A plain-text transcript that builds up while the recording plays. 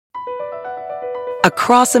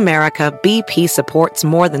Across America, BP supports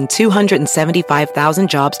more than 275,000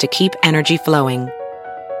 jobs to keep energy flowing.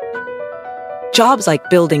 Jobs like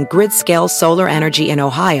building grid-scale solar energy in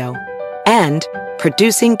Ohio and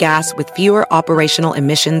producing gas with fewer operational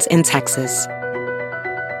emissions in Texas.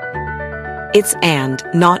 It's and,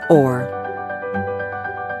 not or.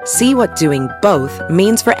 See what doing both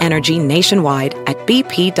means for energy nationwide at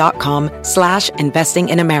bp.com/investing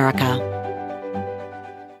in America.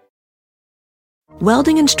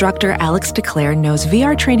 Welding instructor Alex DeClaire knows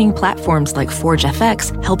VR training platforms like Forge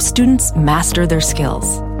FX help students master their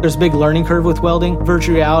skills. There's a big learning curve with welding.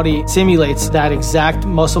 Virtual reality simulates that exact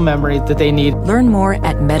muscle memory that they need. Learn more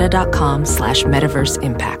at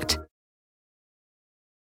meta.com/metaverseimpact.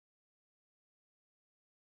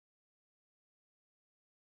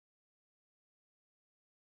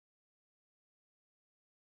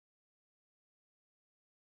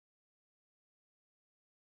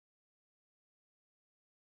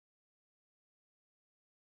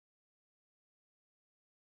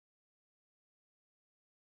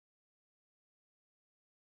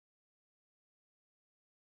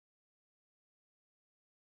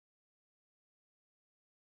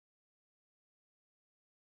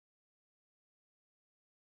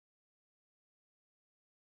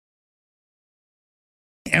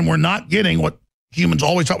 And we're not getting what humans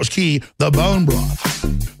always thought was key, the bone broth.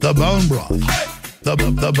 The bone broth. The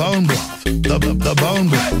bone broth. The bone broth. The bone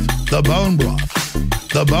broth. The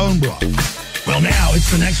bone broth. Well, now it's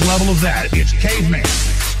the next level of that. It's caveman.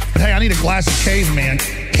 But hey, I need a glass of caveman.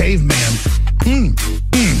 Caveman. Man.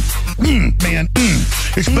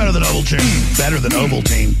 It's better than Ovaltine. Better than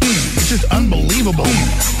Ovaltine. It's just unbelievable.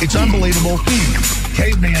 It's unbelievable.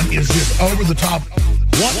 Caveman is just over the top.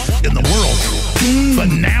 What in the world? But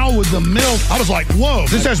now with the milk, I was like, whoa,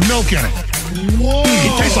 this has milk in it. Whoa.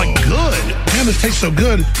 It tastes like good. Man, this tastes so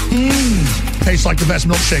good. Tastes like the best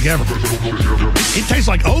milkshake ever. It tastes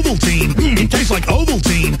like Ovaltine. It tastes like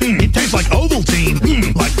Ovaltine. It tastes like Ovaltine.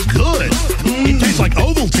 Like good. It tastes like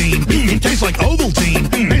Ovaltine. It tastes like Ovaltine.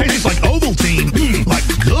 It tastes like Ovaltine. Like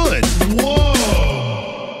good. Whoa.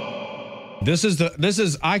 This is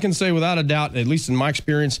I can say without a doubt, at least in my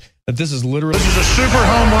experience, that this is literally... This is a super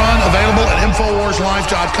home run available at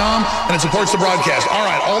InfoWarsLife.com, and it supports the broadcast. All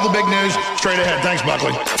right, all the big news straight ahead. Thanks,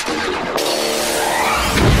 Buckley.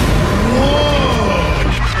 Whoa.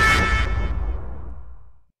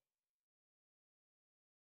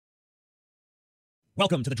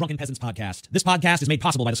 Welcome to the Drunken Peasants podcast. This podcast is made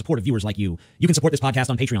possible by the support of viewers like you. You can support this podcast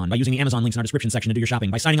on Patreon by using the Amazon links in our description section to do your shopping,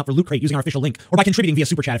 by signing up for Loot Crate using our official link, or by contributing via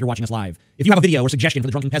Super Chat if you're watching us live. If you have a video or suggestion for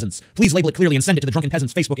the Drunken Peasants, please label it clearly and send it to the Drunken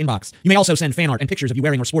Peasants Facebook inbox. You may also send fan art and pictures of you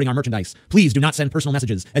wearing or sporting our merchandise. Please do not send personal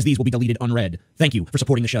messages, as these will be deleted unread. Thank you for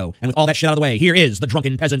supporting the show. And with all that shit out of the way, here is the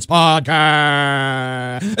Drunken Peasants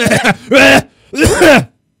podcast.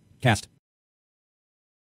 Cast.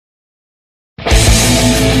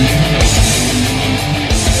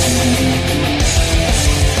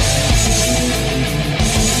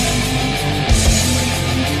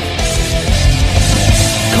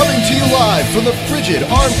 Coming to you live from the frigid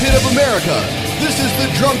armpit of America, this is the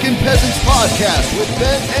Drunken Peasants Podcast with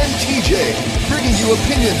Ben and TJ, bringing you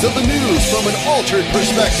opinions of the news from an altered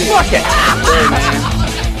perspective. Fuck it! Hey man,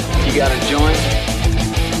 you got a joint?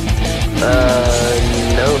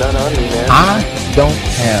 No, not on me, man. I don't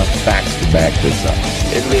have facts to back this up.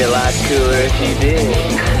 It'd be a lot cooler if you did.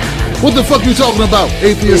 What the fuck are you talking about,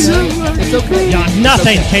 atheist? It's okay. You're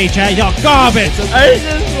nothing, TJ. You're garbage. I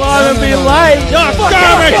just want to be light. You're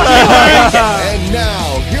garbage. And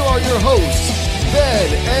now, here are your hosts, Ben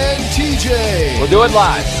and TJ. We'll do it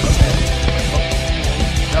live.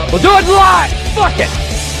 We'll do it live. Fuck it.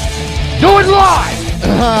 Do it live.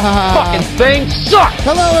 Fucking thing sucks.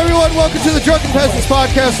 Hello, everyone. Welcome to the Drunken Peasants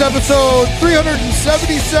Podcast, episode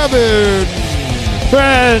 377.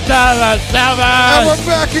 And we're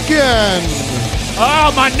back again. Oh,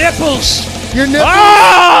 my nipples. Your nipples?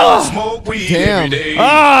 Oh! Damn.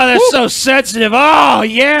 Oh, they're so sensitive. Oh,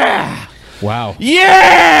 yeah. Wow.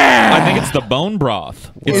 Yeah! I think it's the bone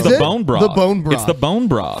broth. It's Is the it? bone broth. The bone broth. It's the bone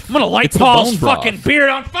broth. I'm going to light It's Paul's the bone fucking broth. beard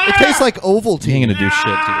on fire. It tastes like Ovaltine. He ain't gonna do shit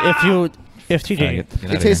to If TJ,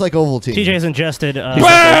 It tastes like Ovaltine. TJ's ingested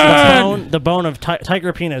the bone of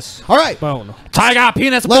tiger penis. All right. Bone. Tiger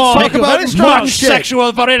penis Let's bone. talk about important much shit.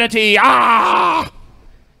 sexual validity. Ah!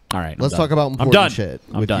 All right. Let's talk about important done. shit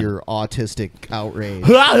I'm with done. your autistic outrage.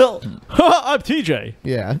 I'm TJ.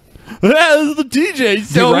 Yeah. That's the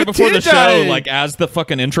TJ. Dude, right before the show, like as the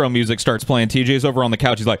fucking intro music starts playing, TJ's over on the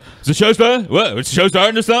couch. He's like, "Is the show starting? What? Is the show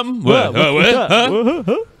starting or something? What? What? Huh?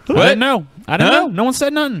 I didn't know. I didn't know. No one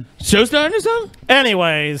said nothing. Show starting or something?"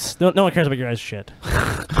 Anyways, no one cares about your guys' shit.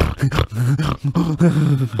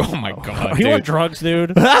 Oh my god! Are you on drugs,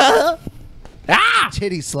 dude?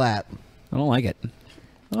 Titty slap. I don't like it.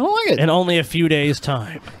 I don't like it. In only a few days'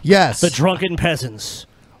 time, Yes. the Drunken Peasants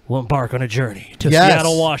will embark on a journey to Yes.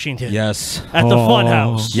 Seattle, Washington. Yes. At the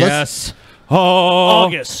Funhouse. Yes.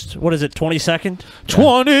 August. What is it? 22nd.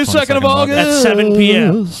 22nd of August at 7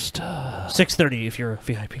 p.m. 6:30 if you're a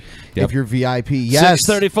VIP. If you're VIP, yes.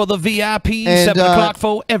 6:30 for the VIP. And, 7 o'clock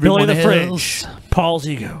for everyone Billy the else. Fridge, Paul's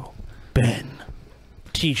Ego, Ben,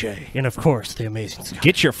 TJ, and of course the amazing Scott.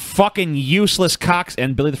 Get your fucking useless cocks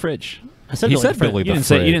and Billy the Fridge. I said He Billy said the Fridge. Billy the You didn't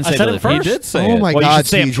say. You didn't I say said Billy it the Fridge. first? He did say Oh it. my Well, you God, should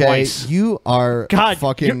say him TJ, twice. you are God,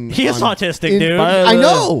 fucking. he is autistic, dude. I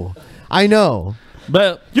know. I know.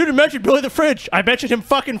 But you didn't mention Billy the Fridge. I mentioned him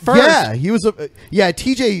fucking first. Yeah, he was a. Yeah,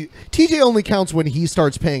 TJ only counts when he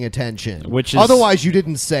starts paying attention. Which is- otherwise you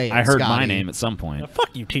didn't say it. I heard Scotty. my name at some point.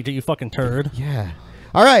 Fuck you, TJ, you fucking turd. Yeah.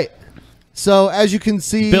 All right. So as you can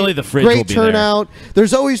see, Billy the Fridge will great be there. turnout.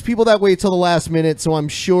 There's always people that wait till the last minute, so I'm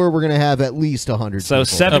sure we're gonna have at least 100. So people.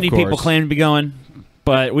 70 Of people course. claim to be going,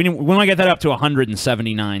 but we want to get that up to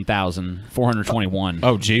 179,421.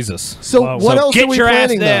 Oh Jesus! So Wow. what So else get are we your ass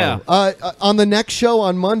planning there. though? On the next show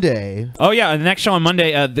on Monday. Oh yeah, the next show on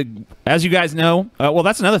Monday. As you guys know, well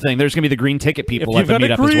that's another thing. There's going to be the green ticket people at the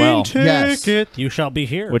meetup as well, Ticket, you shall be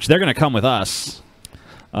here. which they're going to come with us.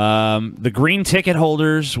 The green ticket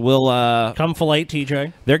holders will Come fillet,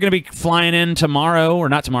 TJ. they're going to be flying in tomorrow, or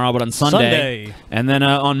not tomorrow, but on Sunday. And then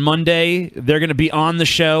on Monday, they're going to be on the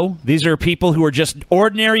show. These are people who are just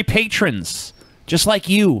ordinary patrons, just like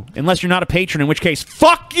you, unless you're not a patron, in which case,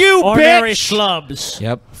 fuck you, Ordinary bitch! schlubs.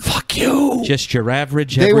 Yep. Fuck you! Just your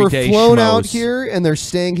average They were everyday flown schmoes. out here and they're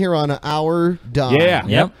staying here on our dime. Yeah.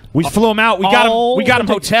 Yep. We flew them out. We got them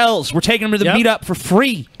hotels. We're taking them to the Yep. meetup for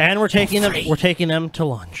free. And we're taking them. free. We're taking them to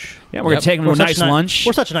lunch. Yeah, we're going to take them to a We're nice such lunch.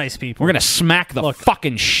 We're such nice people. We're going to smack the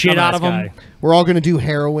fucking shit I'm a out nice of them. guy. We're all gonna do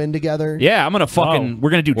heroin together. Yeah, I'm going to fucking... Whoa. We're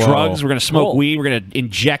going to do Whoa. drugs. We're going to smoke Whoa. weed. We're going to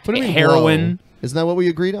inject What do you mean, heroin. whoa? Isn't that what we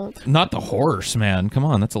agreed on? Not the horse, man. Come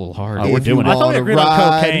on, that's a little hard. Oh, we're If you doing it. I thought we wanna agreed on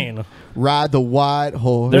ride, cocaine. Ride the white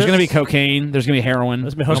horse. There's going to be cocaine. There's going to be heroin.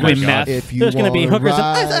 There's There's going gonna to be be hookers. meth. If you There's gonna be wanna hookers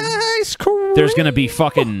ride, and ice cream. There's going to be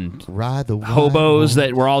fucking ride the white hobos horse.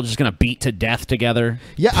 that we're all just going to beat to death together.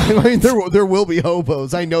 Yeah, I mean there will be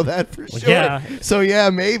hobos. I know that for sure. Yeah. So yeah,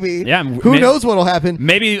 maybe. Yeah, Who maybe- knows what'll happen?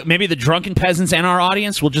 Maybe the drunken peasants and our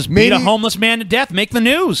audience will just beat Maybe- a homeless man to death, make the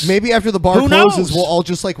news. Maybe after the bar Who closes, knows? we'll all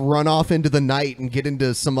just like run off into the night and get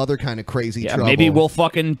into some other kind of crazy Yeah, trouble. maybe we'll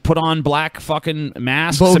fucking put on black fucking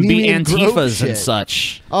masks and be Bohemian Grove Antifas and shit.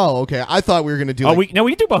 such. Oh, okay. I thought we were gonna do. Oh, like- we can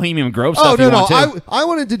do Bohemian Grove Oh stuff. no, if you no! want to. I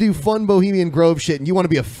wanted to do fun Bohemian Grove shit, and you want to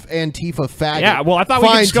be a Antifa faggot. Yeah, well, I thought we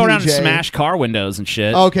could Fine, just go around and TJ. smash car windows and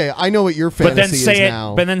shit. Okay, I know what your fantasy but then say is it.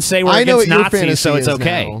 now. But then say we're I know against what your Nazis, fantasy so it's is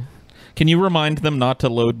okay. now. Can you remind them not to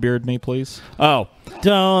load beard me, please? Oh,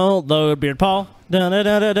 Don't load beard Paul.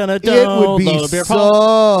 It would be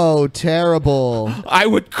so terrible. I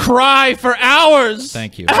would cry for hours.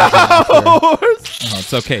 Thank you. Hours. No,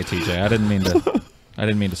 it's okay, TJ. I didn't mean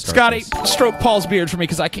to start. Scotty, this. stroke Paul's beard for me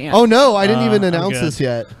because I can't. Oh no, I didn't even I'm announce good. this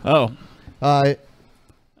yet. Oh. Uh,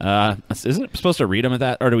 Isn't it supposed to read them at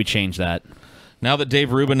that, or do we change that? Now that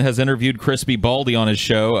Dave Rubin has interviewed Crispy Baldy on his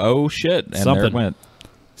show, oh shit, and there it went.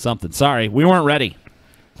 Something. Sorry, we weren't ready.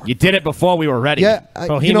 You did it before we were ready. Yeah,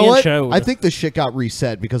 you know what? showed. I think the shit got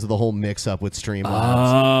reset because of the whole mix-up with Streamlabs.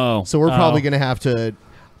 Oh. So we're probably going to have to...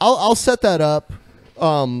 I'll set that up.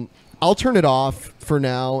 I'll turn it off for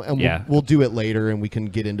now, and Yeah. we'll do it later, and we can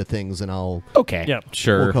get into things, and I'll... Okay. Yep.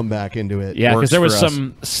 Sure. We'll come back into it. Yeah, because there was for us.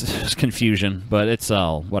 some confusion, but it's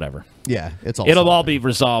all whatever. Yeah, it's all... It'll solid. all be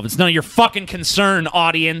resolved. It's none of your fucking concern,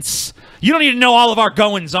 audience. You don't need to know all of our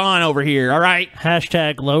goings on over here, all right?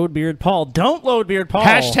 Hashtag load beard Paul. Don't load beard Paul.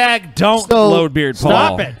 Hashtag don't So, load beard Paul.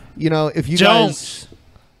 Stop it. You know, if you Don't. guys...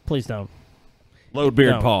 Please don't. Load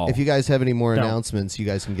beard No. Paul. If you guys have any more No. announcements, you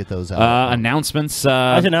guys can get those out. Announcements.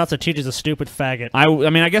 I announced that TJ's a stupid faggot. I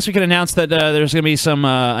mean, I guess we could announce that there's going to be some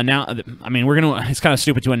I mean, we're going to. It's kind of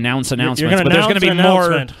stupid to announce announcements, gonna but there's going to be announce an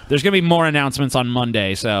more. announcement. There's going to be more announcements on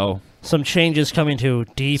Monday. So Some changes coming to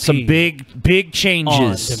DP. some big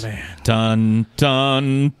changes. On demand. Dun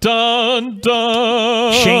dun dun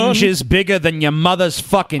dun. Changes bigger than your mother's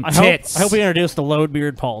fucking tits. I hope we introduce the load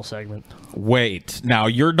beard Paul segment. Wait, now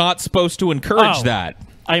you're not supposed to encourage Oh. that.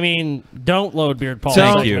 I mean, don't load beard Paul.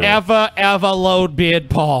 Thank Don't you. ever load beard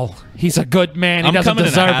Paul. He's a good man. He I'm doesn't coming in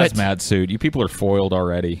a deserve it. hazmat suit. You people are foiled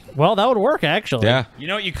already. Well, that would work actually. Yeah, You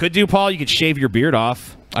know what you could do, Paul? You could shave your beard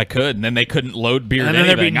off. I could, and then they couldn't load beard And then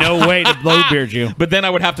there'd be anything. no way to load beard you. But then I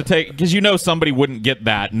would have to take, because you know somebody wouldn't get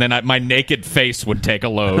that, and then my naked face would take a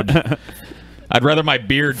load. I'd rather my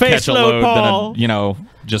beard Face catch a load, load Paul. than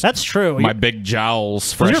Just that's true. My big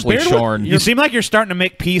jowls freshly shorn. You seem like you're starting to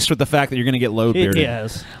make peace with the fact that you're going to get load bearded.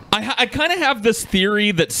 Yes. I kind of have this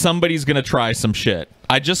theory that somebody's going to try some shit.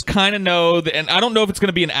 I just kind of know, and I don't know if it's going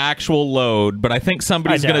to be an actual load, but I think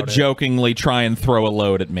somebody's going to jokingly try and throw a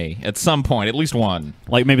load at me at some point, at least one.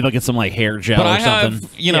 Like maybe they'll get some like hair gel or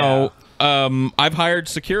something. I've hired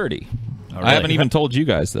security. Really? I haven't even told you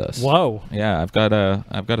guys this. Whoa. Yeah, I've got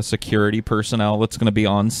a security personnel that's going to be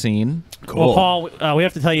on scene. Cool. Well, Paul, we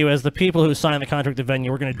have to tell you, as the people who signed the contract with the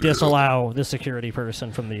venue, we're going to disallow the security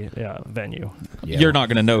person from the venue. Yeah. You're not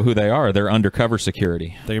going to know who they are. They're undercover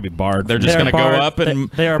security. They're going to be barred. They're just going to go up and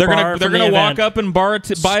they're going to walk up and buy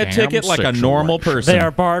a ticket like a normal person. They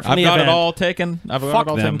are barred from the event. I've got it all taken. I've got it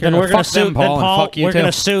all taken. Then we're going to sue them, Paul. We're going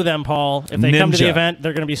to sue them, Paul. If they come to the event,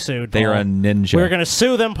 they're going to be sued. They are a ninja. We're going to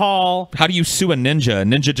sue them, Paul. How do you sue a ninja? A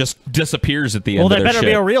ninja just disappears at the end of their shit. Well, they better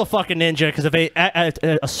be a real fucking ninja, because if they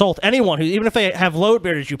assault anyone, who, even if they have load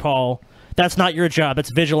bearded you, Paul, that's not your job.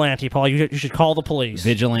 That's vigilante, Paul. You should call the police.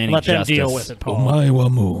 Vigilante Let justice. them deal with it, Paul.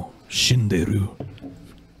 Omae shinderu.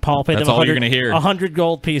 Paul paid that's them all you're going to hear. 100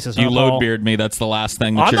 gold pieces. You load beard me. That's the last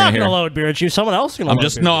thing that I'm you're not going to hear. going to load beard you. Someone else is going to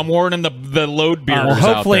load beard I'm warning the load bearders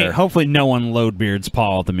out there. Hopefully no one load beards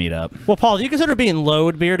Paul at the meetup. Well, Paul, do you consider being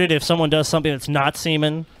load bearded if someone does something that's not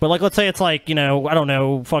semen? But like, let's say it's like, I don't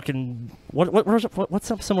know, fucking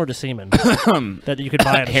what's similar to semen that you could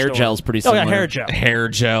buy at a hair store? gel's pretty similar. Oh yeah, hair gel. Hair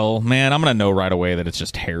gel, man. I'm gonna know right away that it's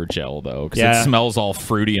just hair gel though, because it smells all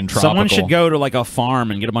fruity and tropical. Someone should go to like a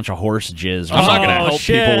farm and get a bunch of horse jizz. I'm not gonna help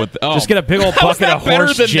people with. Just get a big old bucket of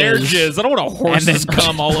horse than jizz. Their jizz. I don't want a horse's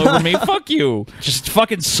cum all over me. Fuck you. Just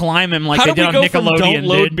fucking slime him like How they did on Nickelodeon. From don't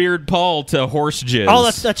load beard Paul to horse jizz? Oh,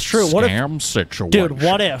 that's true. Scam situation. Dude,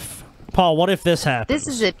 what if, Paul? What if this happens?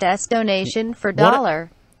 This is a test donation for $1.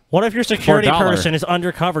 What if your security person is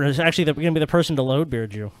undercover and is actually going to be the person to load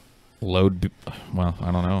beard you? Well,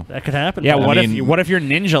 I don't know. That could happen. Yeah, what if your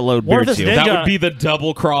ninja load beards you? That would be the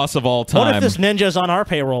double cross of all time. What if this ninja's on our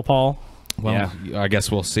payroll, Paul? Well, I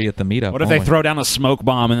guess we'll see at the meetup. What if they throw down a smoke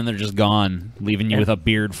bomb and then they're just gone, leaving you with a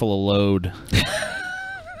beard full of load?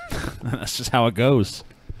 That's just how it goes.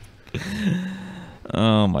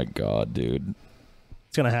 Oh my god, dude.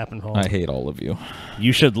 It's going to happen, Paul. I hate all of you.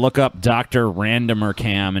 You should look up Dr. Randomer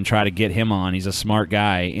Cam and try to get him on. He's a smart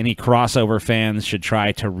guy. Any crossover fans should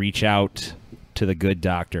try to reach out to the good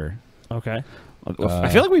doctor. Okay. I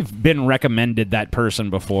feel like we've been recommended that person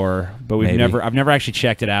before, but I've never actually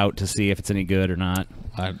checked it out to see if it's any good or not.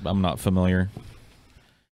 I'm not familiar.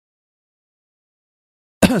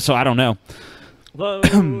 So I don't know.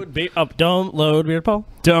 Don't load beard, Paul.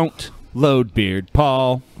 Don't load beard,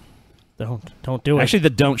 Paul. Don't do it. Actually,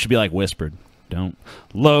 the don't should be like whispered. Don't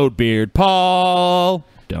load beard, Paul.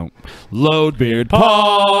 Don't load beard,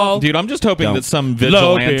 Paul. Dude, I'm just hoping that some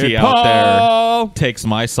vigilante out there takes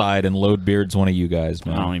my side and load beards one of you guys,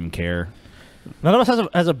 man. I don't even care. None of us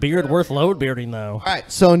has a beard worth load bearding, though. All right,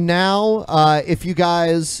 so now if you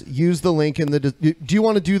guys use the link in the... Do you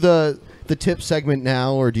want to do the tip segment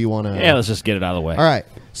now, or do you want to... Yeah, let's just get it out of the way. All right.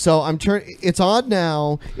 So it's on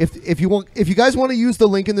now. If you guys want to use the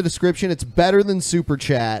link in the description, it's better than Super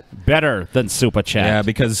Chat. Better than Super Chat. Yeah,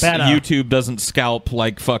 because YouTube doesn't scalp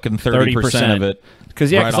like fucking 30% of it.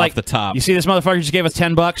 Because right off the top. You see this motherfucker just gave us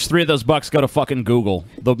 $10. 3 of those bucks go to fucking Google,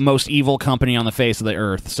 the most evil company on the face of the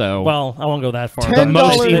earth. So well, I won't go that far. The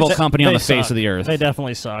most evil company on the face of the earth. They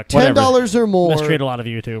definitely suck. $10 or more. Mistreat a lot of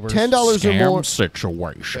YouTubers. $10 or more.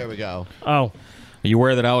 Situation. There we go. Oh. Are you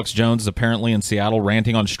aware that Alex Jones is apparently in Seattle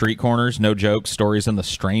ranting on street corners? No joke. Stories in The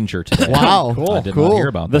Stranger today. Wow. Cool. I did not hear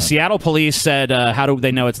about that. The Seattle police said, how do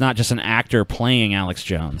they know it's not just an actor playing Alex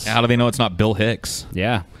Jones? How do they know it's not Bill Hicks?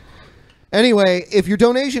 Yeah. Anyway, if your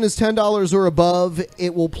donation is $10 or above,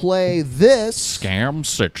 it will play this scam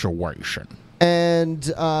situation, and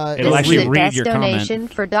it'll actually read your donation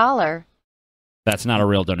comment for $1. That's not a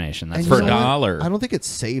real donation. That's for $1. I don't think it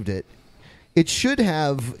saved it. It should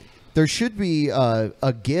have. There should be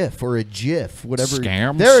a GIF or a GIF, whatever.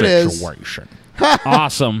 Scam there situation. It is.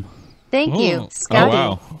 Awesome. Thank you, Scotty. Oh,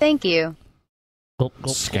 wow. Thank you.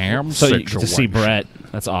 Scam so situation. You get to see Brett.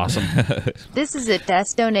 That's awesome. This is a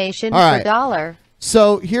test donation All right. for $1.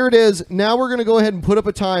 So here it is. Now we're going to go ahead and put up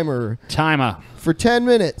a timer. For 10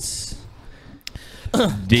 minutes.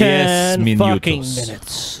 10 fucking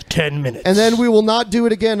minutes. 10 minutes. And then we will not do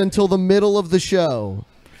it again until the middle of the show.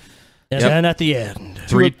 And then at the end.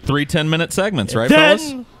 Three 10-minute segments, right, then,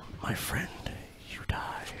 fellas? My friend, you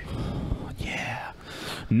die. Yeah.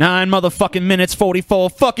 9 motherfucking minutes, 44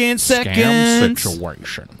 fucking seconds. Scam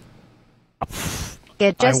situation.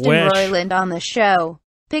 Get Justin Roiland on the show.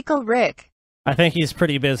 Pickle Rick. I think he's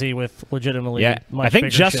pretty busy with legitimately. Yeah, much I think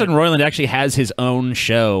bigger Justin shit. Roiland actually has his own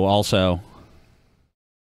show also.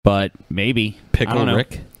 But maybe. Pickle I don't know.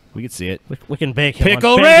 Rick? We could see it. We can bake him.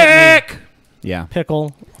 Pickle on Bake It Rick! Me. Yeah.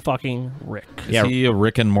 Pickle fucking Rick. Is he a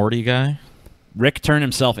Rick and Morty guy? Rick turned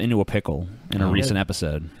himself into a pickle in a recent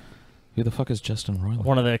episode. Who the fuck is Justin Roiland?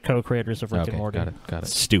 One of the co-creators of Rick Okay, and Morty. got it.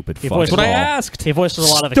 Stupid He fuck. voices That's what I all- asked. He voices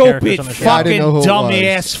a lot of the characters on the show. Fucking who it dummy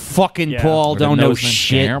was. ass fucking Yeah. Paul don't know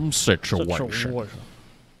shit. Scam situation.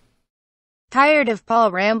 Tired of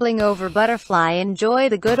Paul rambling over Butterfly? Enjoy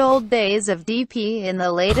the good old days of DP in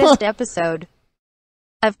the latest episode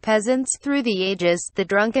of Peasants Through the Ages, the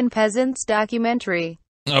Drunken Peasants documentary.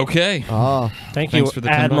 Okay. Thank Thanks you, for the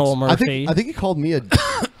 $10. Admiral Murphy. I think he called me a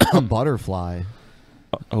butterfly.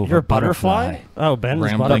 You're a butterfly? Oh, Ben's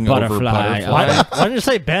Rambling over butterfly. Why did it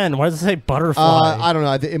say Ben? Why does it say butterfly? I don't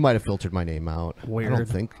know. It might have filtered my name out. I Weird. don't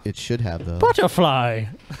think it should have though. Butterfly.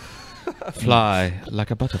 Fly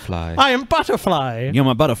like a butterfly. I am butterfly. You're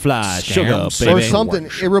my butterfly, sugar, baby. Or something.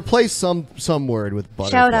 It replaced some word with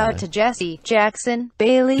butterfly. Shout out to Jesse, Jackson,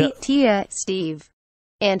 Bailey, Yeah. Tia, Steve,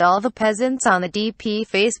 and all the peasants on the DP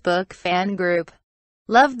Facebook fan group.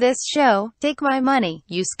 Love this show. Take my money,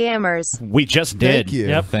 you scammers. We just did. Thank you.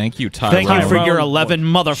 Yep. Thank you, Tyrone. Thank you for your Tyrone. 11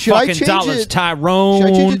 Should I motherfucking change dollars, it- Tyrone. Should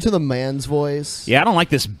I change it to the man's voice? Yeah, I don't like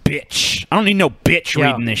this bitch. I don't need no bitch Yeah.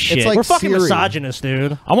 reading this shit. It's like We're fucking Siri. misogynist,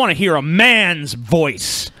 dude. I want to hear a man's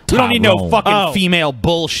voice. We don't need no Tyrone. fucking Oh. female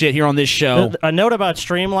bullshit here on this show. A note about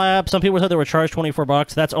Streamlabs. Some people said they were charged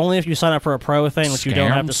 $24. That's only if you sign up for a pro thing, which you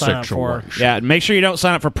don't have to sign up for. Yeah, make sure you don't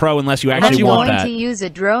sign up for pro unless you I'm actually want going that. to use a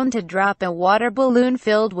drone to drop a water balloon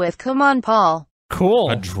filled with "Come on, Paul." Cool.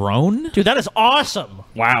 A drone? Dude, that is awesome.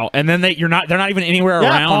 Wow, and then they're not even anywhere Yeah,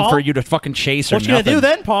 around Paul. for you to fucking chase or What you gonna nothing. do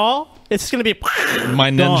then, Paul? It's gonna be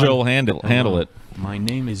My ninja gone. will handle it. My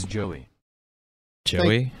name is Joey.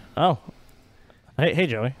 Joey? Oh. Hey,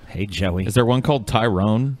 Joey. Hey, Joey. Is there one called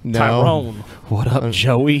Tyrone? No. Tyrone. What up,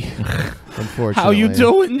 Joey? Unfortunately. How you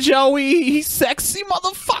doing, Joey? Sexy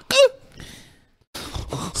motherfucker.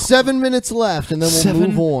 7 minutes left, and then we'll 7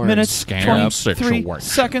 move on. minutes, Scam 23 situation.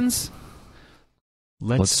 seconds.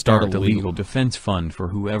 Let's start start a a legal- legal defense fund for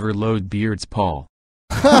whoever load beards Paul.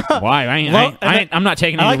 Why? I'm not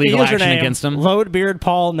taking I any like the legal action username, against him. Load Beard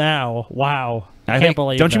Paul now. Wow. I can't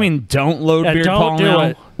believe Don't you that. mean don't load Yeah, Beard don't Paul do now?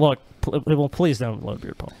 it. Look, well, please don't load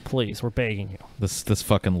Beard Paul. Please, we're begging you. This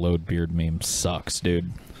fucking load beard meme sucks,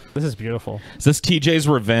 dude. This is beautiful. Is this TJ's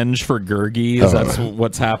revenge for Gurgi? Is that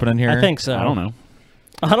what's happening here? I think so. I don't know.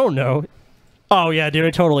 I don't know. Oh yeah, dude,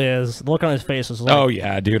 it totally is. The look on his face is like, Oh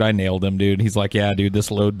yeah, dude, I nailed him, dude. He's like, yeah, dude, this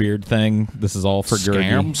load beard thing, this is all for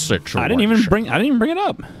Gurgi. situation. I didn't even bring it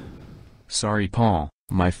up. Sorry, Paul.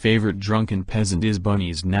 My favorite drunken peasant is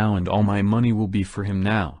Bunnies now, and all my money will be for him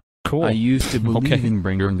now. Cool. I used to believe Okay. in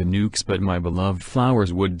bringing the nukes, but my beloved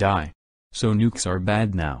flowers would die. So nukes are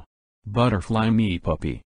bad now. Butterfly me,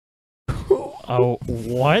 puppy. Oh,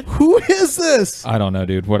 what? Who is this? I don't know,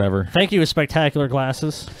 dude. Whatever. Thank you, Spectacular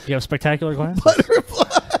Glasses. You have Spectacular Glasses?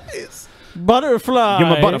 Butterflies. Butterfly. You're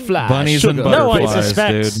my butterfly. Bunnies and Sugar. No one butterflies,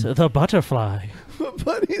 suspects dude. the butterfly.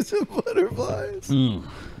 Bunnies and butterflies.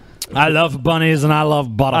 I love bunnies and I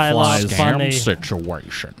love butterflies. I love bunny.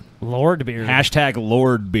 Situation. Lord Beard. Hashtag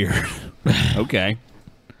Lord Beard. Okay.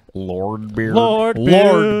 Lord beard. Lord Beard.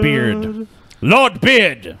 Lord Beard. Lord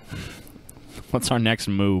Beard. What's our next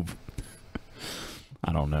move?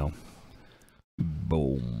 I don't know.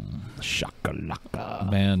 Boom. Shakalaka.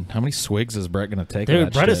 Man, how many swigs is Brett gonna take? Dude, of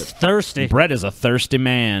that Brett shit? is thirsty. Brett is a thirsty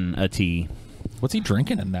man, a T. What's he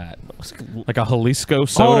drinking in that? Like a Jalisco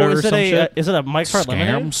soda or is it some shit? is it a Mike Hart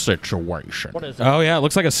lemonade? situation. What is it? Oh yeah, it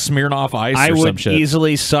looks like a Smirnoff Ice I or some would shit.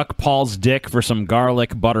 easily suck Paul's dick for some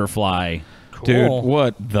garlic butterfly. Dude, Cool.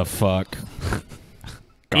 what the fuck?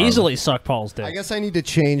 Easily suck Paul's dick. I guess I need to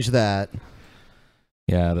change that.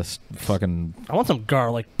 Yeah, this fucking I want some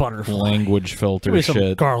garlic butterfly. language filter Give me some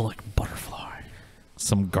shit. garlic butterfly.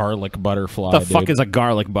 Some garlic butterfly. The dude. fuck is a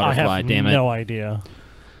garlic I butterfly? have Damn it! no idea.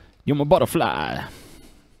 You're my butterfly.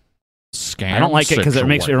 Scam I don't like it because it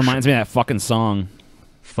situation. reminds me of that fucking song.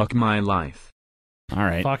 Fuck my life. All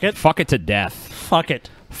right, Fuck it. Fuck it to death. Fuck it.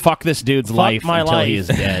 Fuck this dude's Fuck life my until he life.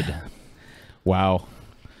 is dead. Wow,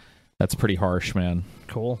 that's pretty harsh, man.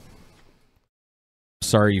 Cool.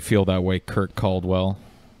 Sorry you feel that way, Kirk Caldwell.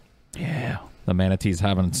 Yeah. The manatee's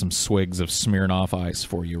having some swigs of Smirnoff Ice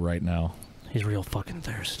for you right now. He's real fucking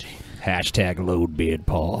thirsty. Hashtag load beard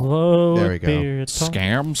Paul. Load There we go. Beard Paul.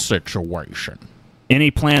 Scam situation. Any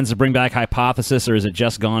plans to bring back Hypothesis, or is it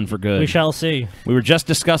just gone for good? We shall see. We were just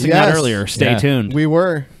discussing Yes. that earlier. Stay Yeah. tuned. We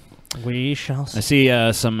were. We shall I see.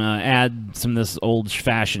 see some of this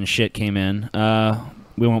old-fashioned shit came in.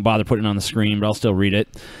 We won't bother putting it on the screen, but I'll still read it.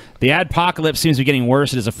 The adpocalypse seems to be getting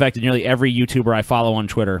worse. It has affected nearly every YouTuber I follow on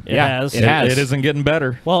Twitter. It has. It has. It isn't getting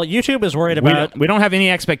better. Well, YouTube is worried about... We don't have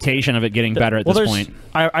any expectation of it getting better at this point.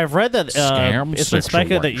 I've read that it's been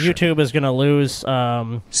speculated that YouTube is going to lose...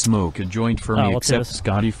 Smoke a joint for me, except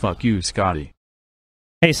Scotty. Fuck you, Scotty.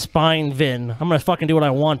 Hey, Spine Vin, I'm going to fucking do what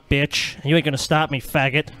I want, bitch. You ain't going to stop me,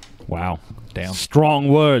 faggot. Wow. Damn. Strong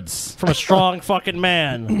words. From a strong fucking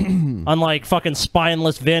man. Unlike fucking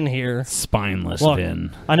spineless Vin here. Spineless Look,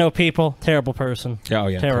 Vin. I know people. Terrible person. Oh,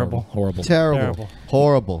 yeah. Terrible. Horrible. Terrible.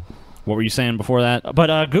 Horrible. What were you saying before that?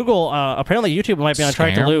 But Google, apparently YouTube might be on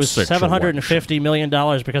track to lose $750 million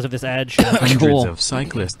because of this ad shit. Hundreds of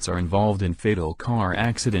cyclists are involved in fatal car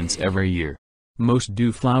accidents every year. Most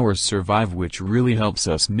do flowers survive, which really helps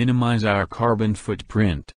us minimize our carbon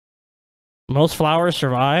footprint. Most flowers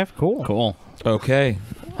survive? Cool. Cool. Okay.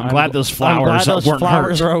 I'm glad those flowers weren't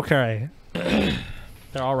hurt. Are okay.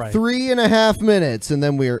 They're all right. 3.5 minutes, and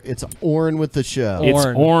then it's Orn with the show. It's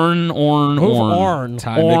Orn.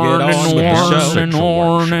 Time to get on with the show.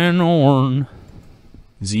 Orn.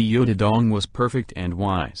 Yoda Dong was perfect and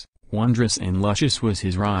wise. Wondrous and luscious was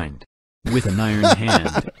his rind. With an iron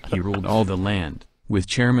hand, he ruled all the land, with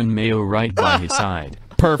Chairman Mayo right by his side.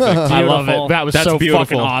 Perfect. I love it. That's so beautiful.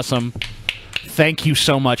 Fucking awesome. Thank you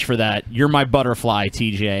so much for that. You're my butterfly,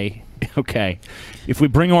 TJ. Okay. If we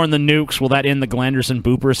bring on the nukes, will that end the Glenderson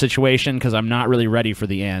Booper situation? Because I'm not really ready for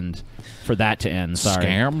the end. For that to end. Sorry.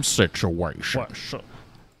 Scam situation.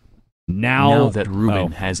 Now that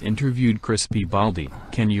Ruben has interviewed Crispy Baldy,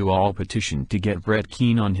 can you all petition to get Brett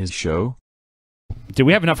Keane on his show? Do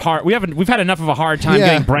we have enough we've had enough of a hard time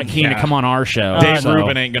getting Brett Keane to come on our show. Dave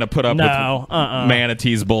Rubin ain't gonna put up with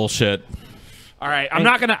Manatee's bullshit. All right, I'm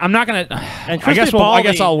not gonna. And I guess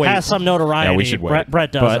I'll wait. Has some notoriety. Yeah, we should wait.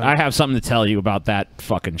 Brett doesn't. But I have something to tell you about that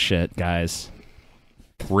fucking shit, guys.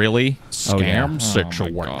 Really? Scam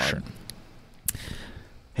situation.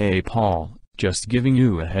 Hey Paul, just giving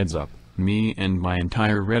you a heads up. Me and my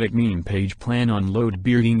entire Reddit meme page plan on load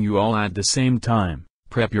bearding you all at the same time.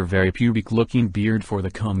 Prep your very pubic-looking beard for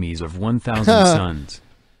the cummies of 1,000 suns.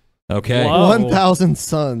 Okay. 1,000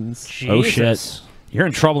 suns. Jesus. Oh shit! You're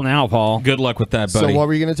in trouble now, Paul. Good luck with that, buddy. So what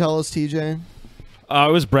were you going to tell us, TJ?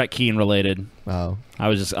 It was Brett Keane related. Oh.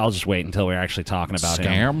 I'll just wait until we're actually talking about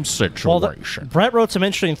him. Scam situation. Brett wrote some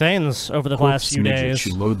interesting things over the last few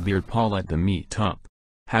days. Load beard Paul at the meetup.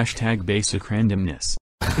 Hashtag basic randomness.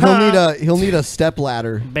 He'll need a step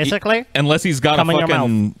ladder. Basically? Unless he's got a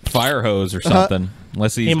fucking fire hose or something.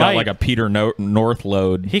 Unless he's got like a Peter North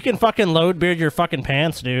load. He can fucking load beard your fucking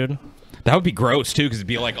pants, dude. That would be gross too, because it'd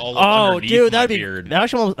be like all underneath dude, my beard.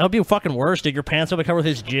 That'd be fucking worse, dude. Your pants would be covered with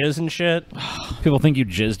his jizz and shit. People think you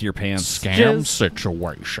jizzed your pants. Scam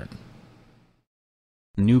situation.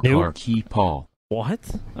 New car key Paul. What?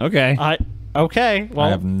 Okay. Okay. Well, I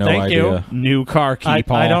have no thank idea. You. New car key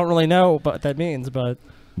Paul. I don't really know what that means, but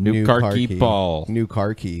new car key Paul. New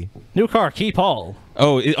car key. New car key Paul.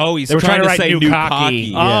 Oh, he's they were trying to say write new cocky.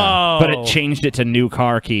 Yeah. But it changed it to new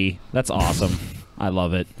car key. That's awesome. I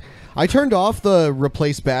love it. I turned off the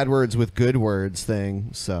replace bad words with good words thing,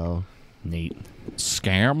 so neat.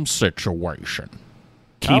 Scam situation.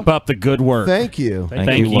 Keep up the good work. Thank you.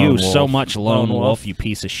 Thank you so much, Lone Wolf, you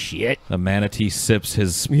piece of shit. The manatee sips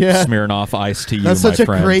his Smirnoff Ice to you, That's my such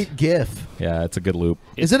friend. a great GIF. Yeah, it's a good loop.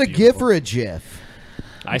 Is it a GIF or a GIF?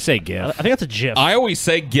 I say GIF. I think it's a GIF. I always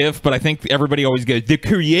say GIF, but I think everybody always goes, the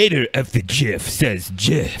creator of the GIF says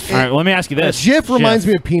GIF. All right, well, let me ask you this. GIF reminds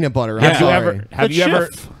me of peanut butter. Have you ever...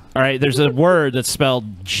 All right, there's a word that's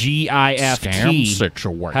spelled G-I-F-T. Scam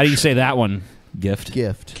situation. How do you say that one? Gift.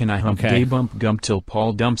 Gift. Can I hump day bump gump till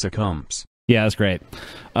Paul dumps a cumps? Yeah, that's great.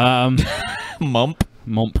 Mump.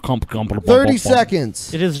 Mump, cump, gump. 30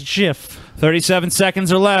 seconds. It is GIF. 37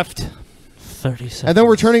 seconds are left. 30 seconds. And then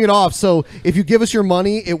we're turning it off, so if you give us your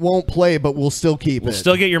money, it won't play, but we'll still keep it. We'll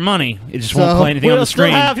still get your money. It just won't play anything on the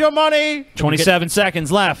screen. We'll still have your money. 27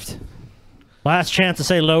 seconds left. Last chance to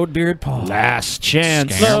say load beard Paul. Last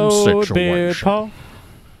chance. Load beard Paul.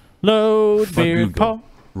 Load beard Paul.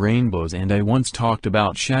 Rainbows, and I once talked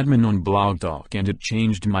about Shadman on Blog Talk, and it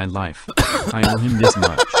changed my life. I owe him this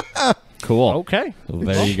much. Cool. Okay. Well,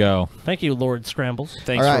 there you go. Thank you, Lord Scrambles.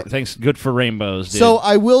 Thanks. All right. Thanks. Good for rainbows, dude. So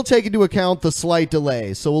I will take into account the slight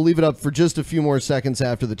delay, so we'll leave it up for just a few more seconds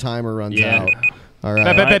after the timer runs out. All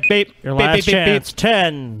right. Beep, beep, beep, Your beep, last beep, beep, chance.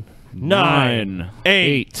 10, 9,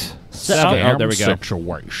 8, 7. Oh, there we go.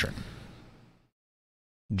 Situation.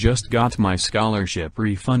 Just got my scholarship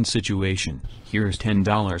refund situation. Here's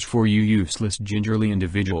 $10 for you useless gingerly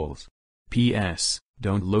individuals. P.S.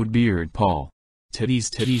 Don't load beard Paul. Titties,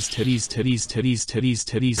 titties, titties, titties, titties, titties,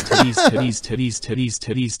 titties, titties, titties, titties, titties,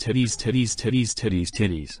 titties, titties, titties, titties, titties,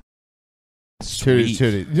 titties. Titties,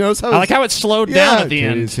 titties. You notice how I like how it slowed down at the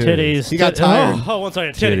end. Titties. He got tired. Oh, one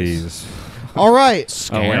second. Titties. All right.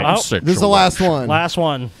 Scam This is the last one. Last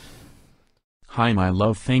one. Hi my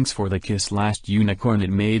love, thanks for the kiss last unicorn, it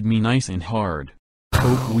made me nice and hard.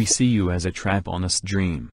 Hope we see you as a trap on a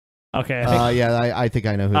stream. Okay. Yeah, I think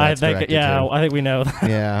I know who that's directed to. I think we know.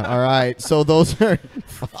 Yeah, all right. So those are...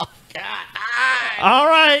 All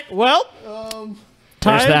right. Well,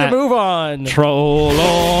 time that to move on. Troll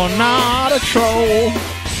or not a troll?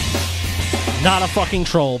 Not a fucking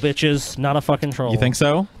troll, bitches. Not a fucking troll. You think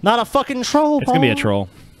so? Not a fucking troll, It's gonna be a Paul. troll.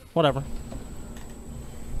 Whatever.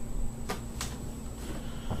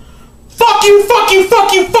 Fuck you, fuck you,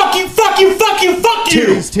 fuck you, fuck you, fuck you, fuck you, fuck you!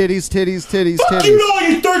 Titties, titties, titties, Fuck titties. you, all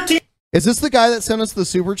you 13... Is this the guy that sent us the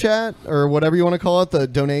super chat or whatever you want to call it, the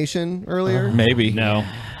donation earlier? Maybe. No.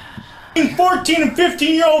 14 and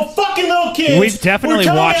 15-year-old fucking little kids. We've definitely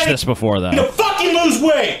watched this before, to though. fucking lose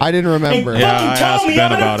weight. I didn't remember. And Yeah, fucking I tell asked me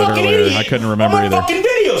Ben I'm about a it fucking earlier. idiot I couldn't remember on my either. fucking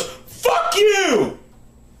videos. Fuck you.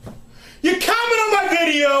 You comment on my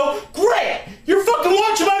video, great. You're fucking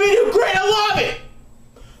watching my video, great. I love it.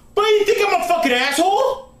 But you think I'm a fucking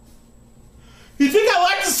asshole? You think I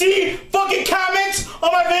like to see fucking comments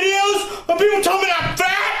on my videos of people telling me I'm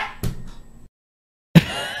fat?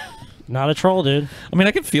 Not a troll, dude. I mean,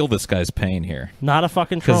 I can feel this guy's pain here. Not a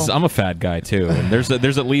fucking troll. Because I'm a fat guy, too. And there's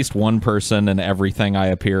at least one person in everything I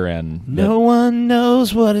appear in. No one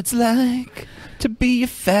knows what it's like to be a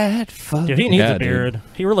fat fuck. Dude, he needs Yeah, a beard. dude.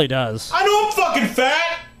 He really does. I know I'm fucking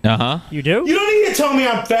fat. Uh-huh. You do? You don't need to tell me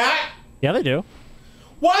I'm fat. Yeah, they do.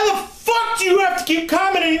 Why the fuck do you have to keep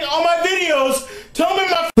commenting on my videos? Tell me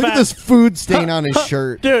my Look at this food stain on his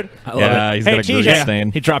shirt. Dude. I love Yeah, it. he's Hey, got a grease TJ.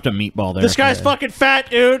 stain. He dropped a meatball there. This guy's fucking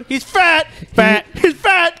fat, dude. He's fat. Fat. He's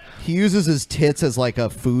fat. He uses his tits as like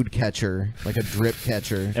a food catcher, like a drip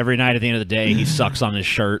catcher. Every night at the end of the day, he sucks on his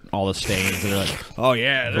shirt, all the stains. And they're like, oh,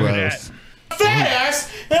 yeah, look at Gross. that. fat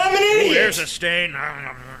ass, and I'm an idiot. There's a stain.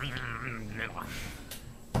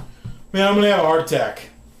 Man, I'm gonna have a heart attack.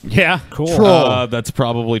 Yeah. Cool. Troll. That's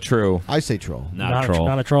probably true. I say troll. Not a troll.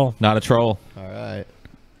 Not a troll. Not a troll. All right.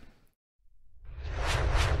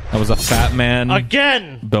 That was a fat man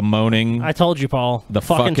Again. bemoaning I told you, Paul. the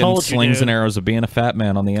fucking fucking told you, slings dude. and arrows of being a fat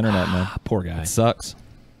man on the internet, man. Poor guy. It sucks.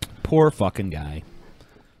 Poor fucking guy.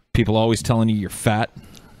 People always telling you you're fat.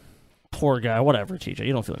 Poor guy. Whatever, TJ.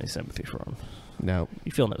 You don't feel any sympathy for him. No.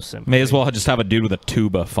 You feel no sympathy. May as well just have a dude with a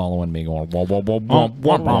tuba following me going. Wah, wah, wah, wah,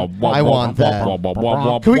 wah, wah, wah, I want wah, that. wah, wah, wah,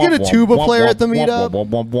 wah, Can we get a wah, tuba wah, player wah, at the wah, meetup? wah,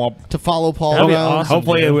 wah, wah, wah. To follow Paul That'd be around. awesome.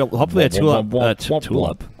 Hopefully, hopefully a tulip. Tulip.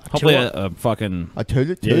 Tulip. Hopefully a fucking... A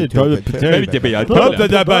tulip.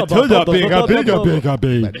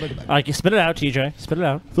 Alright, you spit it out, TJ. Spit it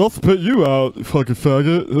out. Don't spit you out, you fucking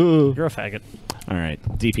faggot. You're a faggot. All right,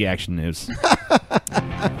 DP Action News.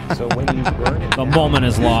 So when you burn it, The moment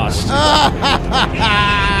is lost. People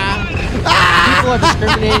are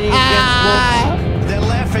discriminating against wolves. They're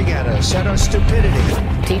laughing at us, at our stupidity.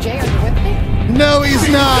 TJ, are you with me? No, he's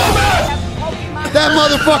not. That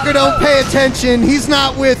motherfucker don't pay attention. He's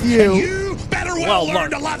not with you. You better well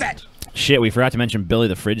learn to love it. Shit, we forgot to mention Billy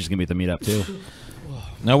the Fridge is going to be at the meetup, too.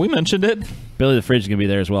 No, we mentioned it. Billy the Fridge is going to be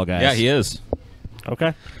there as well, guys. Yeah, he is.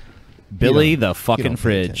 Okay. Billy the fucking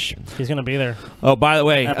Fridge. He's going to be there. Oh, by the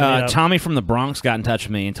way, At the meetup. Tommy from the Bronx got in touch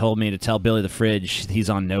with me and told me to tell Billy the Fridge he's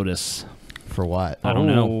on notice. For what? I don't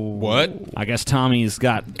know. What? I guess Tommy's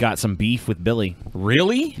got some beef with Billy.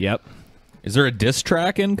 Really? Yep. Is there a diss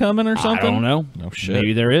track incoming or something? I don't know. No shit.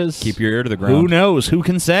 Maybe there is. Keep your ear to the ground. Who knows? Who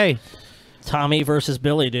can say? Tommy versus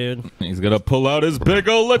Billy, dude. He's gonna pull out his big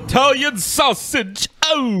ol' Italian sausage.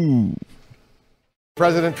 Oh!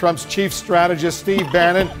 President Trump's chief strategist, Steve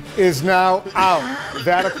Bannon, is now out.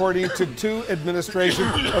 That, according to two administration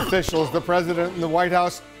officials, the president and the White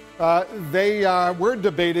House, they were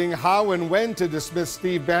debating how and when to dismiss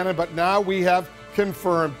Steve Bannon, but now we have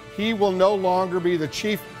confirmed he will no longer be the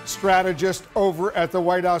chief strategist over at the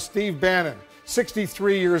White House. Steve Bannon,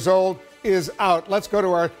 63 years old, is out. Let's go to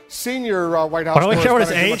our senior White House. Why don't we care what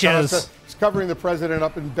his age correspondent, is? He's covering the president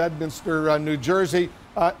up in Bedminster, New Jersey.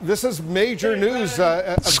 This is major news.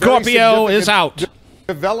 A very Scorpio is out.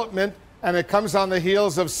 Development, and it comes on the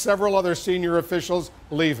heels of several other senior officials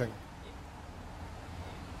leaving.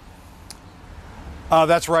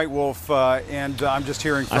 That's right, Wolf. And I'm just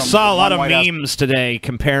hearing from I saw a lot of White House. memes today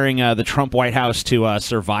comparing the Trump White House to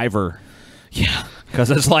Survivor. Yeah.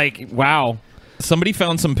 Because it's like, wow. Somebody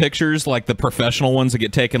found some pictures, like the professional ones that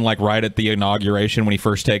get taken like right at the inauguration when he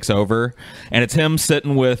first takes over, and it's him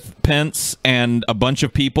sitting with Pence and a bunch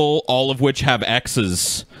of people, all of which have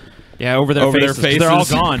X's. Yeah, over their faces. They're all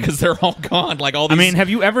gone. Because they're all gone. Like all these. I mean, have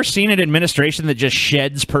you ever seen an administration that just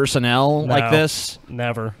sheds personnel like this?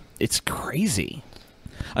 Never. It's crazy.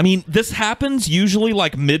 I mean, this happens usually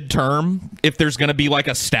like midterm if there's going to be like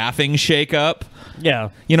a staffing shakeup. Yeah.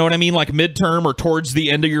 You know what I mean? Like midterm or towards the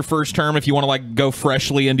end of your first term if you want to like go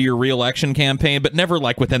freshly into your re-election campaign, but never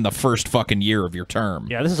like within the first fucking year of your term.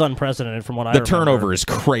 Yeah, this is unprecedented from what I remember. The turnover is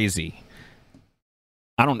crazy.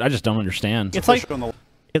 I just don't understand. It's like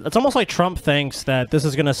it's almost like Trump thinks that this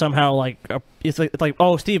is going to somehow like it's like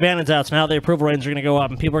oh, Steve Bannon's out, so now the approval ratings are going to go up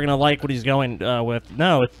and people are going to like what he's going with.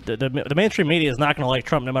 No, the mainstream media is not going to like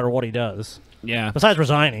Trump no matter what he does. Yeah. Besides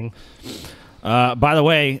resigning. By the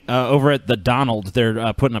way, over at the Donald,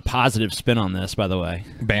 they're putting a positive spin on this, by the way.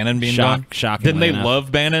 Bannon being gone? Shockingly Didn't they enough.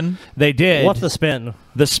 love Bannon? They did. What's the spin?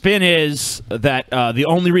 The spin is that the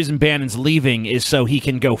only reason Bannon's leaving is so he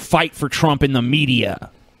can go fight for Trump in the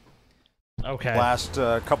media. Okay. Last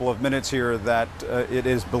couple of minutes here that it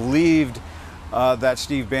is believed that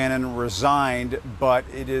Steve Bannon resigned, but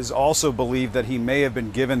it is also believed that he may have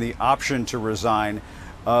been given the option to resign.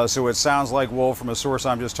 So it sounds like, Wolf, from a source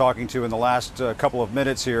I'm just talking to in the last couple of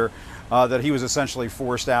minutes here, that he was essentially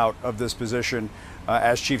forced out of this position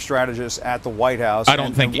as chief strategist at the White House. I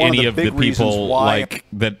don't think any of the people like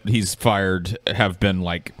that he's fired have been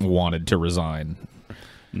like wanted to resign.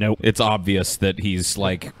 Nope. It's obvious that he's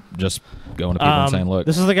like just going to people and saying, "Look,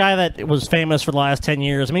 this is the guy that was famous for the last 10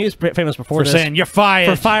 years. I mean, he was famous before For this. saying, "You're fired."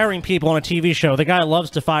 For firing people on a TV show. The guy loves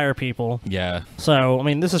to fire people. Yeah. So, I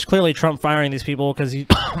mean, this is clearly Trump firing these people because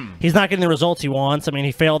he's not getting the results he wants. I mean,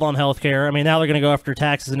 he failed on healthcare. I mean, now they're going to go after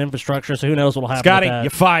taxes and infrastructure, so who knows what will happen Scotty, with that.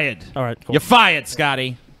 you're fired. All right, cool. You're fired,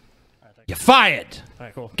 Scotty. You're fired. All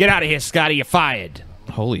right, cool. Get out of here, Scotty. You're fired.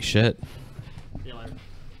 Holy shit.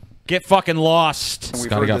 Get fucking lost. We've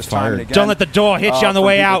Scotty heard got this time and fired. again, Don't let the door hit you on the from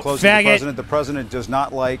way people out, close to faggot. The president does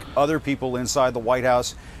not like other people inside the White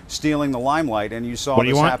House stealing the limelight, and you saw What do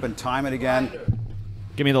you this want? happen time and again.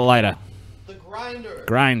 Give me the lighter. The grinder.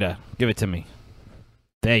 Grinder. Give it to me.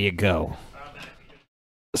 There you go.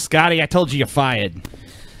 Scotty, I told you you're fired.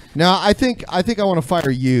 Now, I think I want to fire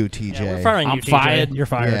you, TJ. Yeah, we're firing you, I'm TJ. fired? You're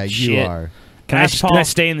fired. Yeah, you Shit. are. Can I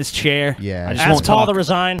stay in this chair? Yeah. I just Ask won't Paul talk. to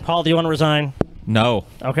resign. Paul, do you want to resign? No.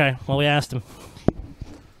 Okay. Well, we asked him.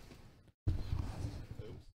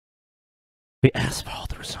 We asked Paul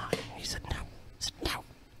to resign. He said no. He said no.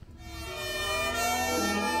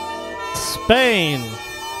 Spain.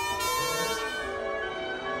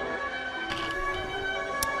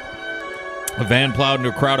 A van plowed into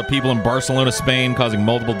a crowd of people in Barcelona, Spain, causing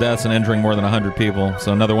multiple deaths and injuring more than 100 people.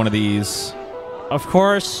 So another one of these. Of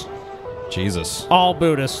course. Jesus. All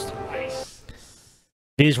Buddhists.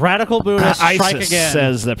 These radical Buddhists strike ISIS again.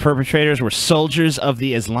 says the perpetrators were soldiers of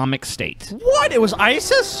the Islamic State. What? It was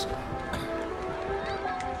ISIS?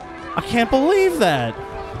 I can't believe that.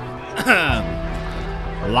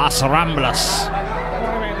 Las Ramblas.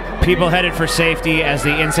 People headed for safety as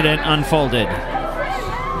the incident unfolded.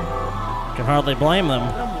 Can hardly blame them.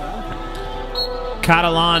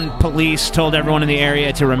 Catalan police told everyone in the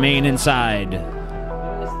area to remain inside.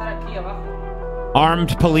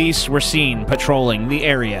 Armed police were seen patrolling the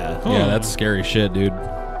area. Yeah, that's scary shit, dude. You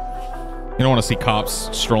don't want to see cops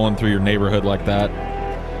strolling through your neighborhood like that.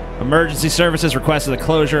 Emergency services requested the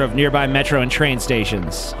closure of nearby metro and train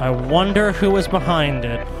stations. I wonder who was behind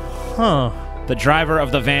it. Huh. The driver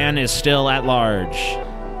of the van is still at large.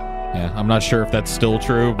 Yeah, I'm not sure if that's still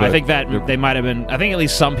true, but I think that they might have been. I think at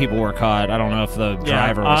least some people were caught. I don't know if the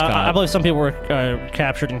driver was caught. I believe some people were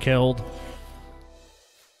captured and killed.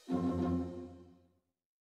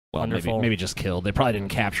 Well, maybe just killed. They probably didn't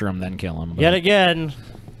capture him, then kill him. but- Yet again,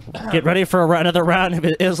 get ready for another round of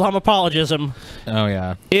Islam apologism. Oh,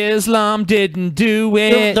 yeah. Islam didn't do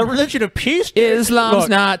it. The religion of peace? Islam's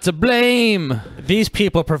not to blame. These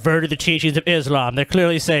people perverted the teachings of Islam. They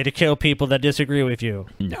clearly say to kill people that disagree with you.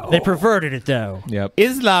 No. They perverted it, though. Yep.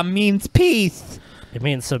 Islam means peace. It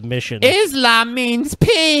means submission. Islam means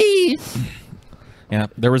peace. Yeah,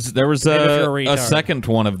 there was Maybe if you're a a retard. second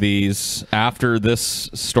one of these after this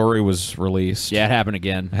story was released. Yeah, it happened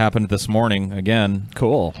again. It happened this morning again.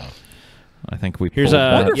 Cool. I think we Here's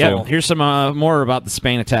pulled here's some more about the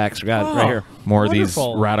Spain attacks. We got it right here. more of these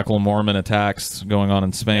wonderful. radical Mormon attacks going on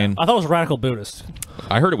in Spain. I thought it was radical Buddhist.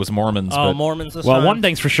 I heard it was Mormons. Oh, but Mormons this Well, time? one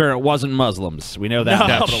thing's for sure, it wasn't Muslims. We know that. No.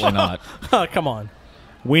 definitely not. Oh, come on.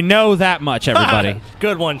 We know that much, everybody.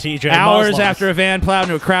 Good one, TJ. Hours Muslims. after a van plowed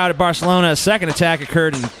into a crowd at Barcelona, a second attack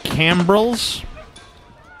occurred in Cambrils.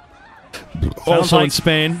 Also like- in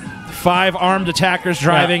Spain, 5 armed attackers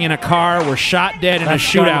driving in a car were shot dead in a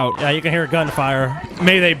shootout. Yeah, you can hear gunfire.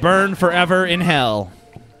 May they burn forever in hell.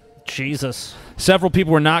 Jesus. Several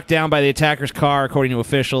people were knocked down by the attacker's car, according to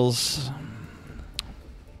officials.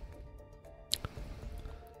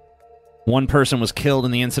 One person was killed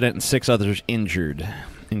in the incident and 6 others injured,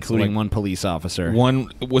 including one police officer.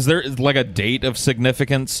 Was there like a date of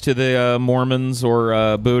significance to the Mormons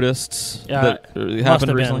or Buddhists that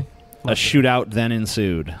happened recently? A shootout then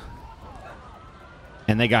ensued.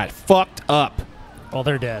 And they got fucked up. Well,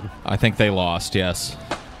 they're dead. I think they lost, yes.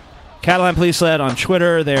 Catalan police said on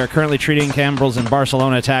Twitter they are currently treating Cambrils and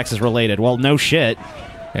Barcelona attacks as related. Well, no shit.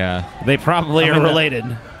 Yeah. They probably are related.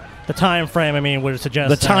 The time frame, I mean, would suggest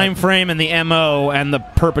The that. time frame and the MO and the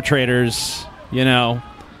perpetrators, you know,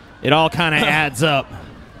 it all kind of adds up.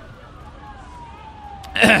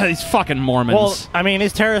 These fucking Mormons. Well, I mean,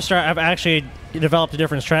 these terrorists have actually developed a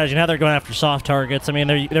different strategy. Now they're going after soft targets. I mean,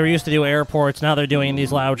 they're used to do airports. Now they're doing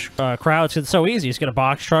these loud crowds. It's so easy. You just get a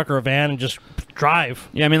box truck or a van and just drive.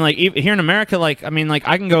 Yeah, I mean, like, here in America, like, I mean, like,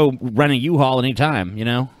 I can go rent a U-Haul anytime, you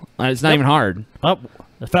know? It's not even hard. Oh,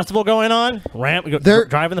 the festival going on?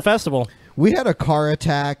 Driving the festival. We had a car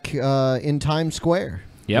attack in Times Square.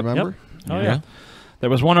 Yep. Remember? Oh, yeah. There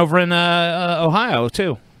was one over in Ohio,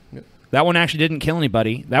 too. That one actually didn't kill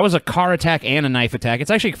anybody. That was a car attack and a knife attack.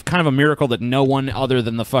 It's actually kind of a miracle that no one other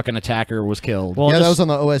than the fucking attacker was killed. Well, that was on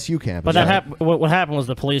the OSU campus. But what happened was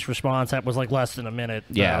the police response was like less than a minute.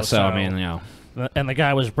 Yeah, so I mean, you know. And the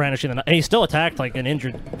guy was brandishing the knife. And he still attacked like an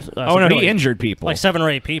injured. Oh, no, he injured people. Like 7 or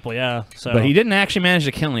 8 people, yeah. So. But he didn't actually manage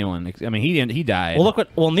to kill anyone. I mean, he died.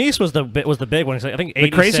 Well, Nice was the big one. I think 86 the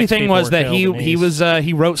crazy thing people was were that killed in Nice.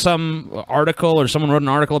 he wrote some article, or someone wrote an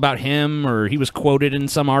article about him, or he was quoted in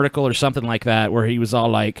some article or something like that, where he was all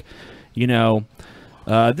like, you know,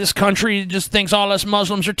 this country just thinks all us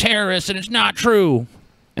Muslims are terrorists, and it's not true.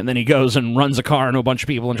 And then he goes and runs a car into a bunch of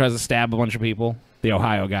people and tries to stab a bunch of people. The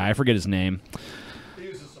Ohio guy, I forget his name.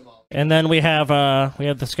 And then we have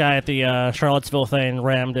this guy at the Charlottesville thing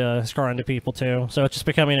rammed his car into people too. So it's just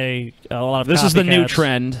becoming a lot of. This is the new copycats.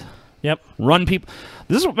 trend. Yep. Run people.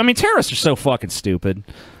 I mean, terrorists are so fucking stupid.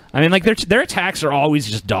 I mean, like their attacks are always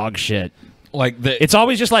just dog shit. Like it's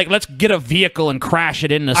always just like, let's get a vehicle and crash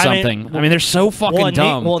it into something. I mean, they're so fucking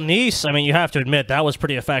dumb. Nice. I mean, you have to admit that was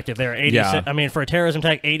pretty effective there. 86. Yeah. I mean, for a terrorism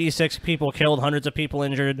attack, 86 people killed, hundreds of people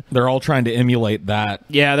injured. They're all trying to emulate that.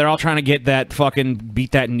 Yeah, they're all trying to get that fucking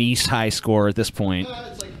beat that Nice high score at this point.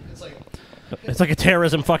 It's like a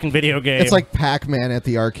terrorism fucking video game. It's like Pac-Man at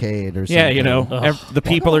the arcade or something. Yeah, you know, the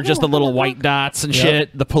people are just the little white dots and shit.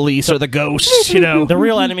 The police are the ghosts, you know. The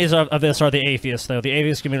real enemies of this are the atheists, though. The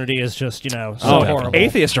atheist community is just, so horrible.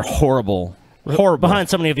 Atheists are horrible. Horrible. Behind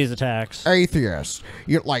so many of these attacks. Atheists.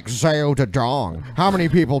 You're like Zao de Dong. How many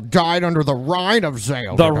people died under the Rhine of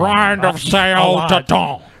Zao? The Rhine of Zao de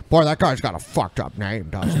Dong. Boy, that guy's got a fucked up name,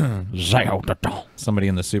 doesn't he? Zao de Dong. Somebody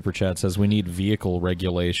in the super chat says we need vehicle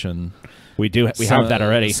regulation. We do. We have that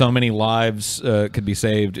already. So many lives could be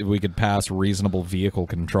saved if we could pass reasonable vehicle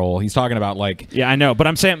control. He's talking about like. Yeah, I know, but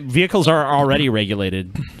I'm saying vehicles are already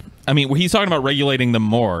regulated. I mean, he's talking about regulating them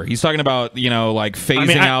more. He's talking about, like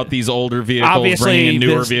phasing out these older vehicles, bringing in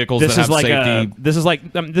newer vehicles that have safety.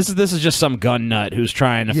 This is just some gun nut who's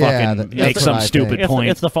trying to fucking make some stupid point.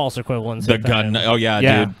 It's the false equivalence. The gun. Oh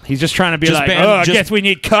yeah, dude. He's just trying to be I guess we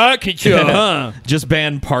need car control, huh? Just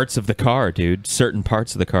ban parts of the car, dude. Certain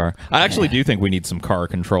parts of the car. I actually do think we need some car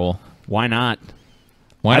control. Why not?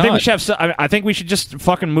 Why I not? think we should have. I think we should just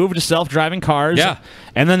fucking move to self-driving cars. Yeah,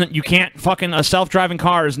 and then you can't fucking a self-driving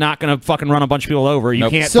car is not going to fucking run a bunch of people over. You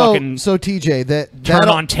can't so fucking TJ that turn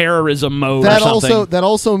on terrorism mode. That or something. that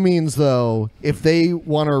also means though, if they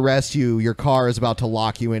want to arrest you, your car is about to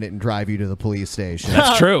lock you in it and drive you to the police station.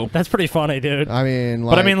 That's true. That's pretty funny, dude. I mean,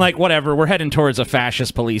 whatever. We're heading towards a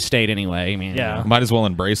fascist police state anyway. I mean, might as well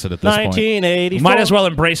embrace it at this 1984. point. Might as well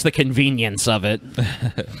embrace the convenience of it.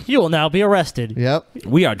 You will now be arrested. Yep.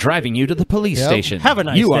 We are driving you to the police station. Have a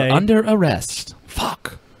nice You day. are under arrest.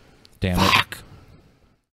 Fuck. Damn it.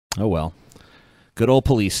 Oh well. Good old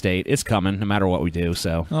police state. It's coming, no matter what we do.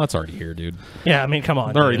 So. Oh, it's already here, dude. Yeah, I mean, come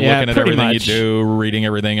on. They're already Yeah, looking at pretty everything much. you do, reading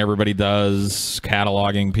everything everybody does,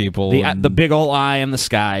 cataloging people. The big old eye in the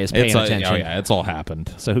sky is paying attention. Oh yeah, it's all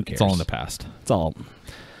happened. So who cares? It's all in the past. It's all.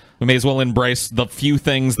 We may as well embrace the few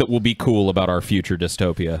things that will be cool about our future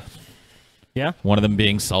dystopia. Yeah. One of them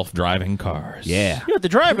being self-driving cars. Yeah. You don't have to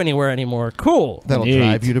drive anywhere anymore. Cool. That'll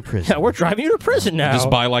drive you to prison. Yeah, we're driving you to prison now. Just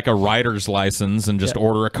buy like a rider's license and just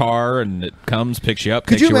order a car, and it comes, picks you up,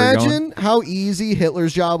 Could takes you where you're going. imagine how easy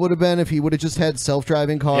Hitler's job would have been if he would have just had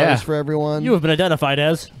self-driving cars for everyone? You have been identified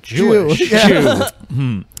as Jewish. Yeah.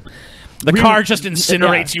 The car just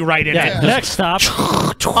incinerates you right in it. Next stop,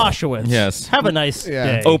 Auschwitz. Yes. Have a nice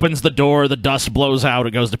day. Opens the door, the dust blows out,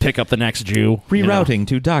 it goes to pick up the next Jew. Rerouting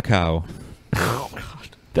to Dachau.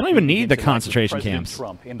 They don't even need the concentration President camps.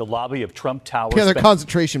 Trump in the lobby of Trump Tower. Yeah, they're spent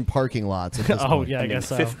concentration parking lots. At this point. I guess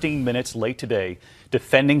so. 15 minutes late today,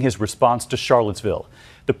 defending his response to Charlottesville.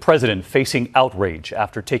 The president facing outrage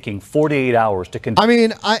after taking 48 hours to I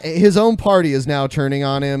mean, his own party is now turning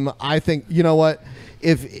on him. I think, you know what?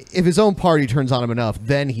 If his own party turns on him enough,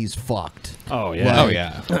 then he's fucked. Oh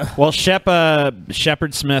yeah. Well,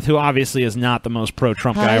 Shepard Smith, who obviously is not the most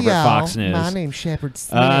pro-Trump guy ever at Fox News. My name's Shepard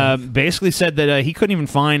Smith. Basically said that he couldn't even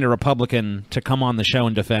find a Republican to come on the show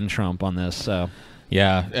and defend Trump on this. So.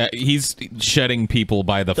 Yeah, he's shedding people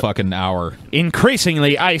by the fucking hour.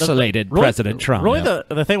 Increasingly isolated President Trump. Really,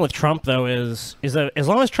 the thing with Trump, though, is that as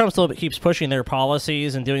long as Trump still keeps pushing their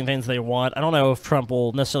policies and doing things they want, I don't know if Trump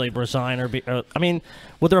will necessarily resign or be... I mean,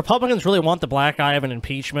 would the Republicans really want the black eye of an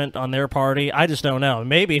impeachment on their party? I just don't know.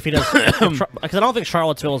 Maybe if he does... Because I don't think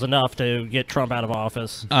Charlottesville is enough to get Trump out of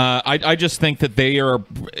office. I just think that they are...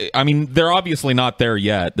 I mean, they're obviously not there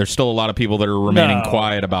yet. There's still a lot of people that are remaining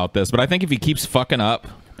quiet about this. But I think if he keeps fucking up,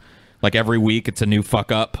 like every week it's a new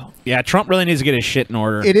fuck up. Yeah, Trump really needs to get his shit in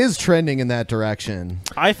order. It is trending in that direction.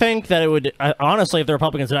 I think that it would... honestly, if the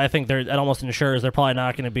Republicans did, I think it almost ensures they're probably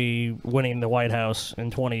not going to be winning the White House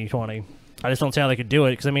in 2020. I just don't see how they could do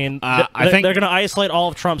it because I mean, I think they're going to isolate all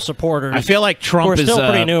of Trump's supporters. I feel like Trump is still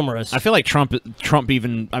pretty numerous. I feel like Trump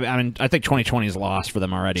even. I mean, I think 2020 is lost for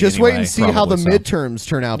them already. Just anyway, wait and see how the midterms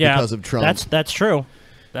turn out because of Trump. That's true.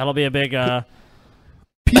 That'll be a big.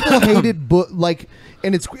 People hated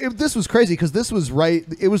and this was crazy because this was right.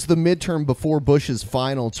 It was the midterm before Bush's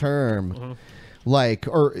final term. Mm-hmm. The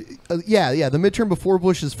midterm before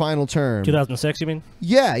Bush's final term. 2006, you mean?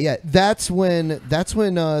 Yeah. That's when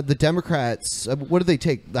the Democrats. What did they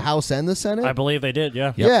take? The House and the Senate? I believe they did.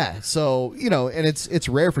 Yeah. Yeah. So and it's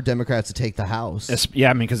rare for Democrats to take the House.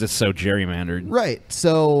 I mean, because it's so gerrymandered. Right.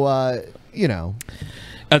 So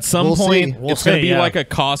At some point, We'll it's going to see, be like a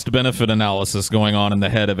cost-benefit analysis going on in the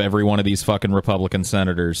head of every one of these fucking Republican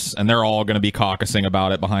senators, and they're all going to be caucusing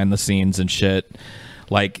about it behind the scenes and shit.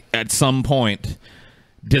 Like, at some point,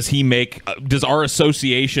 does our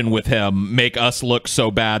association with him make us look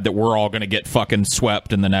so bad that we're all going to get fucking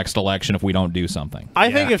swept in the next election if we don't do something?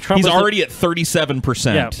 I think if Trump he's was already at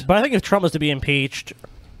 37%. Yeah, but I think if Trump was to be impeached,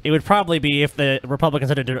 it would probably be if the Republicans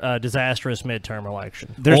had a disastrous midterm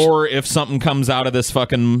election. Or if something comes out of this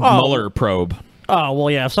fucking Mueller probe. Oh,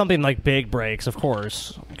 well, yeah, if something like big breaks, of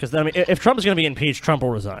course. Because, I mean, if Trump is going to be impeached, Trump will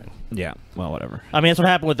resign. Yeah, well, whatever. I mean, that's what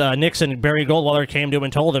happened with Nixon. Barry Goldwater came to him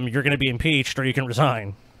and told him, you're going to be impeached or you can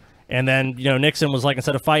resign. And then, Nixon was like,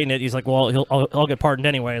 instead of fighting it, he's like, well, I'll get pardoned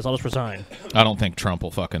anyways. I'll just resign. I don't think Trump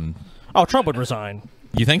will fucking... Oh, Trump would resign.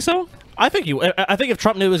 You think so? I think if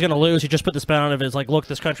Trump knew he was going to lose, he'd just put the spin on it as like, look,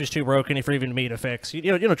 this country's too broken for even me to fix.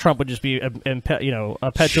 Trump would just be a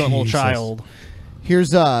petulant little child.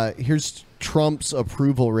 Here's Trump's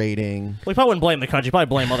approval rating. Well, he probably wouldn't blame the country. He'd probably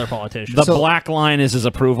blame other politicians. The black line is his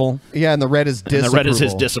approval. Yeah, and the red is disapproval. And the red is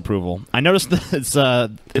his disapproval. I noticed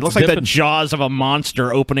that it looks like the jaws of a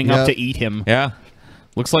monster opening up to eat him. Yeah.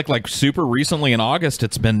 Looks like super recently in August,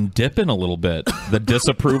 it's been dipping a little bit. The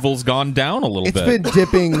disapproval's gone down a little bit. It's been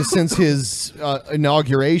dipping since his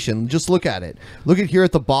inauguration. Just look at it. Look at here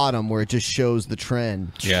at the bottom where it just shows the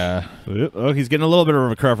trend. Yeah. Oh, he's getting a little bit of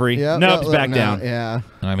recovery. Yeah, nope, it's back down. Yeah.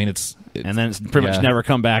 I mean, it's and then it's pretty much never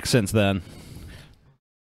come back since then.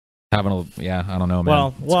 I don't know, man. Well,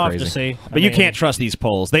 it's we'll crazy. have to see. But you can't trust these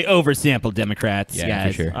polls. They oversample Democrats, Yeah,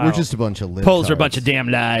 guys. for sure. We're just a bunch of libtards. Polls are a bunch of damn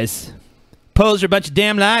lies. Polls are a bunch of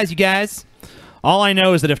damn lies, you guys. All I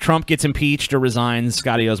know is that if Trump gets impeached or resigns,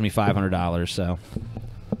 Scotty owes me $500. So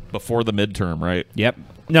before the midterm, right? Yep.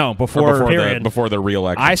 No, before the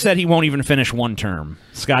re-election. I said he won't even finish one term.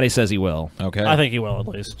 Scotty says he will. Okay. I think he will at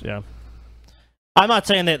least. Yeah. I'm not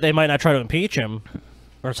saying that they might not try to impeach him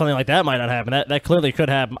or something like that might not happen. That clearly could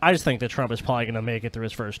happen. I just think that Trump is probably going to make it through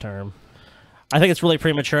his first term. I think it's really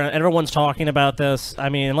premature, and everyone's talking about this. I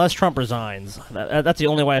mean, unless Trump resigns, that's the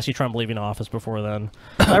only way I see Trump leaving office before then.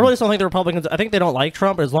 I really don't think the Republicans, I think they don't like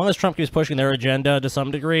Trump, but as long as Trump keeps pushing their agenda to some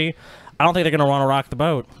degree, I don't think they're going to want to rock the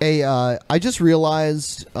boat. Hey, I just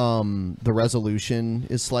realized the resolution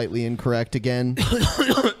is slightly incorrect again.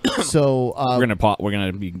 So we're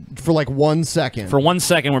gonna be for like 1 second. For 1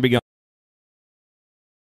 second, we're beginning.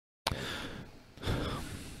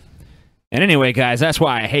 And anyway, guys, that's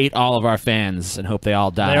why I hate all of our fans and hope they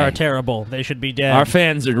all die. They are terrible. They should be dead. Our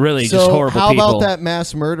fans are really So just horrible how people. about that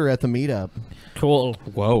mass murder at the meetup? Cool.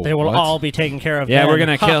 Whoa. They will what? all be taken care of. Yeah, then. we're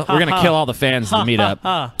gonna kill all the fans at the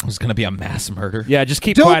meetup. It was gonna be a mass murder. Yeah, just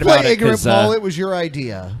keep Don't quiet play about it. ignorant, 'Cause, Paul. It was your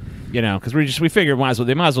idea. You know, because we figured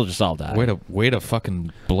they might as well just all die. Way to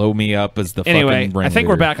fucking blow me up as the Anyway, fucking I think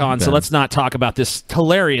we're back on, so Ben. let's not talk about this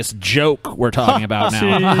hilarious joke we're talking about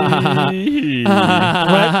now.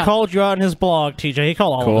 Brett called you out in his blog, TJ. He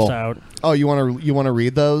called all of us out. Oh, you want to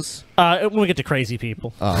read those? When we get to crazy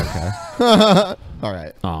people. Oh, okay. All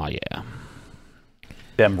right. Oh, yeah.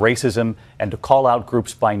 Them racism and to call out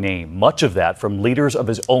groups by name, much of that from leaders of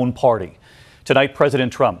his own party. Tonight,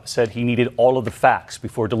 President Trump said he needed all of the facts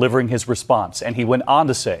before delivering his response, and he went on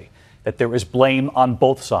to say that there is blame on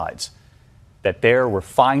both sides, that there were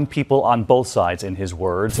fine people on both sides, in his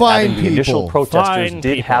words, adding the initial protesters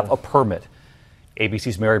did have a permit.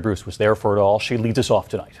 ABC's Mary Bruce was there for it all. She leads us off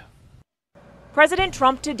tonight. President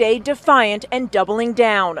Trump today defiant and doubling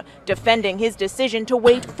down, defending his decision to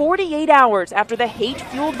wait 48 hours after the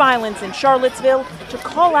hate-fueled violence in Charlottesville to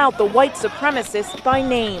call out the white supremacists by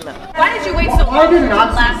name. Why did you wait so long? I did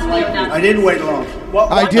not. I didn't wait long.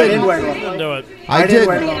 I did. I didn't wait long. Didn't do it. I didn't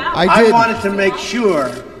wait long. I did. I wanted to make sure,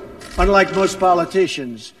 unlike most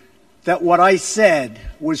politicians, that what I said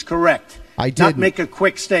was correct. I didn't. Not make a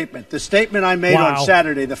quick statement. The statement I made on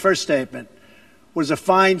Saturday, the first statement, was a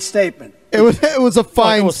fine statement. It was a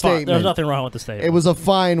fine statement. There was nothing wrong with the statement. It was a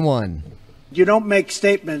fine one. You don't make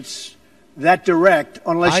statements that direct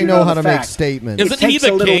unless I you know how the to make facts. statements. Isn't he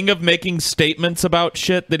the king of making statements about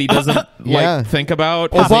shit that he doesn't Yeah. think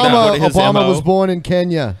about? Isn't that what his Obama MO? was born in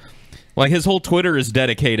Kenya. Like his whole Twitter is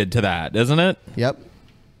dedicated to that, isn't it? Yep.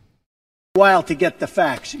 While to get the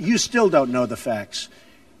facts. You still don't know the facts.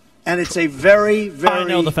 And it's a very, very I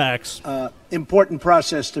know the facts. Important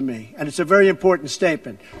process to me. And it's a very important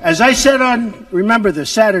statement. As I said on, remember this,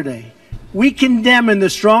 Saturday, we condemn in the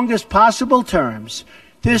strongest possible terms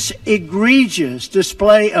this egregious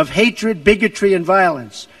display of hatred, bigotry, and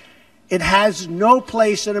violence. It has no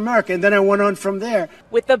place in America. And then I went on from there.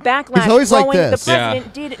 With the backlash always like growing, this. the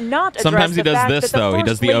president did not address Sometimes he the does fact this, that the though. He First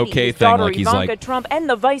does the Lady, okay his thing, daughter like he's Ivanka like- Trump and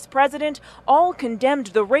the vice president all condemned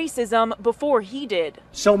the racism before he did.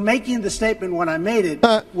 So making the statement when I made it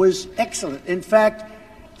was excellent. In fact,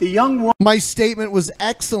 the young woman... My statement was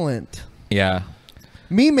excellent. Yeah.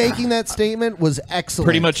 Me making that statement was excellent.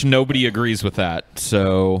 Pretty much nobody agrees with that,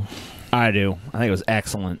 so... I do. I think it was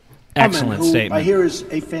excellent. woman Excellent who statement. I hear is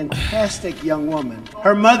a fantastic young woman.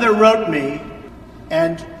 Her mother wrote me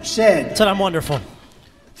and said I'm wonderful.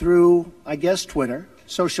 Through, I guess, Twitter,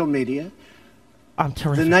 social media, I'm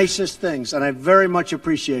terrific. the nicest things, and I very much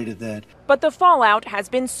appreciated that. But the fallout has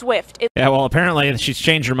been swift. Yeah, well, apparently she's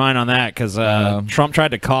changed her mind on that because Trump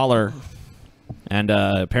tried to call her, and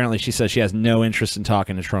apparently she says she has no interest in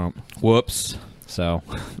talking to Trump. Whoops. So,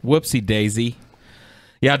 whoopsie daisy.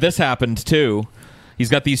 Yeah, this happened too. He's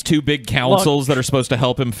got these two big councils that are supposed to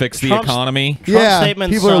help him fix the Trump's- economy. Trump's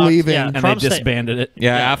statement people are sucked. leaving. Yeah, and Trump's they sta- disbanded it.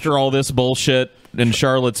 Yeah, after all this bullshit in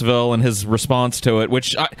Charlottesville and his response to it,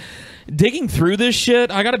 which digging through this shit,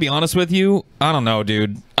 I got to be honest with you, I don't know,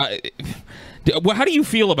 dude. How do you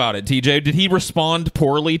feel about it, TJ? Did he respond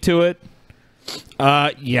poorly to it?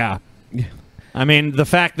 Yeah. I mean, the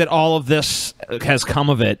fact that all of this has come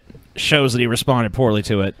of it shows that he responded poorly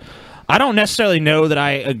to it. I don't necessarily know that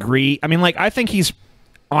I agree. I mean, like, I think he's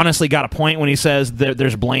honestly got a point when he says that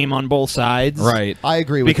there's blame on both sides. Right. I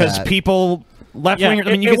agree with because that. people left Yeah, wing.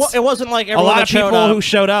 I mean, it wasn't like a everyone lot that of people showed up who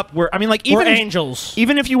showed up were. I mean, like were even if, angels.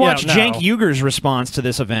 Even if you Yeah, watch no. Cenk Uger's response to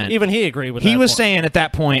this event, Even he agreed with he that was point. saying at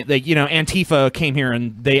that point that Antifa came here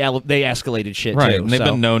and they escalated shit Right, too. and they've so-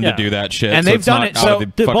 been known Yeah. to do that shit, and so they've it's done not it. out So of the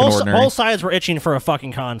Dude, fucking both, ordinary. both sides were itching for a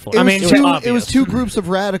fucking conflict. It was obvious. two groups of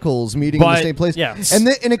radicals meeting in But- the same place. Yeah. And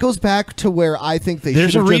it goes back to where I think they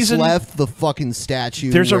There's should a have just reason- left the fucking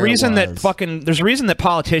statue. There's a where it reason that was. there's a reason that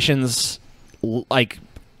politicians like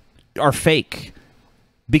are fake.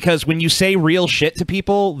 Because when you say real shit to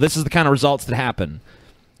people, this is the kind of results that happen.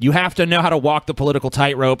 You have to know how to walk the political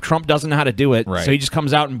tightrope. Trump doesn't know how to do it, Right. so he just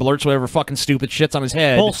comes out and blurts whatever fucking stupid shit's on his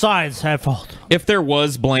head. Both sides had fault. If there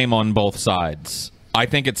was blame on both sides, I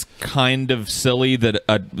think it's kind of silly that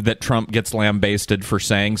that Trump gets lambasted for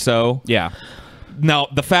saying so. Yeah. Now,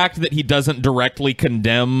 the fact that he doesn't directly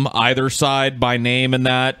condemn either side by name and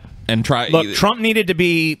that, and try Look, Trump needed to.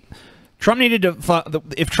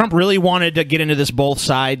 If Trump really wanted to get into this both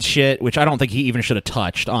sides shit, which I don't think he even should have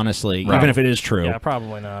touched, honestly, Right. even if it is true. Yeah,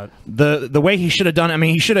 probably not. The way he should have done, I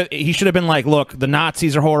mean, he should have been like, look, the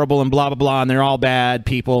Nazis are horrible and blah blah blah, and they're all bad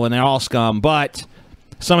people and they're all scum, but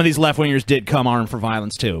some of these left wingers did come armed for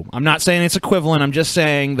violence too. I'm not saying it's equivalent. I'm just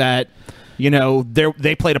saying that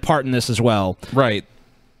they played a part in this as well. Right.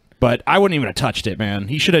 But I wouldn't even have touched it, man.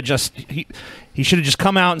 He should have just he should have just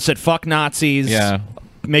come out and said, "Fuck Nazis,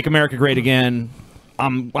 make America great again."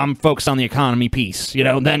 I'm focused on the economy piece, you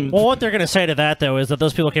know. Then, well, what they're going to say to that though is that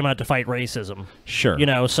those people came out to fight racism. Sure, you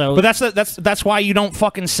know. So, but that's why you don't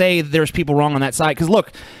fucking say there's people wrong on that side. Because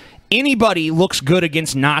look, anybody looks good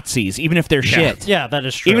against Nazis, even if they're shit. Yeah, that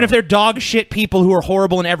is true. Even if they're dog shit people who are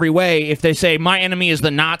horrible in every way, if they say my enemy is the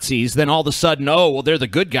Nazis, then all of a sudden, oh, well, they're the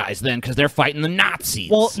good guys then because they're fighting the Nazis.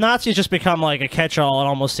 Well, Nazis just become like a catch-all. It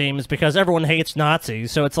almost seems because everyone hates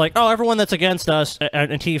Nazis, so it's like, oh, everyone that's against us,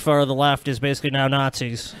 Antifa or the left, is basically now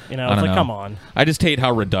Nazis. You know, it's like, come on. I just hate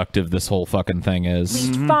how reductive this whole fucking thing is.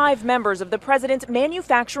 At least 5 members of the president's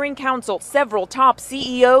manufacturing council, several top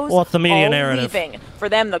CEOs, well, it's the media all narrative. leaving. For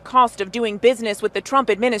them, the cost of doing business with the Trump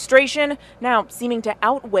administration now seeming to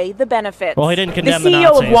outweigh the benefits. Well, he didn't condemn the CEO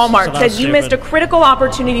Nazis, of Walmart so said you missed a critical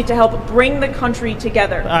opportunity to help bring the country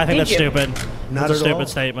together. I think that's Did you? stupid. Not That's a at stupid all.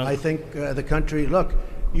 statement. I think the country. Look,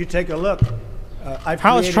 you take a look.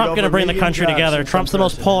 How is Trump going to bring the country together? Trump's the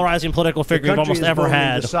most polarizing political figure we've almost ever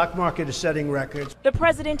had. The stock market is setting records. The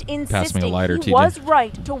president insisting lighter, he TJ. was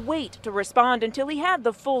right to wait to respond until he had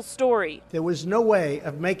the full story. There was no way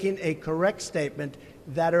of making a correct statement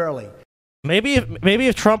that early. Maybe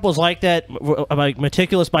if Trump was like that, like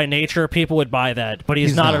meticulous by nature, people would buy that. But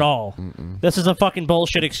he's not at all. This is a fucking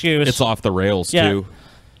bullshit excuse. It's off the rails Yeah. too.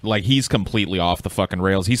 Like he's completely off the fucking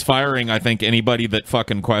rails. He's firing, I think, anybody that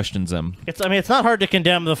fucking questions him. I mean, it's not hard to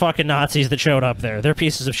condemn the fucking Nazis that showed up there. They're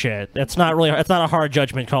pieces of shit. It's not a hard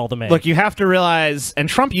judgment call to make. Look, you have to realize, and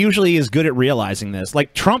Trump usually is good at realizing this.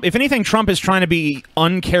 Like Trump, if anything, Trump is trying to be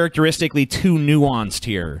uncharacteristically too nuanced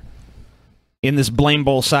here in this blame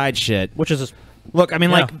both sides shit. Which is, look, I mean,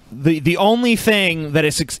 like the only thing that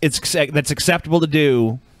that's acceptable to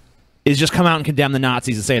do is just come out and condemn the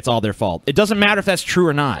Nazis and say it's all their fault. It doesn't matter if that's true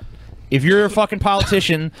or not. If you're a fucking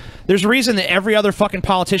politician, there's a reason that every other fucking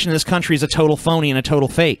politician in this country is a total phony and a total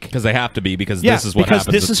fake. Because they have to be, because this is what happens.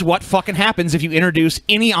 Because this is what fucking happens if you introduce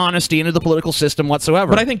any honesty into the political system whatsoever.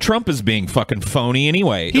 But I think Trump is being fucking phony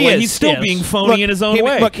anyway. He is. He's still being phony in his own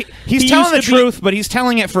way. Look, he's telling the truth, but he's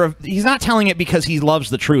telling it he's not telling it because he loves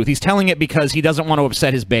the truth. He's telling it because he doesn't want to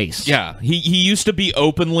upset his base. Yeah, he used to be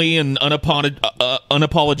openly and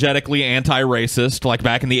unapologetically anti-racist, like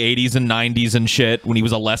back in the 80s and 90s and shit, when he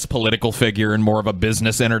was a less political figure and more of a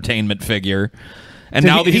business entertainment figure. And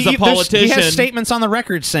now that he's a politician... He has statements on the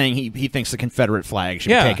record saying he thinks the Confederate flag should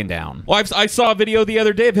be taken down. Well, I saw a video the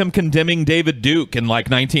other day of him condemning David Duke in like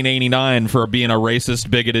 1989 for being a racist,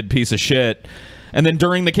 bigoted piece of shit. And then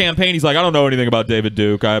during the campaign, he's like, I don't know anything about David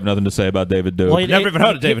Duke. I have nothing to say about David Duke. Well, Never even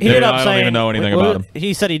heard of David Duke. I don't even know anything about him.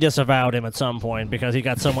 He said he disavowed him at some point because he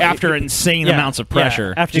got someone... After insane amounts of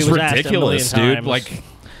pressure. after he was ridiculous, asked a million dude. times. Like,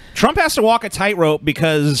 Trump has to walk a tightrope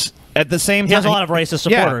because... At the same time, He has a lot of racist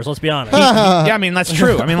supporters, let's be honest. Yeah, I mean, that's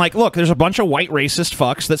true. I mean, like, look, there's a bunch of white racist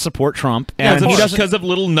fucks that support Trump. And he doesn't, because of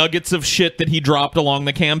little nuggets of shit that he dropped along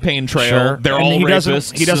the campaign trail. Sure. They're And all he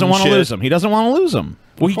racists. He doesn't want to lose them. He doesn't want to lose them.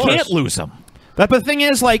 Well, he can't lose them. But the thing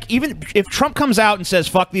is, like, even if Trump comes out and says,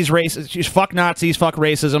 fuck these racists, fuck Nazis, fuck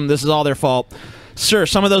racism, this is all their fault, sure,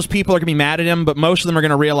 some of those people are going to be mad at him, but most of them are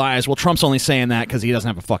going to realize, well, Trump's only saying that because he doesn't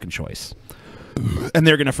have a fucking choice. And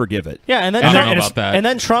they're going to forgive it. Yeah, and then I don't know about that. And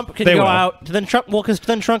then Trump can They go will. out. Then Trump, because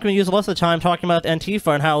then Trump can use the rest of the time talking about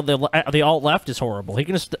Antifa and how the alt left is horrible. He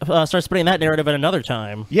can just start spreading that narrative at another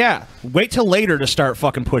time. Yeah, wait till later to start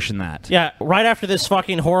fucking pushing that. Yeah, right after this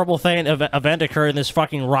fucking horrible event occurred and this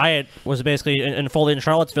fucking riot was basically unfolded in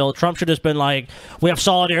Charlottesville, Trump should have just been like, we have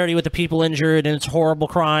solidarity with the people injured and it's a horrible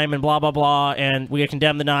crime and blah, blah, blah, and we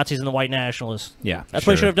condemn the Nazis and the white nationalists. Yeah, That's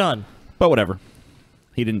what he should have done. But whatever.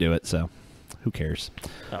 He didn't do it, so who cares?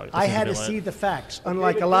 I had to see the facts,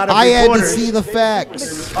 unlike a lot of I had to reporters. see the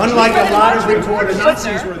facts. Unlike a lot of reporters,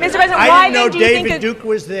 Nazis were there. Mr. President, I why didn't know then do you think David that- Duke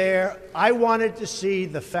was there. I wanted to see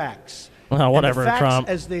the facts. Well, whatever, and the facts, Trump.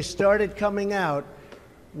 as they started coming out,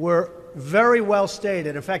 were very well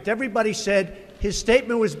stated. In fact, everybody said his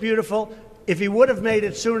statement was beautiful. If he would have made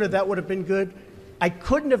it sooner, that would have been good. I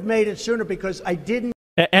couldn't have made it sooner because I didn't.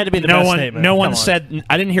 It had to be the no best one, statement. no Come one on. said.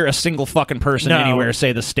 I didn't hear a single fucking person No. anywhere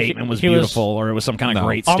say the statement was He was- beautiful or it was some kind of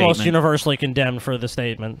great Almost statement. universally condemned for the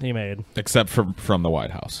statement he made. Except from the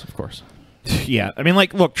White House, of course. Yeah, I mean,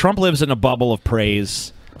 like, look, Trump lives in a bubble of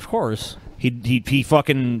praise. Of course. He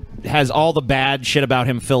fucking has all the bad shit about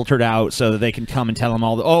him filtered out so that they can come and tell him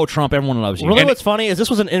all the, oh, Trump, everyone loves you. Really, And what's funny is this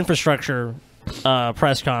was an infrastructure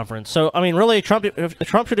press conference. So, I mean, really, Trump should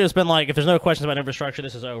have just been like, if there's no questions about infrastructure,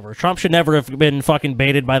 this is over. Trump should never have been fucking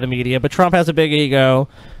baited by the media, but Trump has a big ego,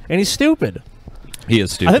 and he's stupid. He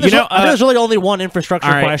is stupid. I think there's really only one infrastructure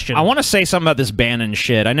all right, question. I want to say something about this Bannon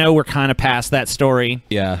shit. I know we're kind of past that story.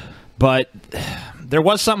 Yeah. But there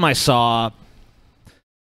was something I saw.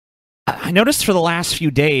 I noticed for the last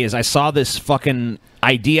few days, I saw this fucking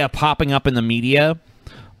idea popping up in the media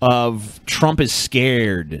of Trump is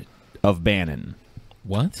scared of Bannon.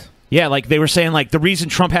 What? Yeah, like they were saying, like the reason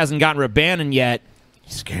Trump hasn't gotten rid of Bannon yet,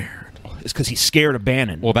 he's scared. Is because he's scared of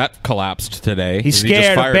Bannon. Well, that collapsed today. He's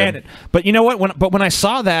scared of Bannon. But you know what? When I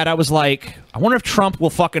saw that, I was like, I wonder if Trump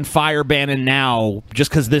will fucking fire Bannon now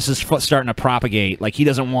just because this is starting to propagate. Like, he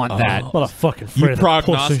doesn't want that. What a fucking You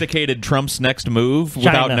prognosticated Trump's next move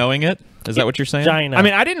without knowing it? Is that what you're saying? China. I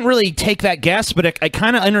mean, I didn't really take that guess, but it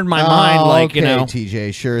kind of entered my mind, like, okay, you know.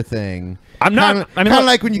 TJ, sure thing. I'm not. Kind of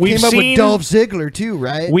like when you came up with Dolph Ziggler, too,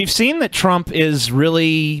 right? We've seen that Trump is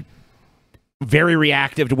really very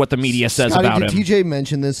reactive to what the media says Scotty, about him. did TJ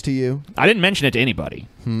mention this to you? I didn't mention it to anybody.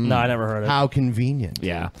 No, I never heard it. How convenient.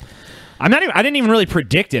 Yeah. I didn't even really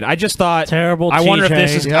predict it. I just thought, terrible. I wonder if TJ.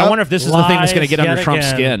 this is. I wonder if this is the thing that's going to get under Trump's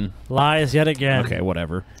skin. Lies yet again. Okay,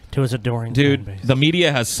 whatever. To his adoring Dude, fan base. the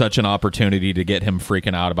media has such an opportunity to get him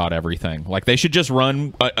freaking out about everything. Like, they should just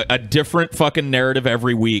run a different fucking narrative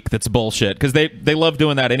every week that's bullshit, because they love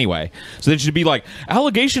doing that anyway. So they should be like,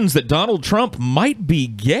 allegations that Donald Trump might be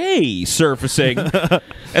gay surfacing,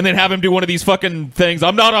 and then have him do one of these fucking things.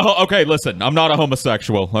 I'm not a okay, listen, I'm not a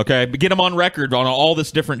homosexual, okay? But get him on record on all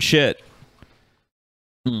this different shit.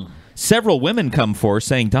 Several women come forward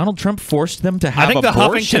saying Donald Trump forced them to have I think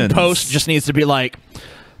abortions. the Huffington Post just needs to be like,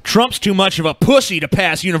 Trump's too much of a pussy to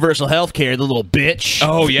pass universal health care, the little bitch.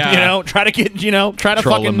 Oh, yeah. You know, try to Troll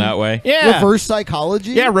fucking him that way. Yeah. Reverse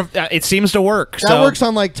psychology? Yeah, it seems to work. That works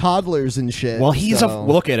on, like, toddlers and shit. Well,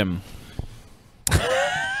 look at him.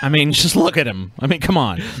 I mean, just look at him. I mean, come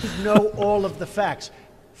on. Know all of the facts.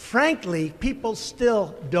 Frankly, people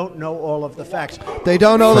still don't know all of the facts. They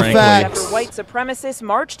don't know the facts. After white supremacists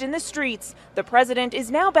marched in the streets, the president is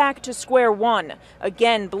now back to square one,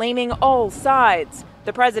 again blaming all sides.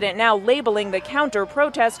 The president now labeling the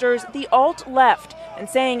counter-protesters the alt-left and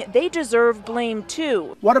saying they deserve blame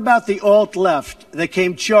too. What about the alt-left that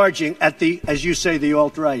came charging at the, as you say, the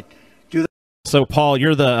alt-right? So, Paul,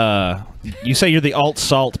 you're the, you say you're the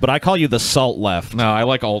alt-salt, but I call you the salt-left. No, I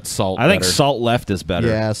like alt-salt I think better. salt-left is better.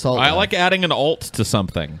 Yeah, salt I like adding an alt to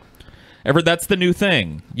something. That's the new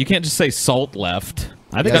thing. You can't just say salt-left.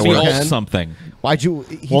 I think it's that alt works. something. Why'd you...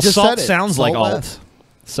 Well, just salt said it. sounds like Salt alt. left.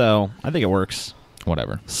 So, I think it works.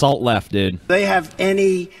 Whatever. Salt-left, dude. They have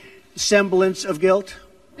any semblance of guilt?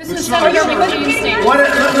 This is not your statement.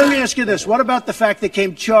 Let me ask you this. What about the fact they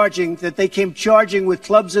came charging with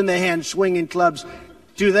clubs in their hands, swinging clubs?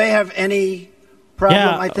 Do they have any problem?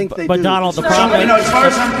 Yeah, I think they but do. Donald, the problem- You know, as far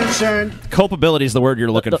as I'm concerned, Culpability is the word you're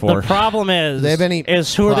looking for. The problem is, Do they have any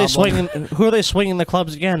who are they problem? swinging? Who are they swinging the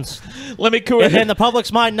clubs against? Let me In the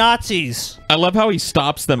public's mind, Nazis. I love how he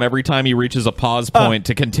stops them every time he reaches a pause point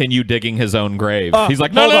to continue digging his own grave. He's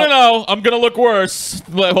like, no, I'm going to look worse.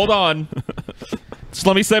 Hold on. Just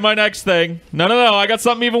let me say my next thing. No, I got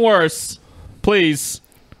something even worse. Please.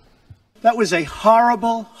 that was a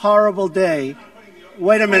horrible, horrible day.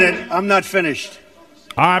 Wait a minute. I'm not finished.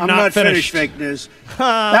 I'm not finished, fake news.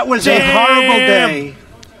 That was a horrible day.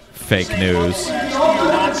 Fake news.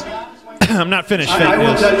 I'm not finished. Fake I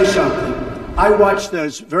will news. tell you something. I watched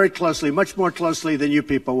those very closely, much more closely than you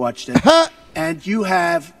people watched it. And you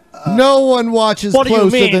have... no one watches What do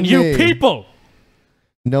closer you mean, than you me. people?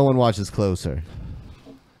 No one watches closer.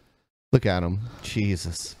 Look at him.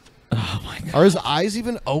 Jesus. Oh, my God. Are his eyes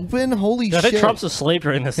even open? Holy I shit. think Trump's asleep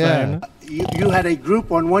during this thing. You had a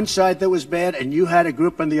group on one side that was bad, and you had a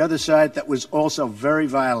group on the other side that was also very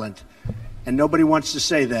violent. And nobody wants to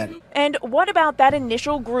say that. And what about that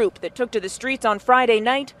initial group that took to the streets on Friday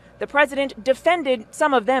night? The president defended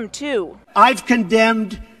some of them too. I've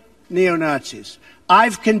condemned neo-Nazis.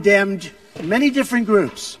 I've condemned many different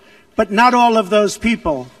groups, but not all of those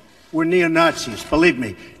people were neo-Nazis, believe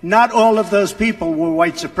me. Not all of those people were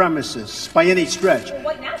white supremacists by any stretch.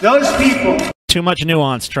 Those people... Too much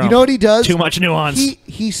nuance, Trump. You know what he does? Too much nuance.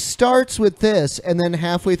 He starts with this, and then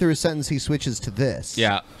halfway through a sentence, he switches to this.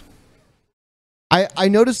 Yeah. I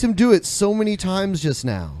noticed him do it so many times just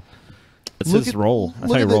now. That's his role.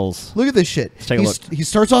 That's how he rolls. Look at this shit. Let's take a look. He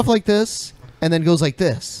starts off like this, and then goes like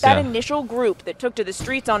this. That initial group that took to the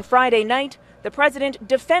streets on Friday night, the president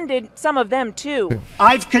defended some of them too.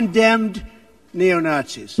 I've condemned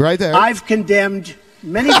neo-Nazis. Right there. I've condemned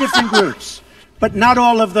many different groups, but not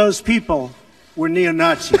all of those people were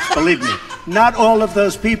neo-Nazis, believe me. Not all of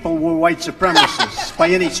those people were white supremacists by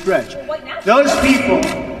any stretch. Those people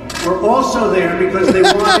were also there because they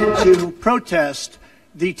wanted to protest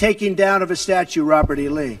the taking down of a statue, Robert E.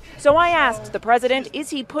 Lee. So I asked the president, is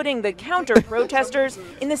he putting the counter-protesters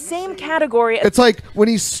in the same category as... It's like when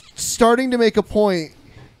he's starting to make a point,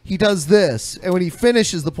 he does this, and when he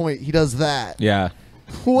finishes the point, he does that. Yeah.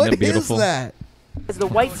 What is that? as the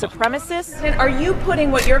white supremacists? Are you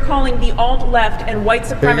putting what you're calling the alt-left and white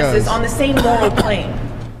supremacists on the same moral plane?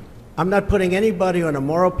 I'm not putting anybody on a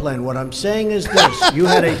moral plane. What I'm saying is this. You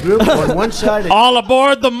had a group on one side. All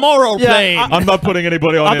aboard the moral plane. I'm not putting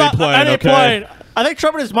anybody on any plane, okay? I think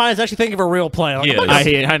Trump in his mind is actually thinking of a real plane. Like,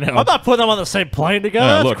 I know. I'm not putting them on the same plane together.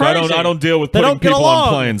 That's look, crazy. I don't deal with putting people on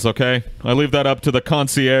planes, okay? I leave that up to the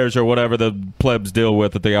concierge or whatever the plebs deal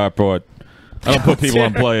with at the airport. I don't put people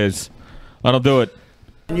on planes. I don't do it.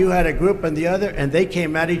 And you had a group on the other, and they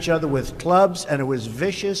came at each other with clubs, and it was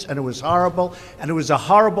vicious, and it was horrible, and it was a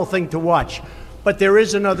horrible thing to watch. But there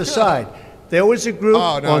is another side. There was a group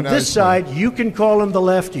on this side, you can call them the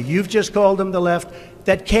left, you've just called them the left,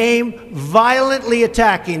 that came violently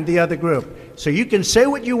attacking the other group. So you can say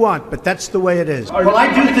what you want, but that's the way it is. Well,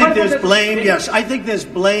 I do think there's blame. Yes, I think there's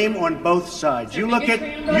blame on both sides. You look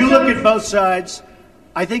at both sides.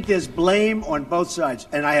 I think there's blame on both sides,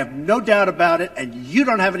 and I have no doubt about it, and you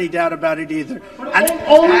don't have any doubt about it either.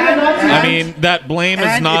 I mean, that blame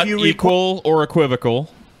is not equal or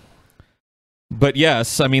equivocal. But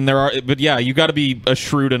yes, I mean, but yeah, you got to be a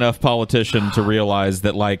shrewd enough politician to realize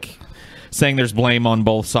that, like, saying there's blame on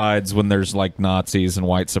both sides when there's, like, Nazis and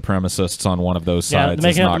white supremacists on one of those sides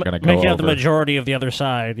is not going to go over. Making out the majority of the other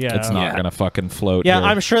side, yeah. It's not going to fucking float. Yeah, here.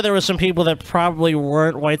 I'm sure there were some people that probably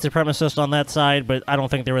weren't white supremacists on that side, but I don't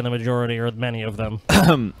think they were in the majority or many of them.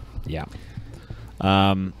 Yeah.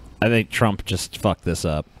 I think Trump just fucked this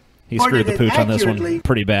up. He screwed the pooch on this one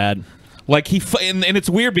pretty bad. Like, and it's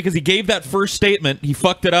weird because he gave that first statement, he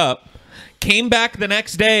fucked it up, came back the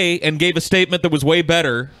next day and gave a statement that was way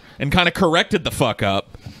better, and kind of corrected the fuck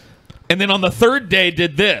up, and then on the third day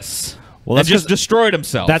did this. Well, that's just destroyed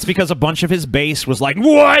himself. That's because a bunch of his base was like,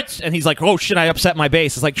 "What?" And he's like, "Oh shit, I upset my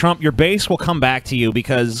base." It's like, Trump, your base will come back to you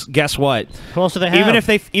because guess what? Who else do they have?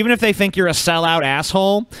 Even if they think you're a sellout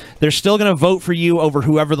asshole, they're still going to vote for you over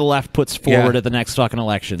whoever the left puts forward at the next fucking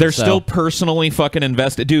election. They're still personally fucking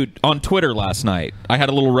invested. Dude, on Twitter last night, I had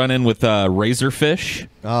a little run-in with Razorfish.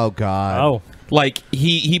 Oh, God. Oh. Like,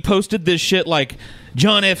 he posted this shit like,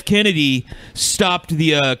 John F. Kennedy stopped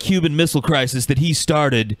the Cuban Missile Crisis that he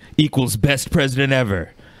started equals best president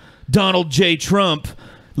ever. Donald J. Trump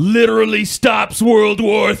literally stops World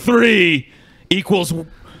War III equals,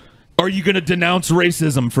 are you going to denounce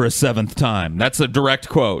racism for a seventh time? That's a direct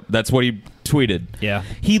quote. That's what he tweeted. Yeah.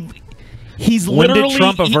 He's literally...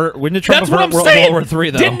 When did Trump avert World War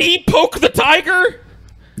III, though? Didn't he poke the tiger?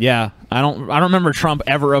 Yeah. I don't remember Trump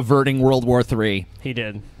ever averting World War III. He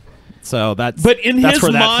did. So that's where that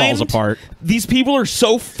mind, falls apart. These people are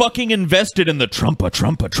so fucking invested in the Trump.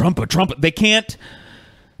 They can't.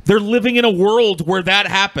 They're living in a world where that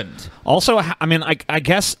happened. Also, I mean, I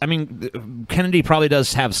guess Kennedy probably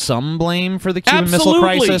does have some blame for the Cuban Missile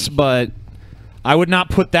Crisis, but I would not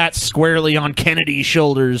put that squarely on Kennedy's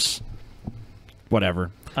shoulders. Whatever.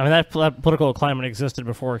 I mean, that political climate existed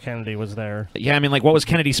before Kennedy was there. Yeah, I mean, like, what was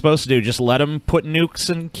Kennedy supposed to do? Just let him put nukes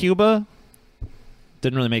in Cuba?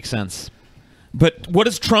 Didn't really make sense. But what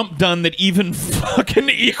has Trump done that even fucking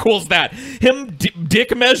equals that? Him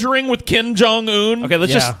dick measuring with Kim Jong-un? Okay,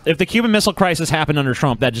 let's just... If the Cuban Missile Crisis happened under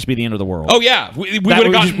Trump, that'd just be the end of the world. Oh, yeah. We would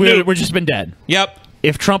have gotten nuked. We've just been dead. Yep.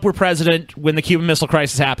 If Trump were president when the Cuban Missile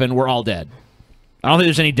Crisis happened, we're all dead. I don't think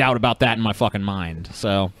there's any doubt about that in my fucking mind.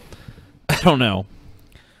 So, I don't know.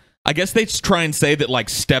 I guess they try and say that, like,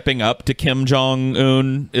 stepping up to Kim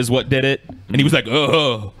Jong-un is what did it. And he was like,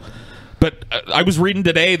 oh... But I was reading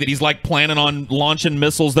today that he's, like, planning on launching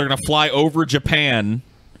missiles that are going to fly over Japan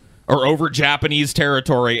or over Japanese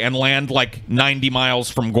territory and land, like, 90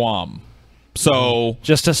 miles from Guam. So...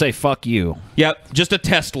 Just to say, fuck you. Yep, just a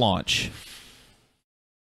test launch.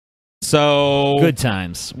 So... Good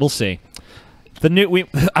times. We'll see. I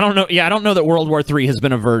don't know. Yeah, I don't know that World War III has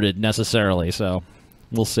been averted, necessarily, so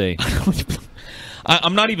we'll see.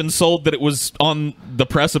 I'm not even sold that it was on the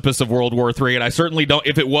precipice of World War III, and I certainly don't.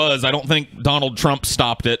 If it was, I don't think Donald Trump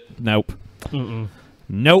stopped it. Nope.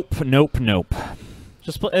 Nope.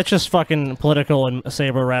 It's just fucking political and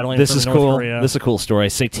saber rattling. This is North cool. Korea. This is a cool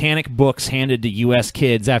story. Satanic books handed to U.S.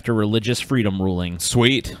 kids after religious freedom ruling.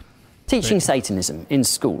 Sweet. Teaching Satanism in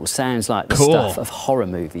schools sounds like the Cool. stuff of horror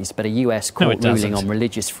movies, but a US court ruling on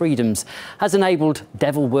religious freedoms has enabled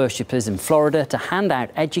devil worshippers in Florida to hand out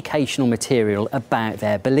educational material about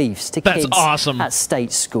their beliefs to That's kids awesome. at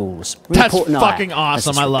state schools. That's Report Naya fucking has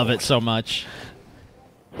awesome. this I love report. it so much.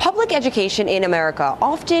 Public education in America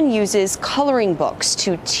often uses coloring books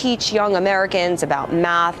to teach young Americans about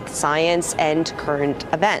math, science, and current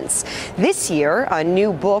events. This year, a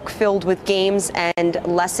new book filled with games and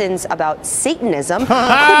lessons about Satanism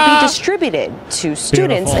could be distributed to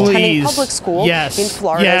students attending public school in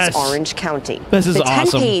Florida's Orange County. This is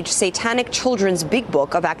awesome. The 10-page Satanic Children's Big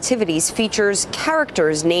Book of Activities features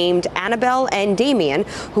characters named Annabelle and Damien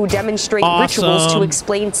who demonstrate rituals to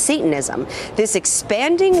explain Satanism. This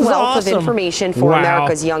expanding wealth of information for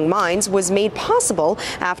America's young minds was made possible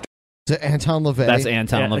after Anton LaVey. That's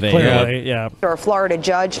Anton LaVey. Clearly, yeah. A Florida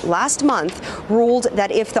judge last month ruled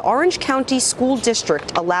that if the Orange County School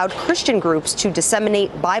District allowed Christian groups to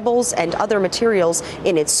disseminate Bibles and other materials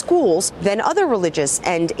in its schools, then other religious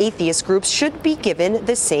and atheist groups should be given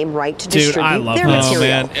the same right to distribute their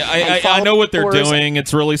material. Oh, man. I know what they're doing.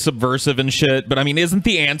 It's really subversive and shit, but I mean, isn't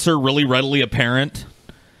the answer really readily apparent?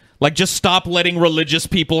 Like, just stop letting religious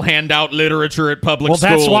people hand out literature at public schools.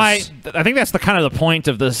 Well, that's why I think that's the kind of the point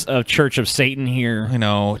of this Church of Satan here. I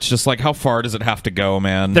know. It's just like, how far does it have to go,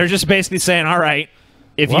 man? They're just basically saying, all right,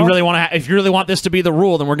 if you really want to, if you really want this to be the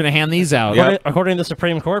rule, then we're going to hand these out. According to the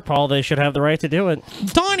Supreme Court, Paul, they should have the right to do it.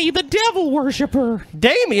 Donnie, the devil worshiper.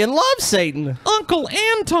 Damien loves Satan. Uncle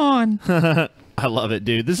Anton. I love it,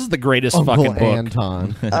 dude. This is the greatest Uncle fucking book.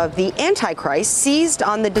 Anton. Of the Antichrist seized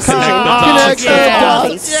on the decision Connect to the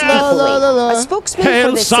dots. A spokesman Hail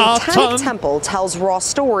for the Satan. Satanic Temple tells Raw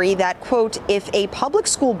Story that, quote, if a public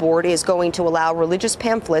school board is going to allow religious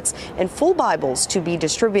pamphlets and full Bibles to be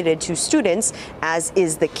distributed to students, as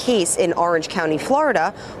is the case in Orange County,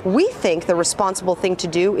 Florida, we think the responsible thing to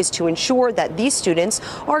do is to ensure that these students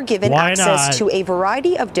are given access to a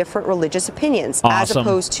variety of different religious opinions, as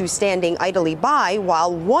opposed to standing idly by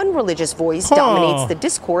while one religious voice dominates the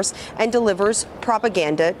discourse and delivers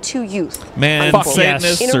propaganda to youth. Man,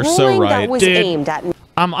 Satanists in a are so ruling right. that was Dude, aimed at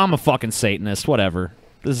I'm a fucking Satanist. Whatever.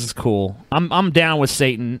 This is cool. I'm down with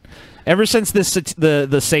Satan. Ever since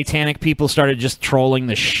the satanic people started just trolling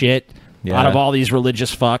the shit out of all these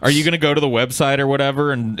religious fucks. Are you going to go to the website or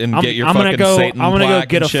whatever and get your fucking Satan I'm gonna go plaque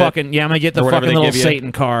get and a shit? fucking I'm gonna get the fucking little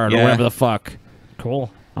Satan card or whatever the fuck. Cool.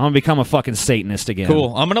 I'm gonna become a fucking Satanist again.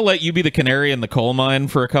 Cool. I'm going to let you be the canary in the coal mine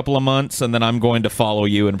for a couple of months, and then I'm going to follow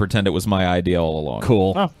you and pretend it was my idea all along.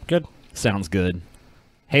 Cool. Oh, good. Sounds good.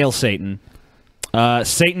 Hail Satan.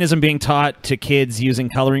 Satanism being taught to kids using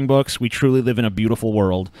coloring books. We truly live in a beautiful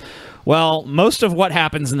world. Well, most of what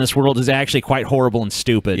happens in this world is actually quite horrible and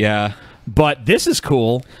stupid. Yeah. But this is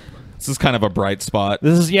cool. This is kind of a bright spot.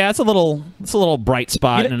 This is it's a little bright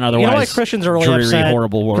spot in an otherwise you know why Christians are really dreary, upset?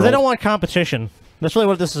 horrible world. Because they don't want competition. That's really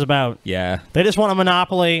what this is about. Yeah. They just want a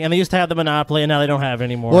monopoly, and they used to have the monopoly, and now they don't have it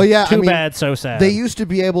anymore. Well, yeah, Too bad, so sad. They used to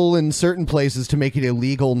be able in certain places to make it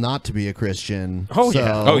illegal not to be a Christian. Oh, so,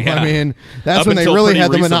 yeah. Oh, yeah. I mean, that's Up when they until really pretty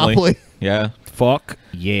had the recently. monopoly. Yeah. Fuck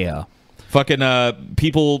yeah. Fucking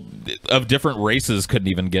people of different races couldn't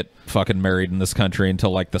even get fucking married in this country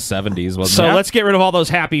until like the 70s, wasn't So it? let's get rid of all those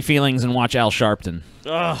happy feelings and watch Al Sharpton.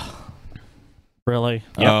 Ugh. Really?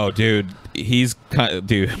 Yep. Oh, dude. He's kind of...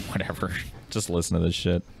 Dude, whatever. Just listen to this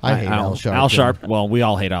shit. I hate Al Sharpton. Al Sharpton. Well, we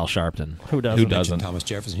all hate Al Sharpton. Who doesn't? Who doesn't? Thomas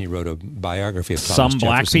Jefferson, he wrote a biography of Thomas Some Jefferson.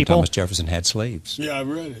 black people? Thomas Jefferson had slaves. Yeah, I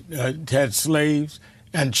read it. Had slaves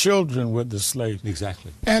and children with the slaves.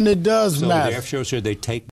 Exactly. And it does So matter. the F shows here, they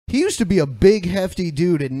take... He used to be a big, hefty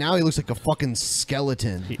dude, and now he looks like a fucking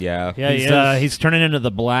skeleton. Yeah. Yeah, he's turning into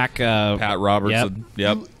the black... Pat Robertson.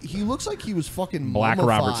 Yep. He looks like he was fucking Black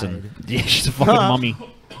mummified. Robertson. Yeah, she's a fucking mummy.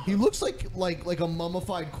 He looks like a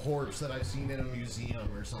mummified corpse that I've seen in a museum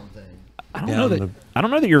or something. I don't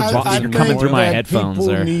know that you're coming through my headphones people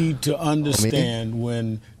there. Need to understand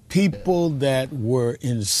when people that were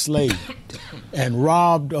enslaved and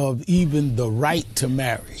robbed of even the right to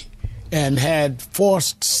marry and had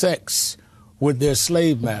forced sex with their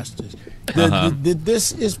slave masters.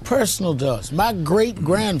 This is personal to us. My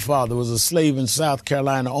great-grandfather was a slave in South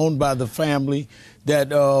Carolina owned by the family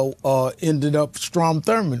that ended up, Strom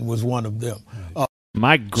Thurmond was one of them.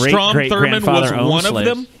 My great-great-grandfather owned one slaves.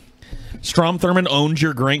 of them? Strom Thurmond owned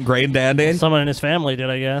your great-granddad? Someone in his family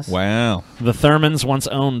did, I guess. Wow. The Thurmans once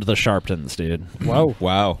owned the Sharptons, dude. Whoa.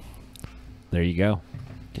 Wow. There you go.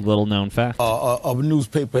 Little known fact. A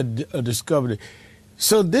newspaper had discovered it.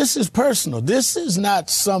 So this is personal. This is not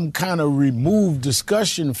some kind of removed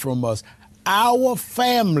discussion from us. Our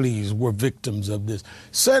families were victims of this.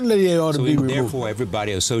 Certainly they ought to be removed. Therefore,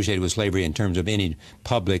 everybody associated with slavery in terms of any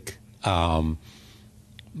public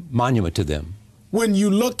monument to them when you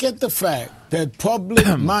look at the fact that public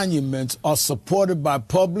monuments are supported by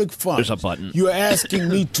public funds, There's a button. you're asking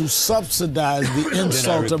me to subsidize the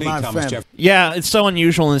insult to my family. Yeah, it's so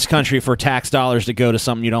unusual in this country for tax dollars to go to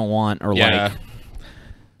something you don't want or like.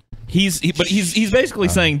 He's basically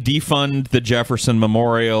saying defund the Jefferson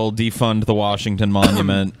Memorial, defund the Washington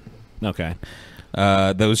Monument. Okay.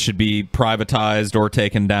 Those should be privatized or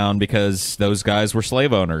taken down because those guys were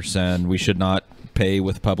slave owners, and we should not pay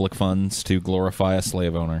with public funds to glorify a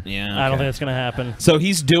slave owner. Yeah, I don't think it's going to happen. So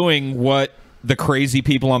he's doing what the crazy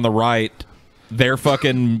people on the right, their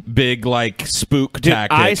fucking big, like, spook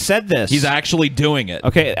tactic. I said this. He's actually doing it.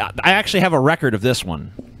 Okay, I actually have a record of this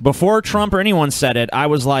one. Before Trump or anyone said it, I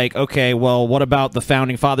was like, okay, well, what about the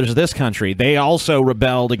founding fathers of this country? They also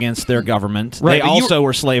rebelled against their government. Right, they also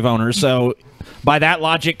were slave owners, so by that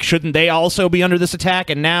logic, shouldn't they also be under this attack?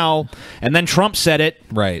 And then Trump said it.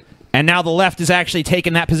 Right. And now the left is actually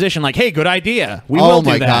taking that position like, hey, good idea. We oh will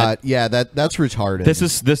do my that. God. Yeah, that's retarded. This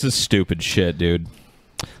is stupid shit, dude.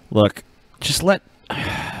 Look, just let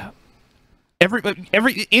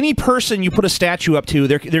any person you put a statue up to,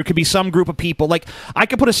 there could be some group of people. Like, I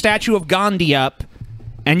could put a statue of Gandhi up,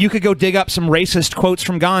 and you could go dig up some racist quotes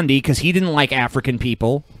from Gandhi because he didn't like African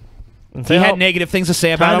people. He had negative things to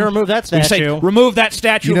say about him. Remove that You say, statue. remove that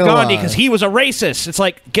statue of Gandhi because he was a racist. It's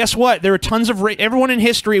like, guess what? There are tons of everyone in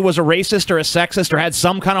history was a racist or a sexist or had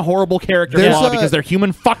some kind of horrible character flaw because they're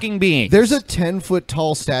human fucking beings. There's a 10-foot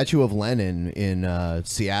tall statue of Lenin in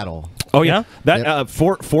Seattle. Oh yeah, that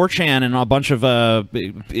 4chan and a bunch of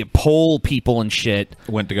Pole people and shit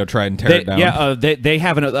went to go try and tear it down. Yeah, they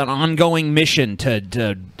have an ongoing mission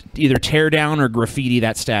to either tear down or graffiti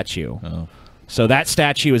that statue. Oh. So that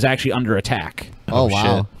statue is actually under attack. Oh,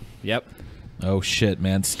 wow. Shit. Yep. Oh shit,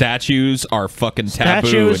 man! Statues are fucking taboo.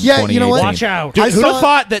 Statues? In Yeah, you know what? 2018. Watch out. Dude, who'd have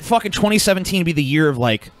thought that fucking 2017 would be the year of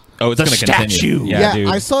like it's the gonna statue? continue. Yeah, dude.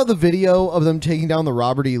 I saw the video of them taking down the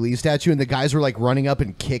Robert E. Lee statue, and the guys were like running up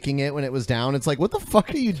and kicking it when it was down. It's like, what the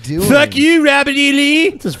fuck are you doing? Fuck you, Robert E. Lee.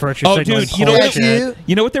 This is virtue Oh, signaling dude, you know what? bullshit.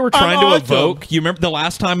 You know what they were trying I'm to awesome. evoke? You remember the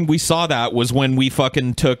last time we saw that was when we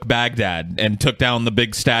fucking took Baghdad and took down the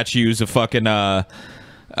big statues of fucking fucking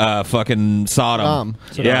Saddam.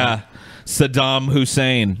 Yeah. Saddam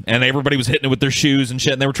Hussein, and everybody was hitting it with their shoes and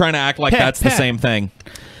shit, and they were trying to act like that's the same thing.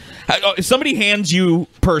 If somebody hands you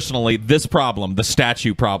personally this problem, the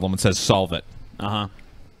statue problem, and says solve it, how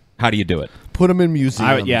do you do it? Put them in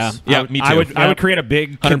museums. Me too. I would create a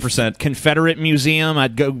big 100% Confederate museum.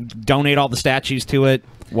 I'd go donate all the statues to it.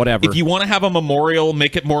 Whatever. If you want to have a memorial,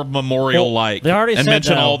 make it more memorial-like. They already and said,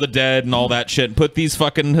 mention though- all the dead and all that shit. And put these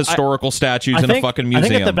fucking historical statues in a fucking museum. I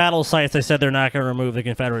think at the battle sites they said they're not going to remove the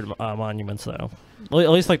Confederate monuments, though. At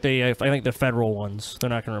least like I think the federal ones, they're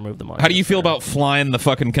not going to remove the monuments. How do you feel about flying the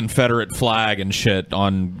fucking Confederate flag and shit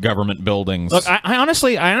on government buildings? Look, I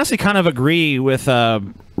honestly kind of agree with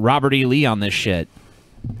Robert E. Lee on this shit.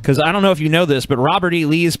 Because I don't know if you know this, but Robert E.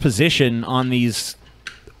 Lee's position on these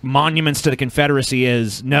monuments to the Confederacy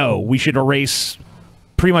is, no, we should erase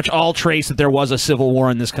pretty much all trace that there was a civil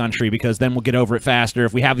war in this country because then we'll get over it faster.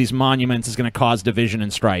 If we have these monuments, it's going to cause division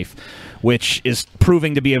and strife, which is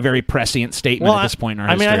proving to be a very prescient statement at this point in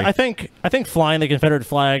our history. I think flying the Confederate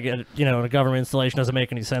flag at a government installation doesn't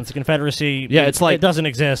make any sense. The Confederacy, it's like it doesn't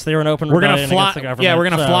exist. They were an open we're rebellion gonna fly. against the government. Yeah, we're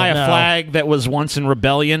gonna so, fly a no. flag that was once in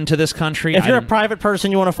rebellion to this country. If you're a private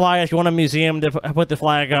person, you want to fly. If you want a museum to put the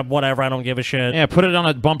flag up, whatever. I don't give a shit. Yeah, put it on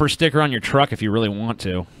a bumper sticker on your truck if you really want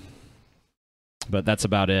to. But that's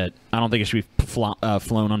about it. I don't think it should be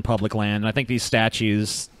flown on public land. And I think these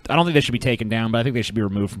statues, I don't think they should be taken down, but I think they should be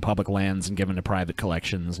removed from public lands and given to private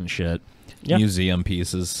collections and shit. Yeah. Museum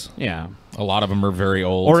pieces. Yeah. A lot of them are very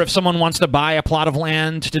old. Or if someone wants to buy a plot of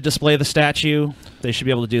land to display the statue, they should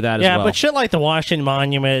be able to do that as well. Yeah, but shit like the Washington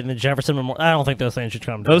Monument and the Jefferson Memorial, I don't think those things should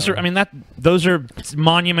come down. Those are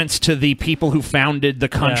monuments to the people who founded the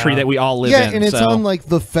country that we all live in. Yeah, and it's on like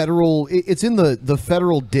the federal. It's in the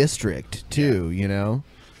federal district too. You know.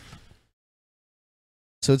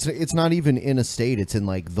 So it's not even in a state. It's in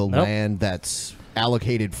like the land that's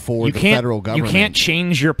allocated for the federal government. You can't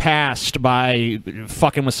change your past by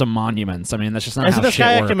fucking with some monuments. I mean, that's just not Isn't how this shit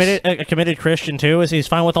guy works. a committed Christian too? Is he's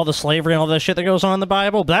fine with all the slavery and all that shit that goes on in the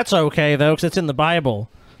Bible? But that's okay though, because it's in the Bible.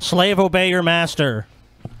 Slave, obey your master.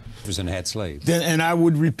 Had slaves. And I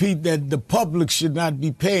would repeat that the public should not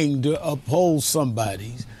be paying to uphold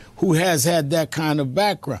somebody who has had that kind of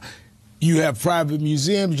background. You have private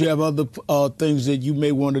museums. You have other things that you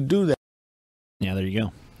may want to do that. Yeah, there you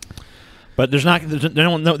go. But there's not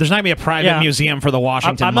gonna be a private museum for the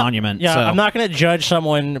Washington Monument. Yeah, so. I'm not going to judge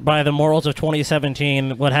someone by the morals of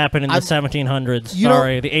 2017. What happened in the 1700s? You know-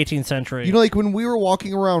 Sorry, the 18th century. You know, like when we were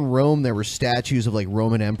walking around Rome, there were statues of like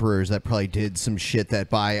Roman emperors that probably did some shit that,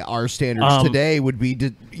 by our standards today, would be,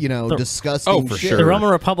 disgusting. shit. The Roman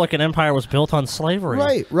Republic and Empire was built on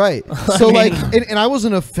slavery. Right. So, and I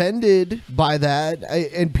wasn't offended by that,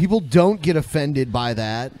 and people don't get offended by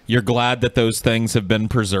that. You're glad that those things have been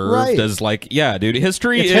preserved Right. as dude,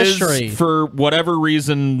 history It's is history. for whatever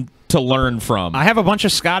reason to learn from. I have a bunch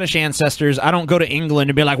of Scottish ancestors. I don't go to England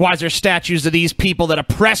and be like, why is there statues of these people that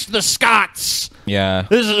oppressed the Scots? Yeah.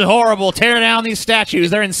 This is horrible. Tear down these statues.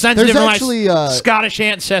 They're insensitive There's to actually, my Scottish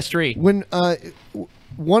ancestry. When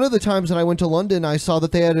one of the times that I went to London, I saw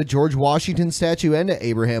that they had a George Washington statue and an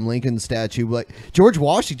Abraham Lincoln statue. But George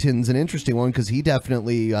Washington's an interesting one because he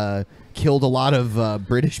definitely killed a lot of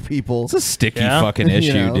British people. It's a sticky fucking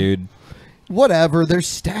issue, dude. Whatever, they're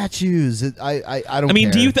statues. I don't. I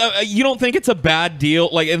mean, care. you don't think it's a bad deal?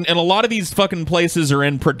 Like, and a lot of these fucking places are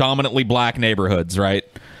in predominantly black neighborhoods, right?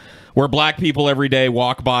 Where black people every day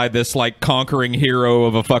walk by this conquering hero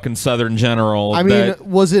of a fucking Southern general. I mean,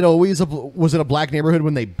 was it a black neighborhood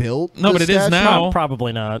when they built? No, the but it is statue? now.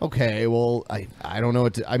 Probably not. Okay, well, I don't know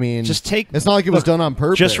what to, I mean, Just take. It's not like it was done on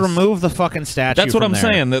purpose. Just remove the fucking statue. That's what from I'm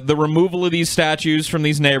there. saying. The removal of these statues from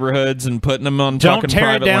these neighborhoods and putting them on Don't fucking tear it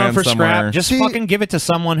private down land for somewhere. scrap. Just fucking give it to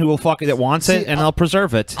someone who will that wants it, and they'll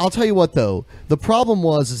preserve it. I'll tell you what, though. The problem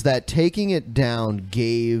is that taking it down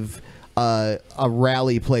gave a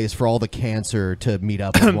rally place for all the cancer to meet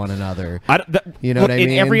up with one another. You know what I mean?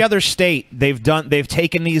 In every other state, they've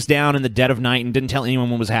taken these down in the dead of night and didn't tell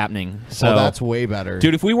anyone what was happening. So well, that's way better,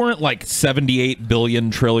 dude. If we weren't $78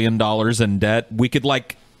 billion trillion in debt, we could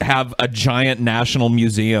have a giant national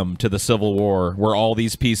museum to the Civil War where all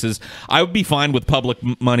these pieces. I would be fine with public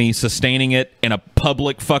money sustaining it in a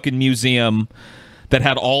public fucking museum that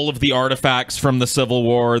had all of the artifacts from the Civil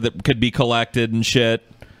War that could be collected and shit.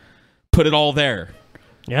 Put it all there.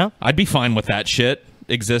 Yeah, I'd be fine with that shit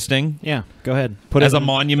existing. Yeah, go ahead. Put it as a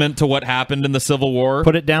monument to what happened in the Civil War.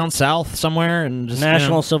 Put it down south somewhere and just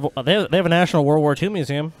National Civil. They have a National World War II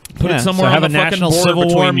museum. Put it somewhere. So on have the a fucking National board Civil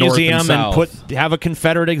War between North museum and have a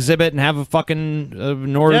Confederate exhibit and have a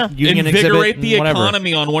fucking North Union invigorate exhibit. the and whatever.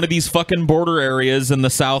 economy on one of these fucking border areas in the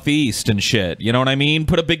southeast and shit. You know what I mean?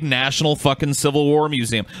 Put a big national fucking Civil War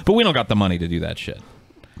museum. But we don't got the money to do that shit.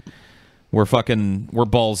 We're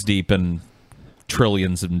balls deep in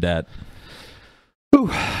trillions in debt.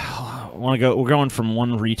 Want to go? We're going from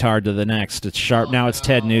one retard to the next. It's Sharp. Now it's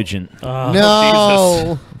Ted Nugent.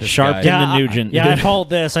 No, Sharp into Nugent. Yeah, I told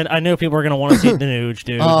this. I knew people were going to want to see the Nuge,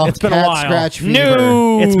 dude. Oh, it's been a cat while. scratch fever.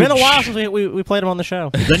 Nuge. It's been a while since we played him on the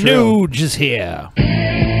show. The Nuge is here.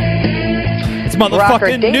 It's Rocker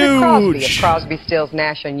motherfucking David Crosby of Nuge. Crosby, Stills,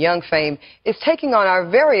 Nash & Young fame is taking on our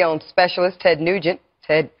very own specialist, Ted Nugent.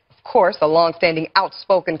 Ted, of course, a long-standing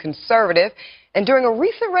outspoken conservative. And during a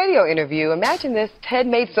recent radio interview, imagine this, Ted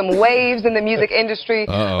made some waves in the music industry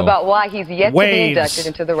about why he's yet to be inducted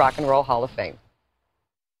into the Rock and Roll Hall of Fame.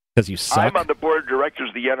 Because you suck. I'm on the board of directors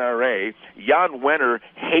of the NRA. Jan Wenner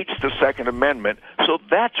hates the Second Amendment, so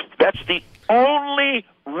that's the only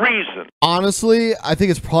reason. Honestly, I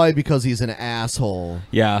think it's probably because he's an asshole.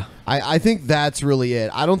 Yeah. I think that's really it.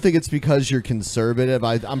 I don't think it's because you're conservative.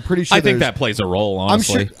 I'm pretty sure. I think that plays a role,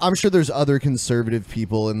 honestly. I'm sure there's other conservative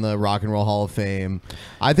people in the Rock and Roll Hall of Fame.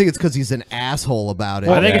 I think it's because he's an asshole about it.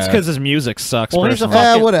 Well, I think it's because his music sucks. Well, he's a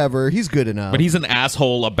personally. Whatever. He's good enough. But he's an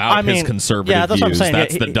asshole about his conservative that's what I'm views. saying.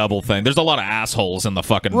 That's the double thing. There's a lot of assholes in the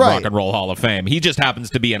fucking Rock and Roll Hall of Fame. He just happens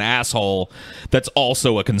to be an asshole that's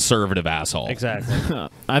also a conservative asshole. Exactly.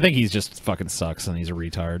 I think he's just fucking sucks and he's a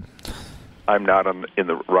retard. I'm not in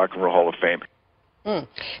the Rock and Roll Hall of Fame.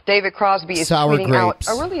 David Crosby is Sour tweeting grapes.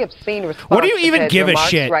 out a really obscene response. What do you to even Ted's give a remarks,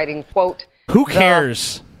 shit? Writing, quote, Who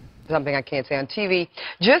cares? something I can't say on TV,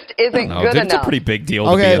 just isn't No, good it's a enough. pretty big deal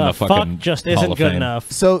to be in the fucking just Hall isn't of good Fame.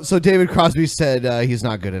 enough. So David Crosby said he's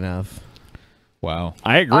not good enough. Wow.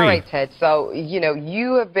 I agree. All right, Ted. So,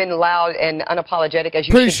 you have been loud and unapologetic as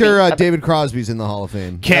you Pretty should sure be. David Crosby's in the Hall of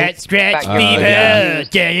Fame. Cat scratch Back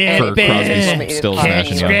fever. For Crosby's still Cat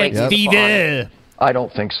smashing scratch up. fever. I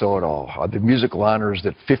don't think so at all. The musical honor is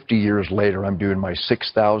that 50 years later, I'm doing my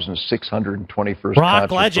 6,621st Rock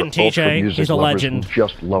concert legend, for ultra TJ. music He's a lovers legend. who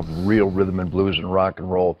just love real rhythm and blues and rock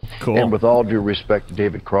and roll. Cool. And with all due respect to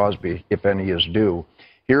David Crosby, if any is due,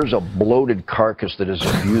 here's a bloated carcass that has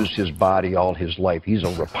abused his body all his life. He's a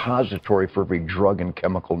repository for every drug and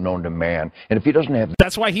chemical known to man. And if he doesn't have...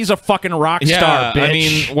 That's why he's a fucking rock Yeah, star, bitch. I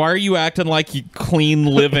mean, why are you acting like clean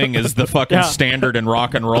living is the fucking standard in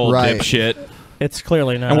rock and roll, Right. dipshit? It's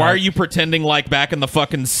clearly not. And why are you pretending like back in the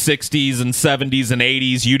fucking 60s and 70s and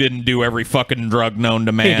 80s you didn't do every fucking drug known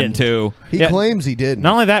to man, too? He claims he did.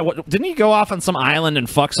 Not only that, didn't he go off on some island and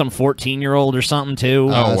fuck some 14-year-old or something, too?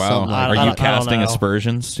 Oh, wow. Are you casting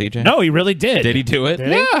aspersions, TJ? No, he really did. Did he do it? Did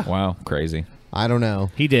he? Yeah. Wow, crazy. I don't know.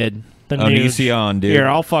 He did. Onision, dude. Here,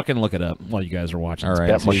 I'll fucking look it up while you guys are watching. All right,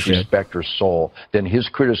 that much respect or soul, then his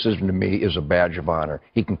criticism to me is a badge of honor.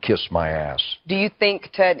 He can kiss my ass. Do you think,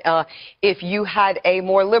 Ted, if you had a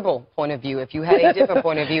more liberal point of view, if you had a different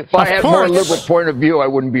point of view... If I had a more liberal point of view, I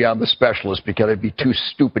wouldn't be on The Specialist because I'd be too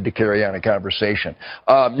stupid to carry on a conversation.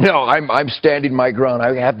 No, I'm standing my ground.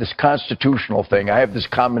 I have this constitutional thing. I have this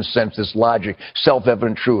common sense, this logic,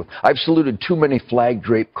 self-evident truth. I've saluted too many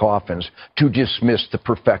flag-draped coffins to dismiss the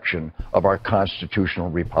perfection of our constitutional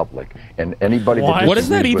republic. And anybody that What does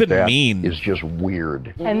that disagrees with even that mean? is just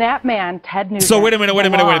weird. And that man, Ted Nugent... So wait a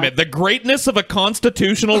minute. The greatness of a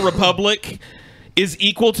constitutional republic is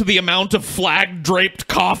equal to the amount of flag-draped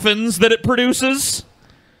coffins that it produces?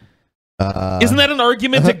 Isn't that an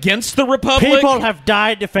argument against the republic? People have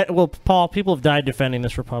died Paul, people have died defending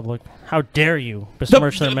this republic. How dare you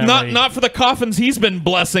besmirch their memory? Not for the coffins he's been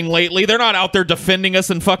blessing lately. They're not out there defending us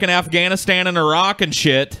in fucking Afghanistan and Iraq and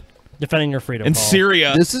shit. Defending your freedom, in Paul.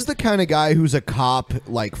 Syria. This is the kind of guy who's a cop,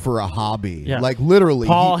 like, for a hobby. Yeah. Like, literally.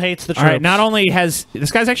 Paul hates the troops. All right, not only has... This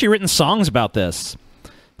guy's actually written songs about this.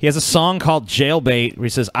 He has a song called Jailbait where he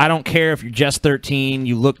says, I don't care if you're just 13,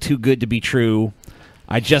 you look too good to be true.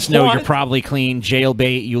 I just know you're probably clean.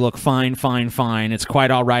 Jailbait, you look fine, fine, fine. It's quite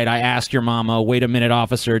all right. I asked your mama, wait a minute,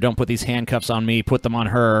 officer, don't put these handcuffs on me. Put them on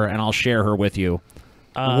her, and I'll share her with you.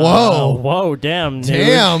 Whoa, damn.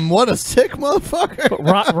 Damn, what a sick motherfucker.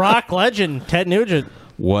 rock legend, Ted Nugent.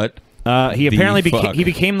 What? He apparently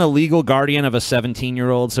became the legal guardian of a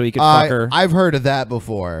 17-year-old so he could fuck her. I've heard of that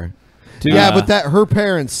before. Dude, yeah, but her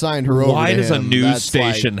parents signed her over. Why to does a him. news That's,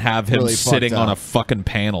 station like, have him really sitting fucked on up. a fucking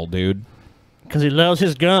panel, dude? Because he loves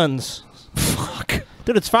his guns. Fuck.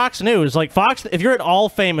 Dude, it's Fox News. Like, Fox, if you're at all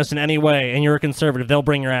famous in any way and you're a conservative, they'll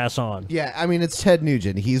bring your ass on. Yeah, I mean, it's Ted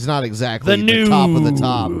Nugent. He's not exactly The top of the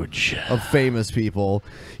top of famous people.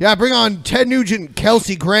 Yeah, bring on Ted Nugent,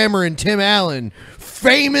 Kelsey Grammer, and Tim Allen.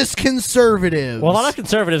 Famous conservatives. Well, a lot of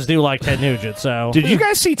conservatives do like Ted Nugent, so... Did you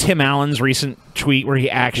guys see Tim Allen's recent tweet where he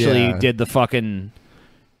actually did the fucking...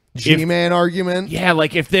 G-Man argument? Yeah,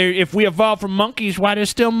 like if we evolved from monkeys, why there's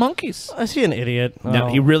still monkeys? I see an idiot. No,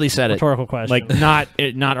 he really said Rhetorical it. question. Like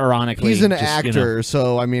not ironically. He's an just, actor,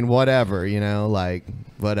 so I mean, whatever, like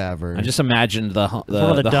whatever. I just imagined the one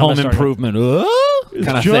of the home dumbest improvement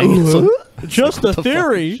kind of thing. Just a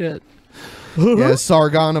theory. Shit. Yeah,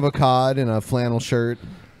 Sargon of Akkad in a flannel shirt.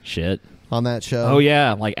 Shit. On that show. Oh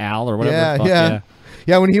yeah, like Al or whatever. Yeah, the fuck, yeah.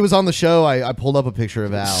 Yeah, when he was on the show, I pulled up a picture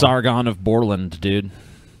of Al. Sargon of Borland, dude.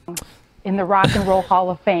 In the Rock and Roll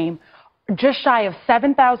Hall of Fame, just shy of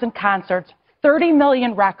 7,000 concerts, 30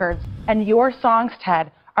 million records, and your songs,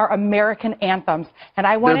 Ted, are American anthems. And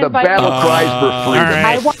I want to invite battle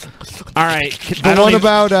cries for freedom. All right.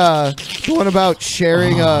 The one about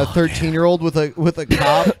sharing a 13-year-old with a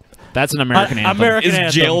cop. That's an American anthem. Is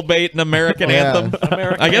Jailbait an American anthem?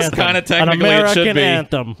 I guess kind of technically it should be.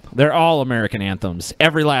 Anthem. They're all American anthems.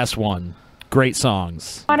 Every last one. Great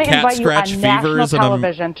songs. I want to invite you on national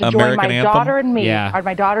television to join my daughter and me. Yeah.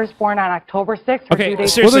 My daughter's born on October 6th. Okay,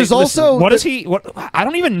 seriously, well, there's also what is he? What I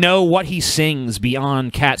don't even know what he sings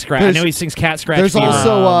beyond Cat Scratch. I know he sings Cat Scratch. There's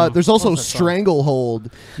Fever. there's also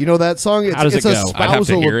Stranglehold. You know that song? How does it go? I'd have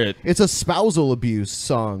to hear it. It's a spousal abuse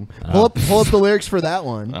song. Pull up the lyrics for that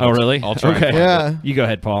one. Oh really? I'll try. Okay. Yeah. You go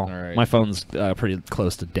ahead, Paul. All right. My phone's pretty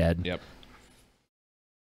close to dead. Yep.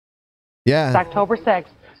 Yeah. It's October 6th.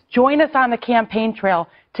 Join us on the campaign trail.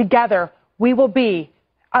 Together, we will be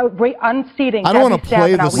unseating. I don't want to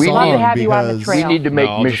play the We'd love to have song you on the because trail. We need to make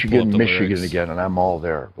I'll just pull up Michigan, the Michigan lyrics. again, and I'm all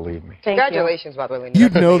there, believe me. Congratulations, by the way.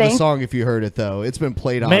 you'd know the song if you heard it though. It's been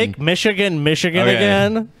played on. Make Michigan Okay.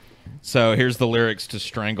 again. So here's the lyrics to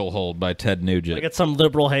Stranglehold by Ted Nugent. Like it's some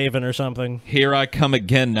liberal haven or something. Here I come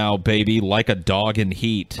again now, baby, like a dog in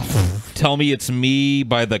heat. Tell me it's me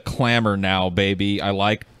by the clamor now, baby. I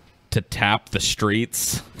like to tap the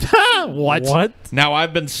streets. What? Now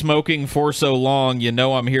I've been smoking for so long, you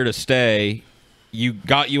know I'm here to stay. You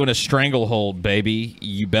got you in a stranglehold, baby.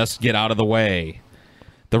 You best get out of the way.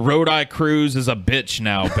 The road I cruise is a bitch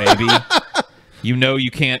now, baby. You know you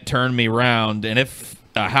can't turn me round, and if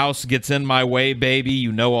a house gets in my way, baby,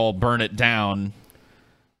 you know I'll burn it down.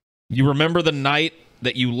 You remember the night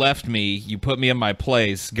that you left me, you put me in my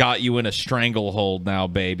place, got you in a stranglehold now,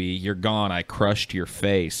 baby. You're gone, I crushed your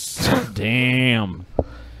face. Damn.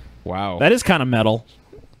 Wow. That is kind of metal.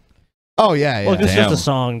 Oh yeah, yeah. Look, it's just Damn. a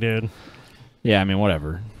song, dude. Yeah, I mean,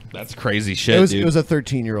 whatever. That's crazy shit, dude. It was a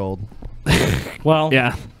 13-year-old. Well,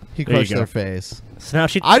 yeah, he there you crushed go. their face. So now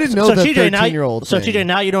I didn't know the TJ, 13-year-old. So TJ,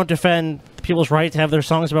 now you don't defend people's right to have their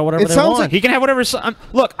songs about whatever It they sounds want. like- He can have whatever song.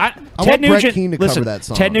 Look, I Ted want Brett Nugent. Keane to listen, cover that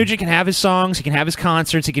song. Ted Nugent can have his songs. He can have his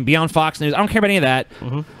concerts. He can be on Fox News. I don't care about any of that.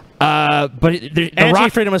 But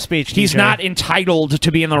Anti-freedom of speech. He's TJ. not entitled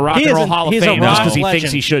to be in the Rock He and Roll isn't- Hall of he's a Fame rock just because he legend.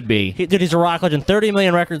 thinks he should be. Dude, he's a rock legend. 30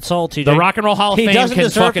 million records sold, TJ. The Rock and Roll Hall of he Fame doesn't can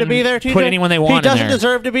deserve to fucking be there, TJ. put anyone they want He in doesn't there.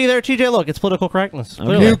 deserve to be there, TJ. Look, it's political correctness.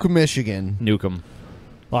 Clearly. Nuke Michigan. Nuke him.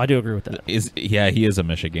 Well, I do agree with that. He is a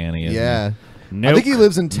Michiganian. Isn't Yeah. he? I think he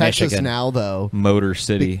lives in Texas Michigan. now, though. Motor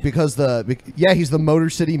City. Because he's the Motor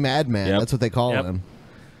City Madman. Yep. That's what they call him.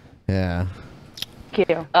 Yeah.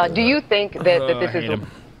 Do you think that this is a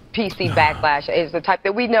PC backlash? Is the type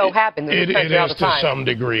that we know happens in It this country all is the to time? some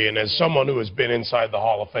degree, and as someone who has been inside the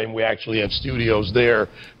Hall of Fame, we actually have studios there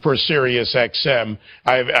for Sirius XM.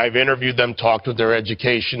 I've interviewed them, talked with their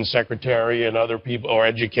education secretary and other people, or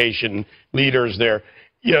education leaders there.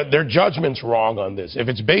 Their judgment's wrong on this. If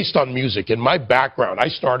it's based on music, in my background, I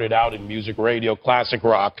started out in music radio, classic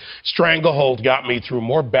rock. Stranglehold got me through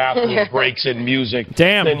more bathroom breaks in music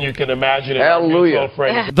than you can imagine. Hallelujah.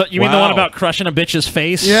 You mean the one about crushing a bitch's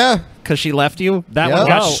face? Yeah. Because she left you? That Yeah. one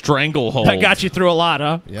got Oh. Stranglehold. That got you through a lot,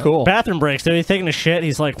 huh? Cool. Bathroom breaks. Dude, he's taking a shit.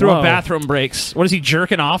 He's like, Through whoa. a bathroom breaks. What is he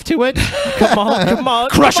jerking off to it? Come on.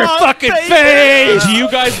 Crush come her on, fucking baby. face! Do you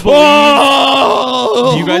guys believe?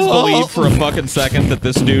 Oh! Do you guys believe for a fucking second that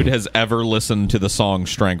this dude has ever listened to the song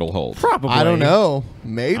Stranglehold? Probably. I don't know.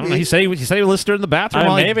 Maybe. I don't know. He said he listened to it in the bathroom.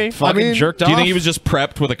 while he maybe. fucking jerked off. Do you think he was just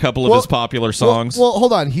prepped with a couple of his popular songs? Well,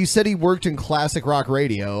 hold on. He said he worked in classic rock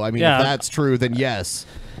radio. I mean, Yeah. if that's true, then yes.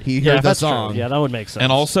 He Yeah, heard the that's song. true. Yeah, that would make sense.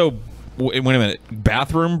 And also, wait a minute,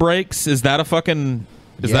 bathroom breaks? Is that a fucking?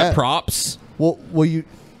 Is Yeah. that props? Well, you.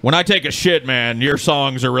 When I take a shit, man, your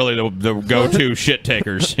songs are really the go-to shit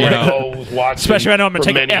takers. You know? Especially when I know I'm gonna for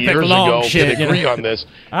take an many epic years long ago, shit, can agree you know? on this.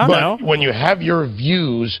 I don't but know. when you have your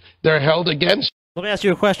views, they're held against. Let me ask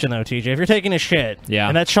you a question, though, TJ. If you're taking a shit, Yeah.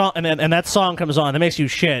 and that song comes on that makes you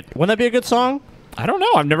shit, wouldn't that be a good song? I don't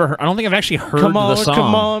know. I've never heard. I don't think I've actually heard Come on, the song.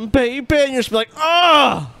 come on, baby. And you're just like,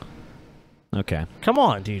 ah. Okay. Come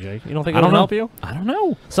on, TJ. You don't think I it don't would know. help you? I don't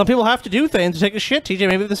know. Some people have to do things to take a shit, TJ.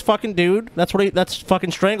 Maybe this fucking dude, that's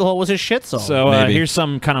fucking Stranglehold was his shit song. So here's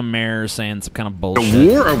some kind of mayor saying some kind of bullshit. A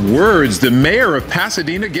war of words. The mayor of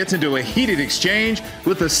Pasadena gets into a heated exchange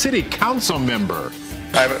with a city council member.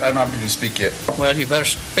 I'm not going to speak yet. Well, you better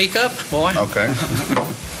speak up, boy. Okay.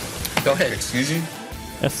 Go ahead. Excuse you?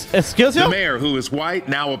 Excuse you? The mayor, who is white,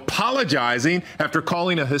 now apologizing after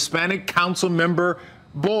calling a Hispanic council member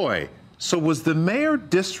boy. So was the mayor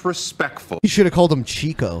disrespectful? He should have called him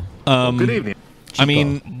Chico. Good evening. I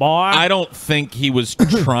mean, I don't think he was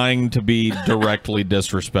trying to be directly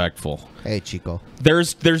disrespectful. Hey, Chico.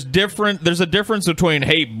 There's a difference between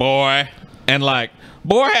hey boy and like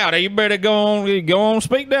boy howdy, you better go on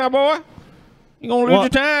speak now, boy. You gonna lose your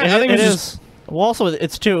time? I think it it's is. Well, also,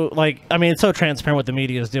 it's too it's so transparent what the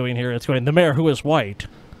media is doing here. It's going the mayor who is white.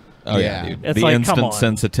 Oh yeah, dude. It's The like, come instant on.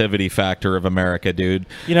 sensitivity factor of America, dude.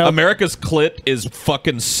 You know- America's clit is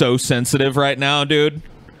fucking so sensitive right now, dude.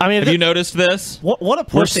 I mean, have you noticed this? What a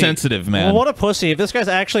pussy. We're sensitive, man. Well, what a pussy. If this guy's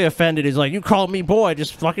actually offended, he's like, you called me boy,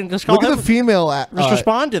 just call Look him. at the female. Just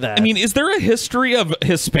respond to that. I mean, is there a history of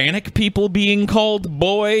Hispanic people being called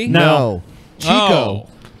boy? No. Chico. Oh.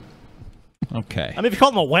 Okay. I mean, if you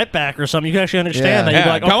called him a wetback or something, you can actually understand that. Yeah. You'd be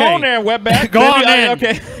like, Come okay. on there, wetback. Go on in.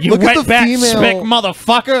 Okay. You Look at the wetback female- spick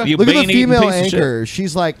motherfucker. You Look at the bean-eating female piece of shit. anchor.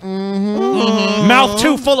 She's like, mm-hmm. Mouth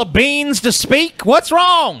too full of beans to speak? What's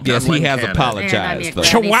wrong? Yes, he has Canada. apologized. though.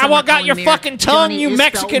 Chihuahua got your fucking tongue, you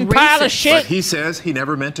Mexican pile of shit. But he says he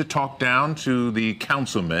never meant to talk down to the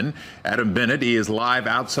councilman, Adam Bennett. He is live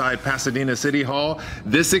outside Pasadena City Hall.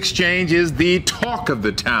 This exchange is the talk of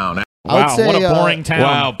the town. Wow, what a boring town.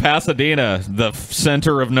 Wow, Pasadena, the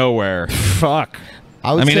center of nowhere. Fuck.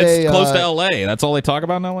 I would mean, say, it's close to L.A. That's all they talk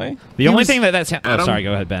about in L.A.? The only thing that's... Oh, Adam? sorry,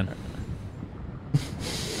 go ahead, Ben.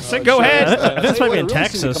 Go ahead. This might be in Really seemed to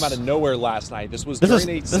Texas. come out of nowhere last night. This was This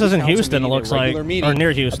during is a city in council Houston, it meeting, looks a regular like, meeting, or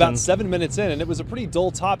near Houston. About 7 minutes in, and it was a pretty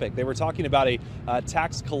dull topic. They were talking about a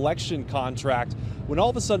tax collection contract when all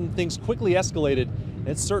of a sudden things quickly escalated, and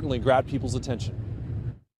it certainly grabbed people's attention.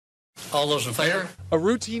 All those in favor? A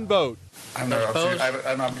routine vote. I'm not going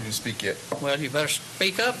to speak yet. Well, you better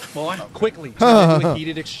speak up, boy. Quickly turned into a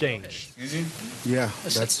heated exchange. Excuse you? Yeah,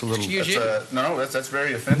 that's a little... Excuse you? That's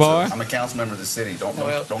very offensive. Boy. I'm a council member of the city. Don't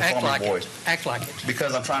Well, call act me like boy. it. Act like it.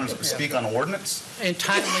 Because I'm trying to speak on an ordinance. In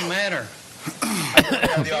timely manner. I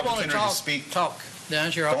have the You want opportunity to to speak. talk.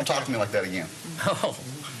 Now's your Don't opportunity. talk to me like that again. Oh.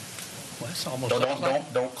 Well, that's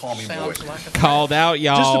almost Don't call me boy. Called out,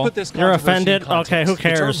 y'all. Just to put this You're controversy in offended? context, Okay, who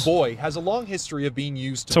cares? The term boy has a long history of being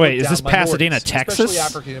used to So wait, put is this down Pasadena, minorities, Texas? especially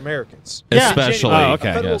African Americans. Yeah. Especially. In January, Oh, okay,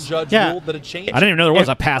 a federal yes. judge Yeah. ruled that a change. I didn't even know there was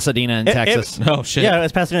a Pasadena in Texas. No shit. Yeah,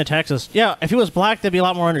 it's Pasadena, Texas. Yeah, if he was black, that'd be a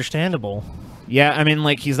lot more understandable. Yeah, I mean,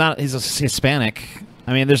 like he's a Hispanic.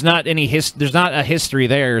 I mean, there's not a history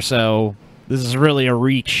there, so this is really a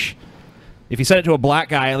reach. If you said it to a black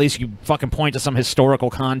guy, at least you fucking point to some historical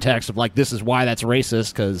context of like this is why that's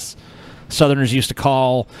racist because Southerners used to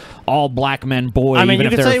call all black men boy, I mean, even you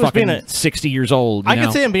if could they say he were was being fucking 60 years old. I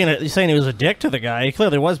could see him saying he was a dick to the guy. He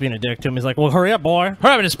clearly was being a dick to him. He's like, well, hurry up, boy.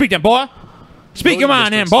 Hurry up and speak then, boy. Speak your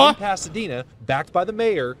mind then, boy. In Pasadena, backed by the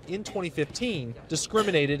mayor in 2015,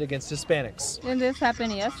 discriminated against Hispanics. Didn't this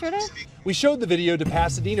happen yesterday? We showed the video to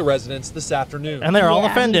Pasadena residents this afternoon. And they're all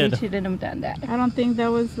offended. We shouldn't have done that. I don't think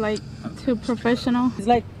that was like too professional. It's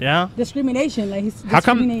like discrimination. Like he's How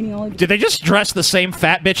come? discriminating all. Did they just dress the same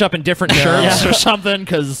fat bitch up in different shirts or something?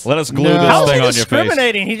 Because let us glue this thing on your face.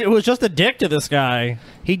 Discriminating. He was just a dick to this guy.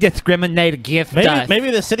 He discriminated. Gift.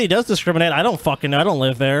 Maybe the city does discriminate. I don't fucking know. I don't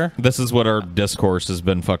live there. This is what our discourse has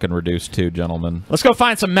been fucking reduced to, gentlemen. Let's go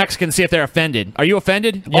find some Mexicans, see if they're offended. Are you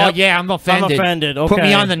offended? Yep. Oh, yeah, I'm offended. I'm offended. Put me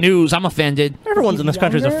Okay. on the news. I'm offended. Everyone's in this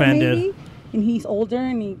country is Younger, offended. maybe, and he's older,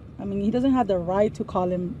 and he doesn't have the right to call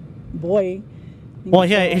him boy. Well,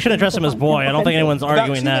 yeah, he shouldn't address him as boy. I don't think anyone's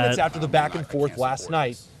arguing About 2 minutes that. after the back and forth last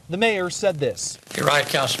night, the mayor said this. You're right,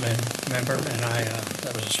 Councilman member, and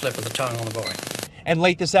that was a slip of the tongue on the boy. And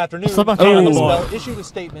late this afternoon, Slip of the tongue on the boy. Roosevelt issued a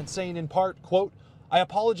statement saying in part, quote, I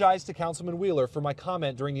apologize to Councilman Wheeler for my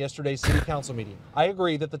comment during yesterday's city council meeting. I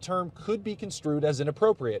agree that the term could be construed as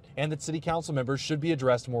inappropriate and that city council members should be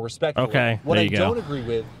addressed more respectfully. Okay, What there I you go. don't agree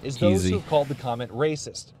with is those Easy. who have called the comment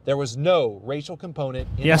racist. There was no racial component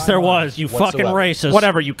in Yes, my there mind was. You fucking whatsoever. racist.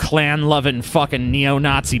 Whatever, you clan-loving fucking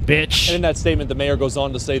neo-Nazi bitch. And in that statement, the mayor goes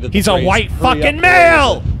on to say that He's the a phrase, white "Hurry fucking up, boy,"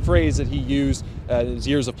 male! is a phrase that he used in his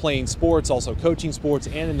years of playing sports, also coaching sports,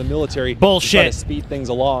 and in the military. Bullshit. To try to speed things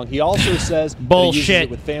along. He also says that he uses Bullshit. it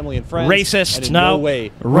with family and friends. Racist. And in No. no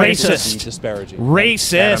way Racist. be disparaging.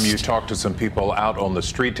 Racist. Adam, you talked to some people out on the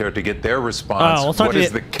street there to get their response. Oh, let's talk What to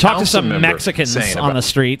is the- the Talk to council some member Mexicans saying on about the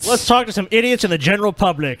streets. Let's talk to some idiots in the general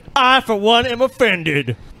public. I, for one, am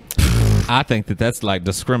offended. I think that's like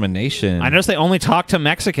discrimination. I noticed they only talk to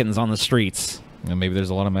Mexicans on the streets. And maybe there's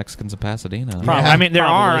a lot of Mexicans in Pasadena. Probably. I mean, there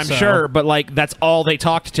Probably are, I'm so. sure, but like that's all they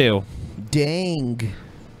talked to. Dang.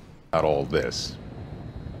 about all this?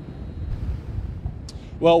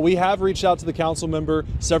 Well, we have reached out to the council member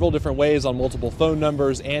several different ways on multiple phone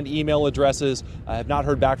numbers and email addresses. I have not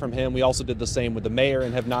heard back from him. We also did the same with the mayor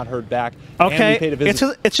and have not heard back. And Okay, we paid a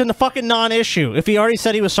visit. it's a fucking non-issue. If he already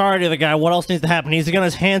said he was sorry to the guy, what else needs to happen? Needs to get on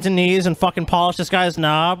his hands and knees and fucking polish this guy's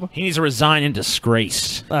knob? He needs to resign in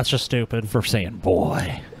disgrace. That's just stupid. For saying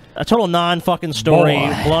boy. A total non-fucking story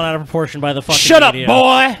Boy. blown out of proportion by the fucking Shut up, media.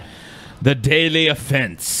 boy! The daily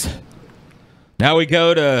offense. Now we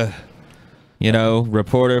go to,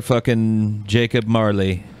 reporter fucking Jacob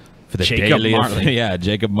Marley for the Jacob daily Marley. Yeah,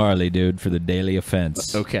 Jacob Marley, dude, for the daily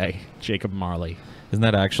offense. Okay, Jacob Marley. Isn't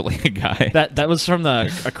that actually a guy? That was from A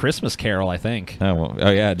Christmas Carol, I think. Oh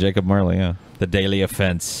yeah, Jacob Marley. Yeah, the daily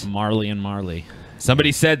offense. Marley and Marley.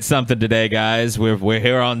 Somebody said something today, guys. We're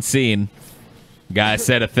here on scene. Guy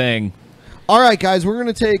said a thing. All right, guys, we're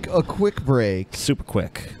going to take a quick break. Super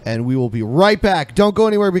quick. And we will be right back. Don't go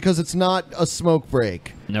anywhere because it's not a smoke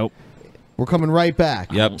break. Nope. We're coming right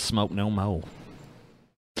back. Yep. Don't smoke no more.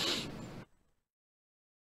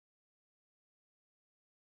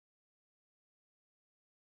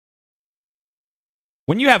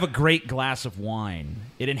 When you have a great glass of wine,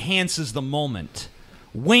 it enhances the moment.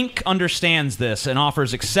 Wink understands this and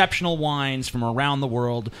offers exceptional wines from around the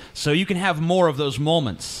world so you can have more of those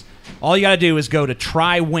moments. All you got to do is go to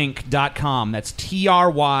trywink.com. That's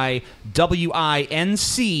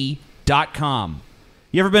TRYWINC.com.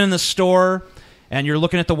 You ever been in the store and you're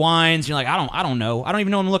looking at the wines and you're like, I don't know. I don't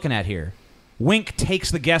even know what I'm looking at here. Wink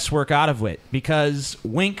takes the guesswork out of it because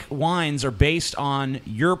Wink wines are based on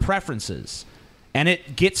your preferences. And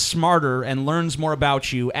it gets smarter and learns more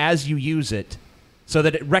about you as you use it so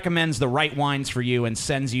that it recommends the right wines for you and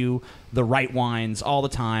sends you the right wines all the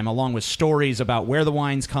time, along with stories about where the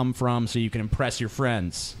wines come from so you can impress your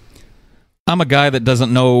friends. I'm a guy that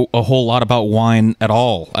doesn't know a whole lot about wine at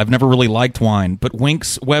all. I've never really liked wine, but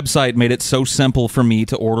Wink's website made it so simple for me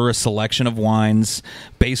to order a selection of wines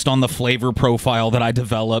based on the flavor profile that I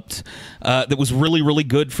developed that was really, really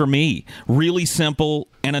good for me. Really simple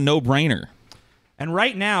and a no-brainer. And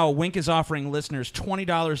right now, Wink is offering listeners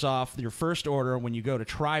 $20 off your first order when you go to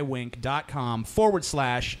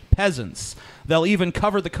trywink.com/peasants. They'll even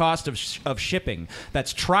cover the cost of shipping.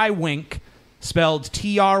 That's TryWink, spelled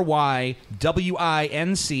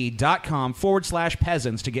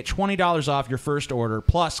TRYWINC.com/peasants to get $20 off your first order,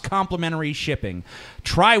 plus complimentary shipping.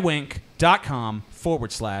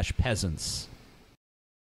 TryWink.com/peasants.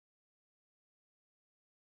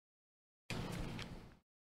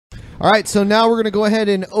 All right, so now we're going to go ahead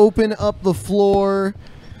and open up the floor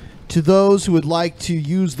to those who would like to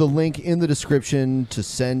use the link in the description to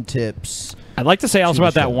send tips. I'd like to say also the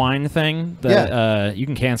about that show. wine thing that you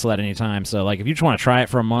can cancel at any time. So, like, if you just want to try it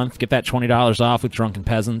for a month, get that $20 off with Drunken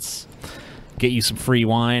Peasants. Get you some free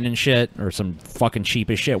wine and shit, or some fucking cheap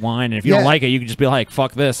as shit wine. And if you don't like it, you can just be like,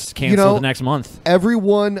 fuck this, cancel the next month.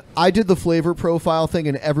 Everyone, I did the flavor profile thing,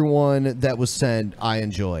 and everyone that was sent, I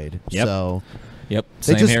enjoyed. Yep. So, yep,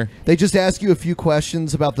 same here. They just ask you a few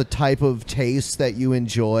questions about the type of taste that you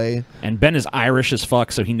enjoy. And Ben is Irish as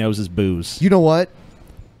fuck, so he knows his booze. You know what?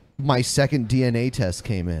 My second DNA test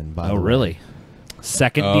came in, by the way. Oh, really?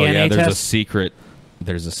 Second Oh, DNA yeah, there's test? a secret.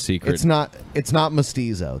 There's a secret. It's not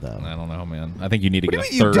mestizo, though. I don't know, man. I think you need to What get do a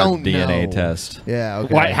you mean you third don't DNA know? test. Yeah,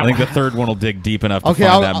 okay. I think the third one will dig deep enough to Okay,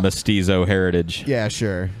 find I'll- that mestizo heritage. Yeah,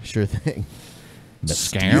 sure thing.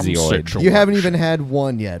 Mestizoid. You haven't even had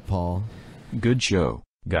one yet, Paul. Good show,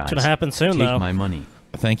 guys. It's gonna happen soon, Take though. my money.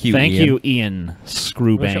 Thank you, Thank Ian. you, Ian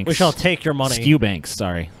Screwbanks. We shall take your money. Skewbanks,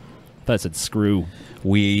 sorry. I thought it said screw.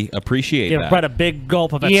 We appreciate Give that. Brett a big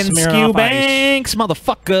gulp of that Ian Smirnoff Ice. Skewbanks,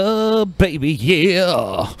 motherfucker, baby, yeah.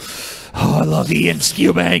 Oh, I love Ian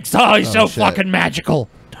Skewbanks. Oh, he's so shit. fucking magical.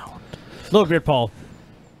 Low beard Paul.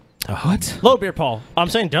 What? Low beard Paul. I'm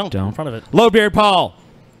saying don't in front of it. Low beard Paul.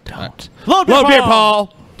 Don't. Low beard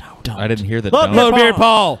Paul. I didn't hear that. Low don't. beard Low beard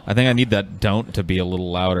Paul. I think I need that don't to be a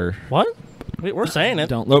little louder. What? We're saying it.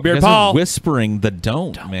 Don't. Low You beard guys are Paul. whispering the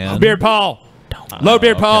don't, man. Low beard Paul. Low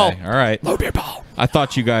beard Paul. Okay, all right. Low beard Paul. I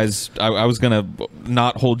thought you guys. I was gonna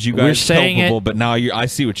not hold you guys We're saying culpable, it- but now I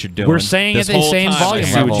see what you're doing. We're saying this it the whole same time, volume I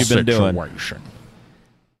see level. what you've been doing.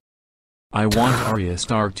 I want Arya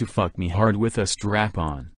Stark to fuck me hard with a strap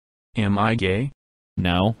on. Am I gay?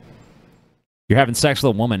 No. You're having sex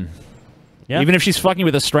with a woman. Yeah. Even if she's fucking you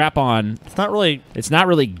with a strap on, It's not really. it's not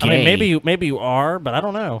really gay. I mean, maybe you are, but I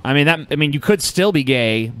don't know. I mean, you could still be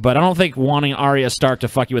gay, but I don't think wanting Arya Stark to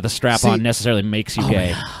fuck you with a strap on See- necessarily makes you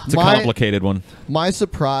gay. It's a My- complicated one. My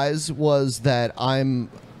surprise was that I'm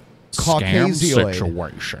Caucasioid.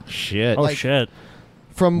 situation. Shit. Oh Like- shit.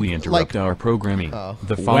 From We interrupt our programming. Oh.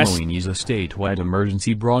 The following is a statewide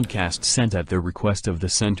emergency broadcast sent at the request of the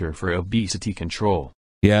Center for Obesity Control.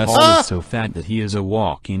 Yes. Paul is so fat that he is a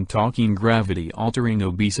walking, talking, gravity-altering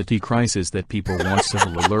obesity crisis that people want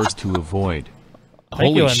civil alerts to avoid.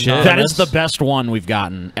 Holy shit. That is the best one we've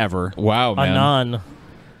gotten ever. Wow, man. Anon.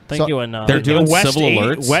 Thank So- you, Anon. They're doing West civil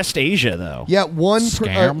alerts. West Asia, though. Yeah,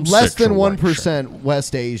 Scam less than situation. 1%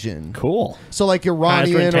 West Asian. Cool. So like Catherine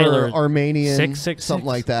Iranian Taylor, or Armenian, 666. something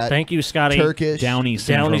like that. Thank you, Scotty. Turkish. Downey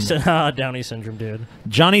syndrome. Downey syndrome, dude.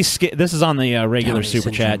 Johnny Skid. This is on the regular Downey super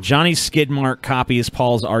syndrome. chat. Johnny Skidmark copies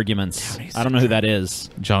Paul's arguments. I don't know who that is.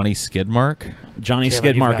 Johnny Skidmark. Johnny Yeah, but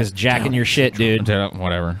you've Skidmark got is jacking Downey your shit, dude.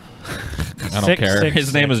 Whatever. I don't care. 666.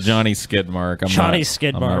 His name is Johnny Skidmark. Johnny I'm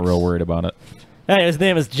Skidmark. not real worried about it. Hey, his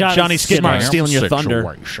name is Johnny Skidmark stealing your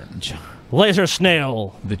thunder. Laser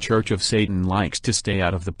Snail. The Church of Satan likes to stay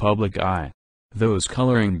out of the public eye. Those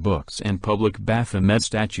coloring books and public Baphomet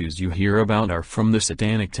statues you hear about are from the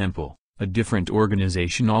Satanic Temple, a different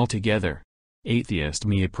organization altogether. Atheist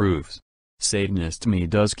me approves. Satanist me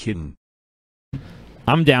does kitten.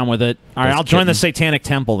 I'm down with it. All right, That's I'll join the kidding. Satanic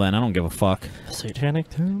Temple then. I don't give a fuck. Satanic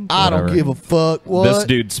Temple. I don't Whatever. give a fuck. What? This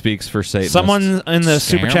dude speaks for Satan. Someone in the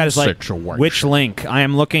super Scam chat is like, situation. which link? I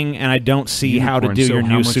am looking and I don't see how to Unicorn, do so your how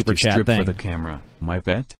new much super to chat strip thing. for the camera, my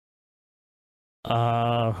pet?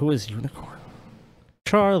 Who is Unicorn?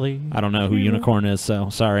 Charlie. I don't know who Unicorn is, so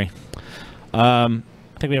sorry. I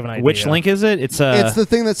think we have an idea. Which link is it? It's It's the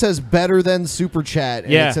thing that says better than super chat,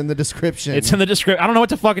 and Yeah. it's in the description. It's in the description. I don't know what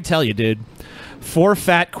to fucking tell you, dude. 4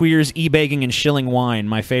 fat queers e-bagging and shilling wine,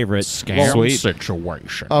 my favorite. Sweet.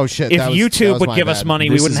 situation. Oh shit! If that was- that YouTube was would my give us bad. money,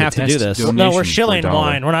 This we wouldn't is a have to do test this. donation. No, we're for shilling $1.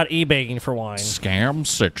 wine. We're not e-bagging for wine. Scam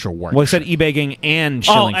situation. Well, I said e-bagging and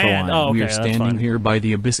shilling for and- wine. oh, okay, We are that's standing fine. here by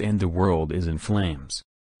the abyss and the world is in flames.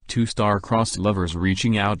 2 star-crossed lovers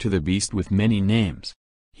reaching out to the beast with many names.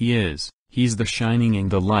 He's the shining and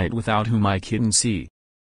the light without whom I couldn't see.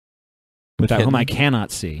 Without whom I Kitten?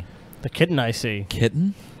 cannot see. The kitten I see.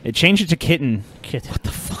 Kitten? It changed it to kitten. Kitten. What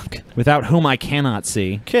the fuck? Without whom I cannot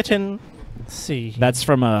see. Kitten. See. That's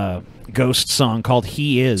from a Ghost song called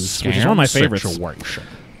He Is, which is one of my favorites.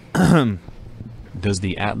 Does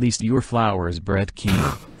the at least your flowers Brett King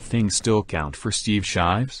thing still count for Steve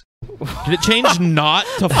Shives? Did it change not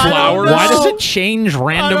to flowers? Why does it change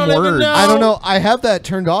random words? I don't know. I have that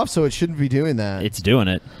turned off, so it shouldn't be doing that. It's doing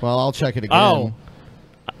it. Well, I'll check it again.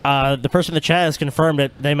 The person in the chat has confirmed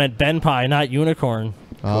that they meant Ben Pie, not unicorn.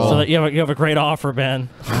 Oh. So that you have a great offer, Ben.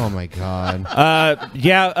 Oh my God.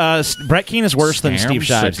 Brett Keane is worse than Steve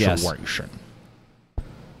Shives. Yes.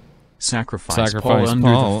 Sacrifice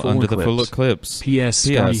Paul under the full eclipse. P.S.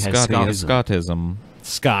 Scotty has has Scottism.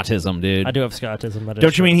 Scottism, dude. I do have Scottism. That is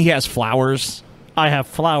Don't you true. mean he has flowers? I have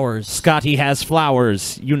flowers. Scotty has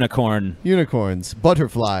flowers. Unicorn. Unicorns.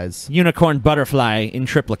 Butterflies. Unicorn butterfly in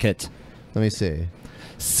triplicate. Let me see.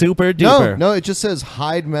 Super duper. No, it just says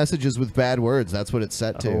hide messages with bad words. That's what it's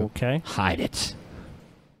set to. Okay. Hide it.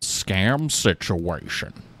 Scam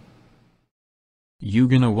situation. You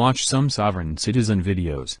gonna watch some Sovereign Citizen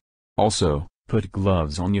videos. Also, put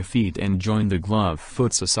gloves on your feet and join the Glove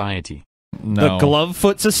Foot Society. No. The Glove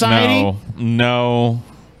Foot Society? No.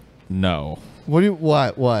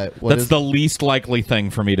 What? That's the least likely thing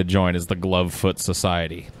for me to join is the Glove Foot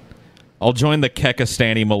Society. I'll join the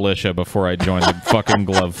Kekistani militia before I join the fucking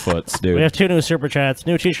Glove Foots, dude. We have 2 new super chats.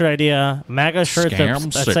 New t-shirt idea. MAGA shirts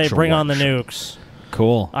that say "Bring on the nukes."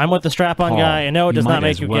 Cool. I'm with the strap-on guy, and no, it does not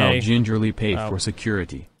make you well gay. Gingerly pay for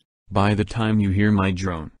security. By the time you hear my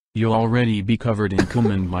drone, you'll already be covered in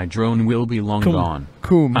cum and my drone will be long gone.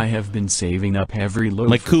 Cum. I have been saving up every load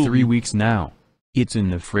Like for 3 weeks now. It's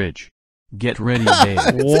in the fridge. Get ready, babe.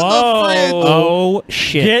 Whoa! Oh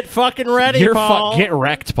shit! Get fucking ready, Paul. Get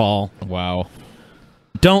wrecked, Paul. Wow.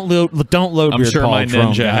 Don't load. I'm Beard sure Paul my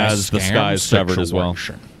drone, ninja guys. has the skies covered as well,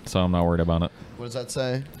 so I'm not worried about it. What does that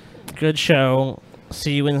say? Good show.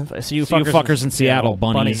 See you fuckers in Seattle,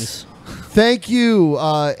 bunnies. Thank you,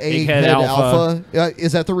 Egghead Alpha.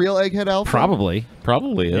 Is that the real Egghead Alpha?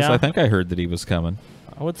 Probably is. Yeah. I think I heard that he was coming.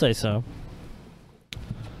 I would say so.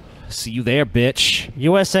 See you there, bitch.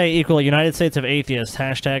 USA equal United States of Atheists.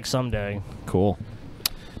 # someday. Cool.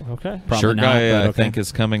 Okay. Probably Sure not, guy, but I okay. think,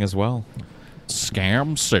 is coming as well.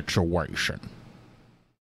 Scam situation.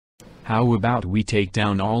 How about we take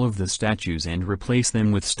down all of the statues and replace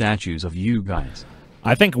them with statues of you guys?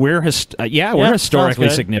 I think we're sounds historically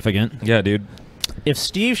good. significant. Yeah, dude. If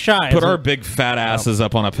Steve Shives Put our big fat asses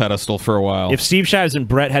up on a pedestal for a while. If Steve Shives and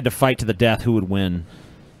Brett had to fight to the death, who would win?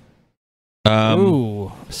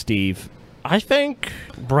 Ooh, Steve. I think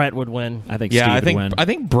Brett would win. I think Steve would win. I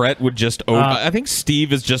think Brett would just. I think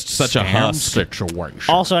Steve is just such a husk.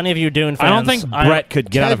 Situation. Also, any of you Dune fans, I don't think Brett could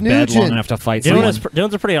get out of bed long enough to fight Dune's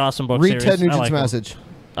someone. a pretty awesome book Read series. Ted I Nugent's like them. message.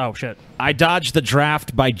 Oh shit! I dodged the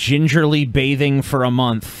draft by gingerly bathing for a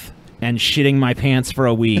month and shitting my pants for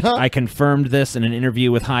a week. I confirmed this in an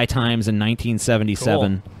interview with High Times in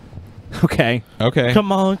 1977. Okay.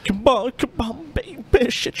 Come on, baby,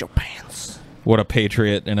 shit your pants. What a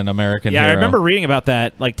patriot and an American Yeah, hero. I remember reading about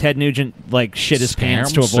that. Like Ted Nugent, shit his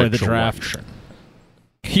pants to avoid the draft. situation.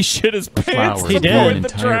 He shit his pants. Flowers He for did. an The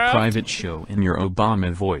entire draft. private show in your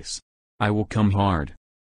Obama voice. I will come hard.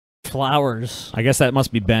 Flowers. I guess that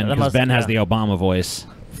must be Ben, That because must- Ben has yeah. the Obama voice.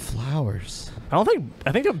 Flowers. I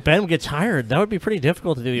think if Ben would get tired, that would be pretty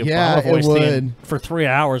difficult to do the Yeah, Obama voice it theme for 3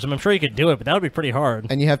 hours. I'm sure you could do it, but that would be pretty hard.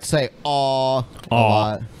 And you have to say "aw" a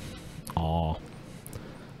lot. Aw.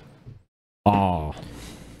 Aw.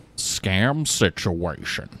 Scam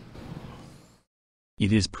situation.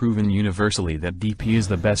 It is proven universally that DP is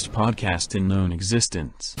the best podcast in known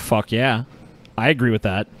existence. Fuck yeah. I agree with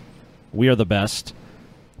that. We are the best.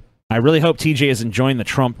 I really hope TJ is enjoying the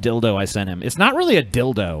Trump dildo I sent him. It's not really a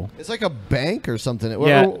dildo. It's like a bank or something.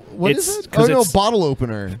 Yeah, What is it's- it? 'cause Oh, no, it's- bottle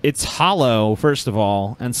opener. It's hollow, first of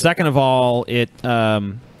all, and second of all,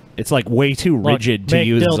 it's like way too Look, rigid to make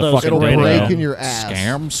use as a dildos fucking It'll great. dildo. break in your ass.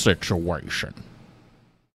 Scam situation.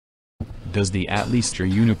 Does the at least your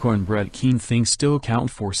unicorn Brett Keane thing still count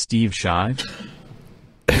for Steve Shive?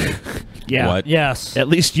 Yeah. What? Yes, At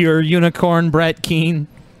least your unicorn, Brett Keane.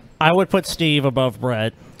 I would put Steve above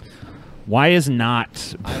Brett. Why is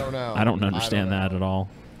not? I don't know. I don't understand that at all.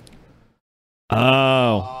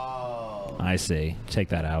 Oh. I see. Take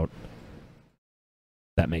that out.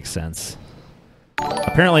 That makes sense.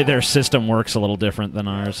 Apparently their system works a little different than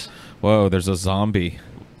ours. Whoa, there's a zombie.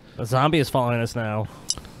 A zombie is following us now.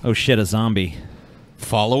 Oh shit, a zombie.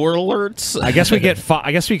 Follower alerts? I guess we get.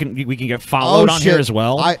 I guess we can get followed on shit. here as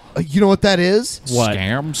well. You know what that is? What?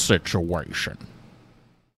 Scam situation.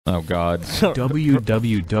 Oh God.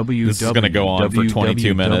 www. This is gonna go on for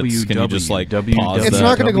 22 minutes. Can you just like pause that? It's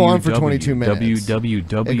not going to go on for 22 minutes.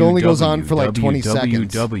 It only goes on for like 20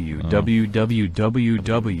 seconds.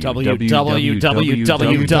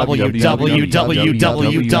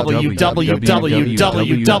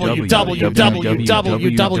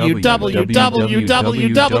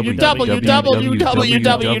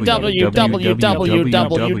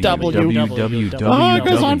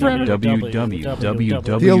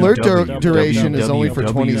 The alert duration is only for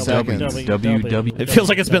 20 seconds. It feels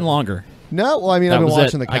like it's been longer. No, well, I mean, I've been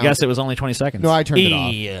watching the I count. guess it was only 20 seconds. No, I turned it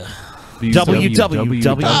off.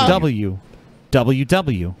 www.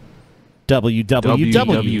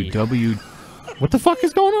 What the fuck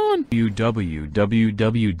is going on?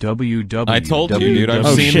 I told you, dude. I've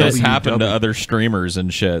seen this happen to other streamers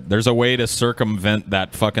and shit. There's a way to circumvent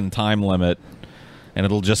that fucking time limit, and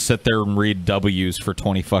it'll just sit there and read W's for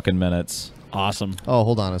 20 fucking minutes. Awesome. Oh,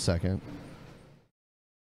 hold on a second.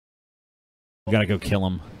 You gotta go kill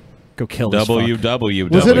him. Go kill this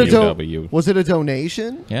www. Was it a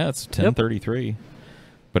donation? Yeah, it's 1033,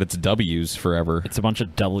 but it's W's forever. It's a bunch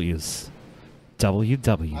of W's.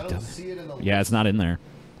 www. Yeah, it's not in there.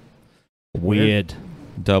 Weird.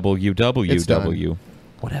 www.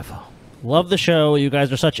 Whatever. Love the show. You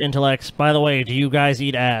guys are such intellects. By the way, do you guys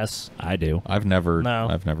eat ass? I do. I've never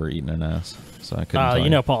eaten an ass, so I couldn't. tell You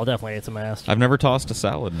know, Paul definitely ate some ass. I've never tossed a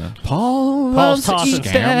salad. No. Paul's tossing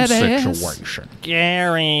scam situation.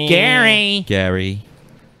 Gary.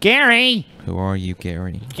 Gary. Who are you,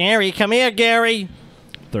 Gary? Gary, come here, Gary.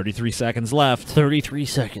 33 seconds left. 33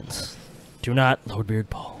 seconds. Do not load Beard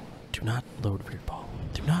Paul. Do not load Beard Paul.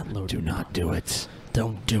 Do not load. Do not do it.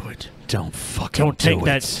 Don't do it. Don't fucking Don't take do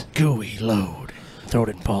that it. gooey load. Throw it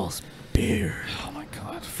in Paul's beard. Oh my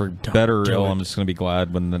God. For better or ill, I'm just gonna be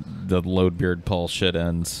glad when the load beard Paul shit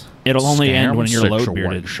ends. It'll only end when you're load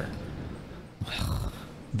bearded.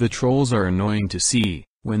 The trolls are annoying to see.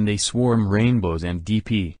 When they swarm rainbows and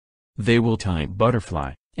DP, they will type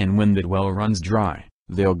butterfly, and when the well runs dry,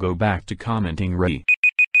 they'll go back to commenting Ray.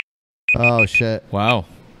 Oh shit! Wow,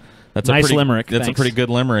 that's nice a pretty, limerick. That's Thanks. a pretty good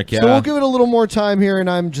limerick. Yeah. So we'll give it a little more time here, and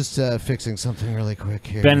I'm just fixing something really quick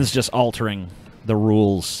here. Ben's just altering the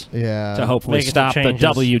rules. Yeah. To hopefully Making stop the some changes.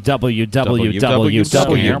 www.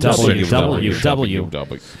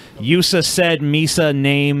 Yusa said Misa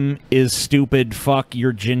name is stupid. Fuck,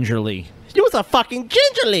 you're gingerly. You was a fucking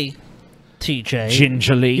gingerly. TJ.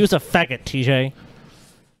 Gingerly. You was a faggot, TJ.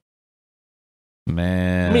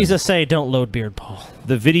 Man. Let me just say, don't load Beard Paul.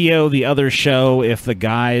 The video, the other show, if the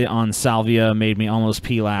guy on Salvia made me almost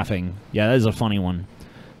pee laughing. Yeah, that is a funny one.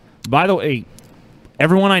 By the way,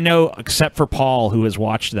 everyone I know except for Paul who has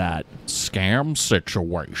watched that. Scam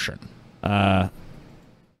situation.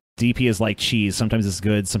 DP is like cheese. Sometimes it's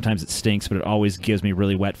good, sometimes it stinks, but it always gives me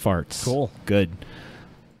really wet farts. Cool. Good.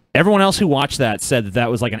 Everyone else who watched that said that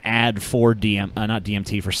that was like an ad for not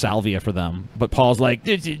DMT, for Salvia for them. But Paul's like,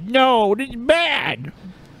 this is bad.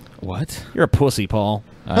 What? You're a pussy, Paul.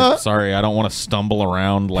 I'm sorry, I don't want to stumble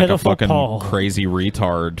around like Pitiful a fucking Paul. crazy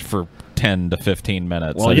retard for 10 to 15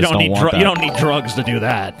 minutes. Well, I you just don't need want that. you don't need drugs to do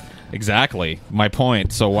that. Exactly. My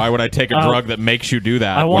point. So why would I take a drug that makes you do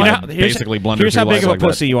that? want- when it basically blunders Here's how your big life of a like that?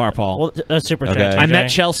 pussy you are, Paul. Well, that's super Okay. chat, I TJ. met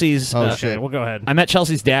Chelsea's. Okay, well, go ahead. I met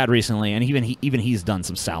Chelsea's dad recently, and even he's done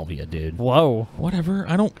some salvia, dude. Whoa. Whatever.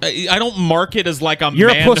 I don't mark it as like a You're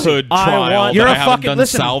a pussy. manhood trial. You're that a I haven't fucking done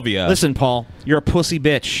listen. salvia. Listen, Paul. You're a pussy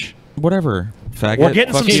bitch. Whatever. Faggot. We're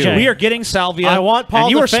getting Fuck some. you. We are getting salvia. I want Paul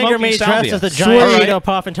and you to are finger me smoking dressed salvia. as the giant Sweet. Cheeto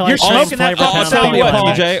puff until You're I find smoking that flavor fucking I'll pound tell you salvia, what,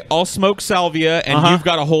 Paul. TJ. I'll smoke salvia, and you've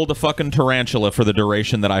got to hold a fucking tarantula for the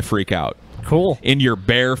duration that I freak out. Cool. In your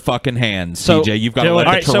bare fucking hands, So, TJ. You've got to do let it. the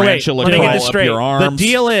Alright, so wait, tarantula let me get crawl this up straight. your arms. The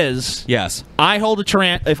deal is, yes, I hold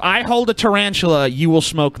a if I hold a tarantula, you will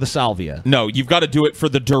smoke the salvia. No, you've got to do it for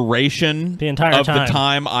the duration The entire of time. the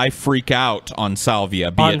time I freak out on salvia.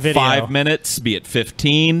 Be On it video. 5 minutes, be it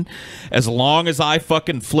 15. As long as I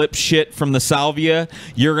fucking flip shit from the salvia,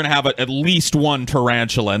 you're going to have at least one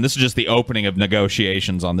tarantula. And this is just the opening of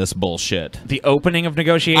negotiations on this bullshit. The opening of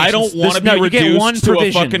negotiations. I don't want to be you get one reduced to a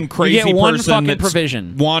provision. fucking crazy you get one person fucking that's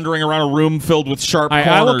provision. wandering around a room filled with sharp corners.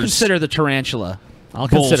 I will consider the tarantula. I'll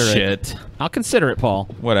consider Bullshit. it. I'll consider it, Paul.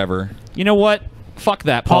 Whatever. You know what? Fuck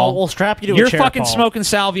that, Paul. Paul, we'll strap you to You're a chair, fucking Paul. smoking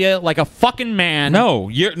salvia like a fucking man. No,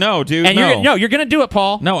 dude. And you're gonna do it,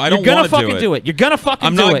 Paul. No, I You're don't gonna want to fucking do it. You're gonna fucking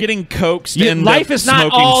I'm do it. not getting coaxed You- into life is not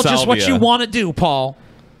smoking all just what salvia. you want to do, Paul.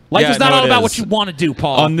 Life Yeah, is not no, all it about is. what you want to do,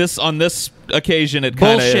 Paul. On this occasion, it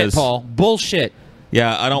kind of Bullshit, is. Paul. Bullshit.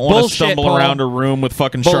 Yeah, I don't want to Bullshit, stumble Paul. around a room with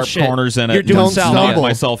fucking Bullshit. sharp corners in it. You're doing and salvia. knock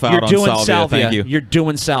myself out You're on doing salvia. Thank you. You're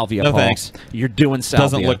doing salvia, No Paul. thanks. You're doing salvia.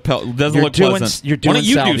 Doesn't look You're look doing, pleasant. You're doing Why don't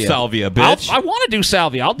you salvia. do salvia, bitch? I want to do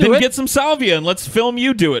salvia. I'll do then it. get some salvia and let's film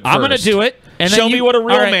you do it first. I'm gonna do it. And show then me you- what a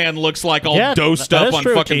real all right. man looks like, all Yeah, dosed that up is on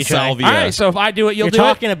true, fucking TJ. salvia. All right, so if I do it, you'll You're do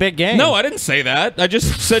talking it. a big game. No, I didn't say that. I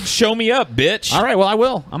just said show me up, bitch. All right, well I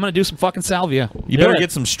will. I'm gonna do some fucking salvia. You better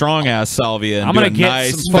get some strong ass salvia and I'm do gonna a get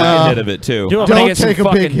nice some fucking fucking- hit of it too. I'm gonna get some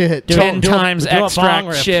fucking 10 times do a bong extract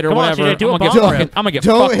rip. shit or Come on, whatever. TJ, do a I'm gonna bong get rip. I'm gonna get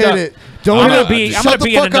Don't fucked hit up. it. Don't I'm hit gonna it. be. I'm Shut gonna the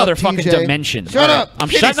be in fuck another up, fucking TJ. dimension. Shut All right, up. I'm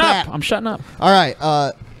Kitty shutting slap. up. I'm shutting up. All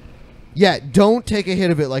right. Yeah, don't take a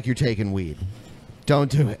hit of it like you're taking weed.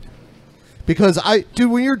 Don't do it. Because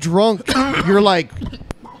dude, when you're drunk, you're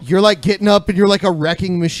like getting up and you're like a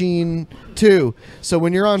wrecking machine too. So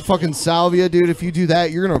when you're on fucking salvia, dude, if you do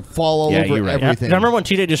that, you're gonna fall all over everything. Yeah, remember when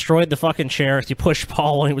TJ destroyed the fucking chair? He pushed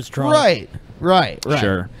Paul when he was drunk. Right.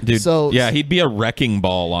 Sure, dude. So yeah, he'd be a wrecking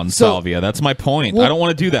ball on So- salvia. That's my point. Well- I don't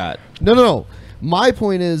want to do that. No. My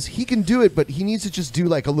point is, he can do it, but he needs to just do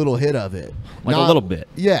like a little hit of it, Like a little bit.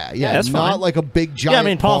 Yeah, that's not fine. like a big giant. Yeah, I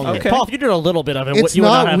mean, Paul, bong. Paul, if you did a little bit of it, It's you would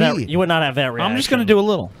not not have that. weed. You would not have that reaction. I'm just gonna do a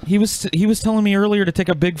little. He was telling me earlier to take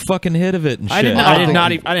a big fucking hit of it and shit. I did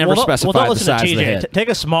not. I never specified don't the listen size to of the TJ. hit. Take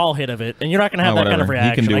a small hit of it, and you're not gonna have Oh, that kind of whatever.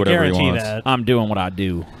 He can reaction. do whatever I he guarantee wants. that. I'm doing what I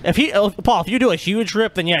do. Paul, if you do a huge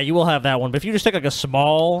rip, then yeah, you will have that one. But if you just take like a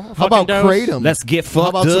small, How about fucking dose, kratom? Let's get How fucked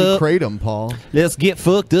about some up. kratom, Paul? Let's get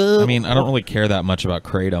fucked up. I mean, I don't really care that much about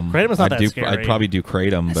kratom. Kratom is not that scary. I'd probably do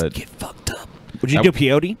kratom, but Would you do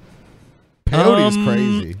peyote? Peyote's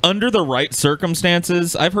crazy. Under the right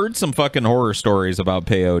circumstances, I've heard some fucking horror stories about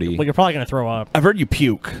peyote. well, you're probably gonna throw up. I've heard you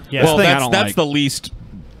puke. Yeah. well, That's the thing I that's don't that's like. the least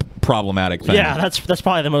problematic thing. Yeah, that's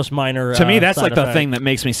probably the most minor. To me, that's side like the effect. thing that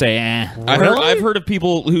makes me say, eh. I've heard of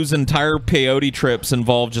people whose entire peyote trips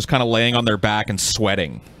involve just kind of laying on their back and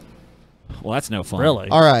sweating. Well, that's no fun. Really?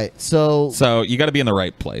 All right, so you got to be in the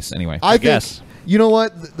right place anyway. I think, guess. you know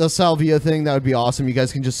what? The salvia thing, that would be awesome. You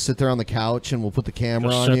guys can just sit there on the couch and we'll put the camera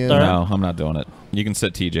Just on sit you. there. No, I'm not doing it. You can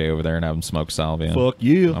sit TJ over there and have him smoke salvia. Fuck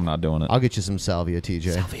you. I'm not doing it. I'll get you some salvia,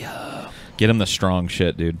 TJ. Get him the strong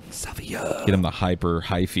shit, dude. Salvia. Get him the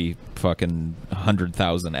hyphy fucking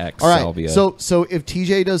 100,000x All right, salvia. so if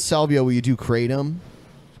TJ does salvia, will you do kratom?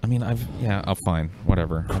 I mean, I'll fine,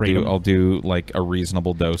 whatever. Kratom? I'll do like a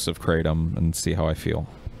reasonable dose of kratom and see how I feel.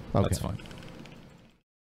 Okay. That's fine.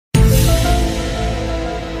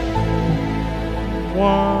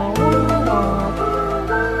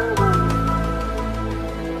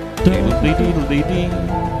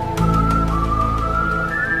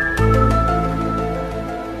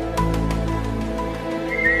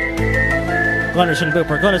 Gunderson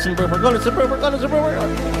Booper, Gunderson Booper, Gunderson Booper, Gunderson Booper.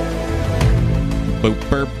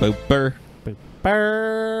 Booper, booper.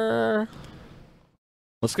 Booper.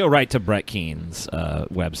 Let's go right to Brett Keen's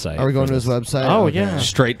website. Are we going for to his this. website? Oh, Okay. yeah.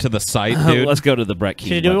 Straight to the site, dude. Let's go to the Brett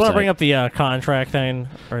Keen Do we want website. to bring up the contract thing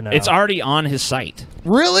or no? It's already on his site.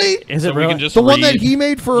 Really? Is So it we really? can just The one that read- he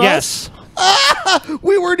made for Yes. us?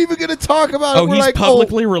 We weren't even going to talk about it. Oh, We're he's like,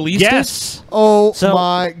 publicly released Yes. Oh So-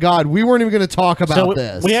 my God. We weren't even going to talk about so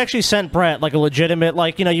this. we actually sent Brett like a legitimate,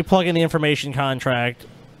 like, you know, you plug in the information contract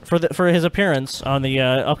for his appearance on the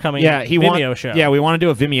upcoming Vimeo show. Yeah, we want to do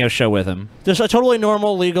a Vimeo show with him. Just a totally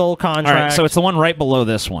normal legal contract. All right, so it's the one right below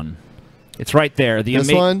this one. It's right there. The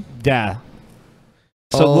This one? Yeah.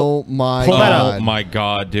 So oh my pull that God. Oh my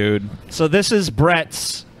god, dude. So this is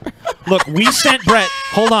Brett's. Look, we sent Brett.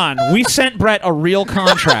 Hold on. We sent Brett a real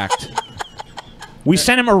contract. We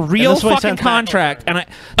sent him a real this is what he fucking sent back. contract, and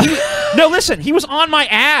no, listen. He was on my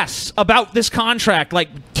ass about this contract. Like,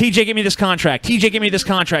 TJ, give me this contract. TJ, give me this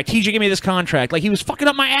contract. TJ, give me this contract. Like, he was fucking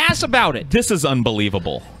up my ass about it. This is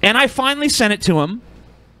unbelievable. And I finally sent it to him.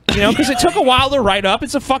 You know, because it took a while to write up.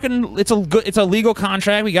 It's a legal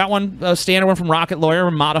contract. We got one, a standard one from Rocket Lawyer,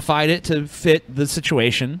 and modified it to fit the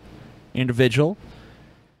situation, individual.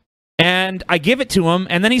 And I give it to him,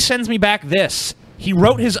 and then he sends me back this. He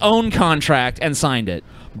wrote his own contract and signed it.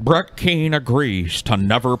 Brett Keane agrees to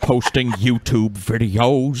never posting YouTube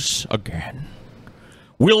videos again.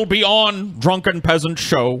 We'll be on Drunken Peasants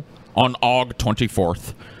show on Aug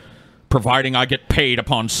 24th, providing I get paid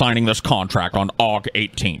upon signing this contract on Aug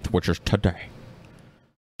 18th, which is today.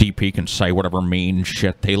 DP can say whatever mean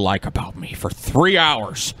shit they like about me for 3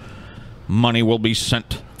 hours. Money will be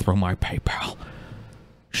sent through my PayPal.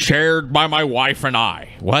 Shared by my wife and I.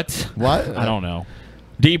 What? What? I don't know.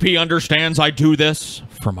 DP understands I do this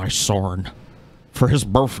for my Soren. For his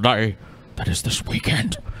birthday, that is this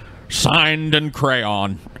weekend. Signed in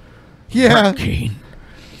crayon. Yeah. Brett Keane.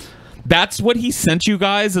 That's what he sent you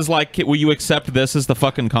guys, is like, will you accept this as the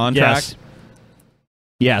fucking contract? Yes.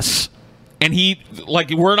 Yes. And he, like,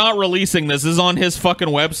 we're not releasing this. This is on his fucking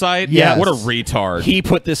website? Yes. What a retard. He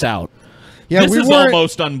put this out. Yeah, this is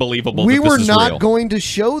almost unbelievable. We that this were is not real. going to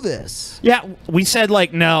show this. Yeah, we said,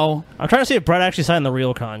 like, no. I'm trying to see if Brett actually signed the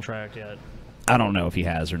real contract yet. I don't know if he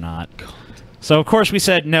has or not. So, of course, we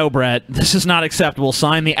said, no, Brett, this is not acceptable.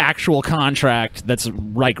 Sign the actual contract that's,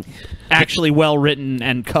 like, actually well-written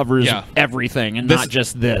and covers everything and not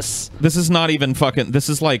just this. This is not even fucking... This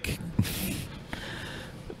is like...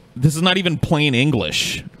 This is not even plain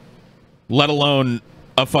English, let alone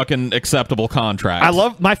a fucking acceptable contract. I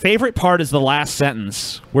love... My favorite part is the last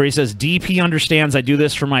sentence where he says, DP understands I do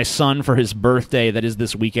this for my son for his birthday that is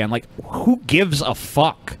this weekend. Like, who gives a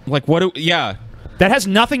fuck? Like, what do... Yeah. That has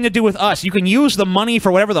nothing to do with us. You can use the money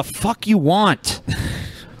for whatever the fuck you want.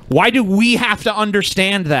 Why do we have to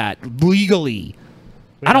understand that legally?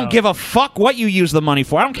 I don't give a fuck what you use the money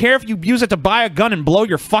for. I don't care if you use it to buy a gun and blow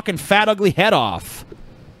your fucking fat, ugly head off.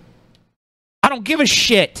 I don't give a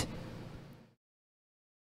shit.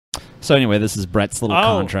 So anyway, this is Brett's little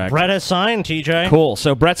contract. Brett has signed, TJ. Cool.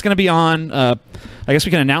 So Brett's going to be on, I guess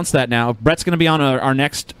we can announce that now. Brett's going to be on our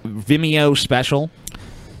next Vimeo special.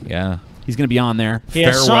 Yeah. He's going to be on there. He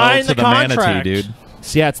has signed the contract. Manatee, dude.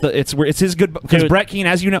 So yeah, it's his good, because Brett Keane,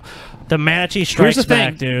 as you know, the Manatee strikes here's the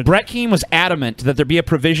thing, back, dude. Brett Keane was adamant that there be a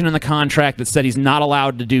provision in the contract that said he's not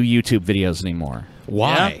allowed to do YouTube videos anymore.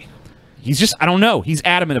 Why? Yeah. He's just, I don't know. He's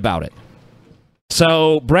adamant about it.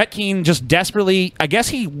 So Brett Keane just desperately, I guess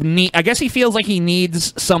he feels like he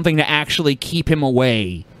needs something to actually keep him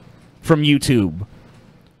away from YouTube.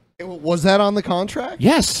 Was that on the contract?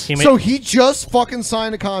 Yes. So he just fucking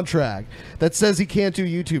signed a contract that says he can't do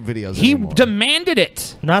YouTube videos He anymore. demanded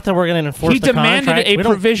it. Not that we're going to enforce He the demanded contract. a We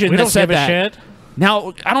don't- provision we that don't said give a that. shit.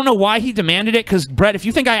 Now, I don't know why he demanded it, because, Brett, if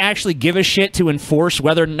you think I actually give a shit to enforce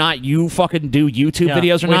whether or not you fucking do YouTube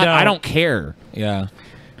videos or we not, don't. I don't care. Yeah.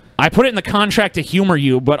 I put it in the contract to humor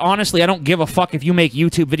you, but honestly, I don't give a fuck if you make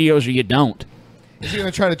YouTube videos or you don't. Is he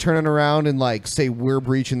going to try to turn it around and like say we're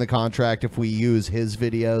breaching the contract if we use his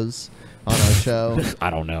videos on our show?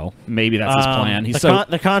 I don't know. Maybe that's his plan. He's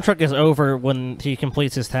the contract is over when he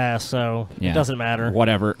completes his task, so Yeah. it doesn't matter.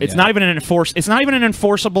 Whatever. It's not even an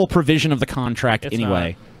enforceable provision of the contract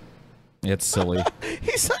anyway. It's silly.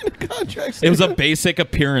 He signed a contract. It was a basic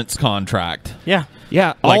appearance contract. Yeah.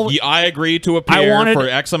 Yeah. Like, I agree to appear for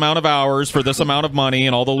X amount of hours for this amount of money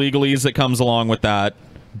and all the legalese that comes along with that.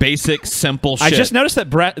 Basic, simple shit. I just noticed that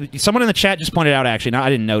Brett, someone in the chat just pointed out, actually, no, I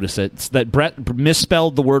didn't notice it, it's that Brett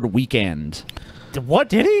misspelled the word weekend. What,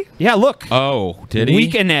 did he? Yeah, look. Oh, did he?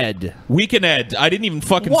 Weekend. Weekend. I didn't even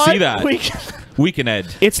fucking What? see that.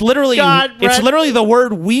 Weekend. It's literally God, Brett. it's literally the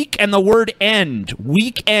word week and the word end.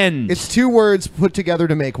 Weekend. It's two words put together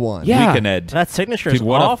to make one. Yeah. Weekend. That signature Dude, is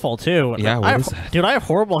what a- awful, too. Yeah, what I have, is that? Dude, I have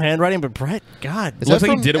horrible handwriting, but Brett, God. Is Looks that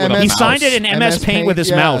like he from did it with a MS He mouse. signed it in MS Paint with his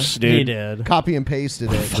Yeah. mouse, dude. He did. Copy and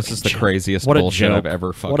pasted it. This is the craziest What a bullshit joke. I've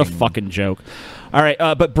ever fucking... What a fucking joke. All right,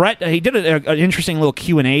 but Brett, he did an interesting little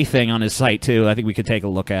Q&A thing on his site, too, I think we could take a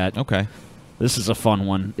look at. Okay. This is a fun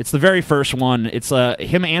one. It's the very first one. It's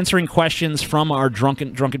him answering questions from our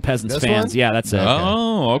Drunken Peasants This fans. one? Yeah, that's it.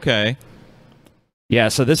 Oh, okay. Yeah,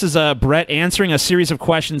 so this is Brett answering a series of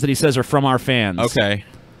questions that he says are from our fans. Okay.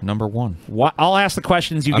 Number one. I'll ask the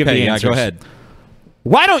questions, you give the answers. Go ahead.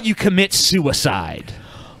 Why don't you commit suicide?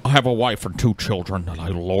 I have a wife and 2 children that I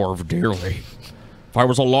love dearly. If I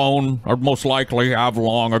was alone, I'd most likely have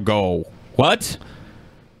long ago. What?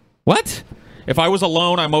 What? If I was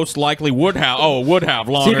alone, I most likely would have. Oh, would have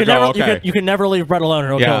long So you could ago. never, you could never leave Brett alone or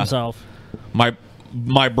he'll kill himself.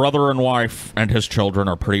 My brother and wife and his children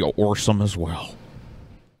are pretty awesome as well.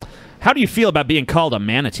 How do you feel about being called a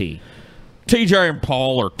manatee? TJ and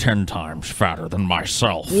Paul are 10 times fatter than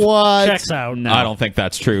myself. What? Checks out. No. I don't think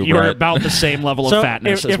that's true. You're Brett. about the same level So of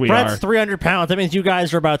fatness if as we Brett's are. 300 pounds, that means you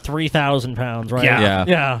guys are about 3,000 pounds, right? Yeah.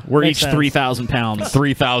 Yeah. We're Makes each sense. 3,000 pounds.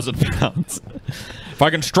 3,000 pounds. If I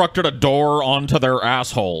constructed a door onto their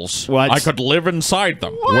assholes, What? I could live inside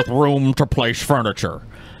them with room to place furniture.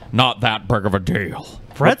 Not that big of a deal.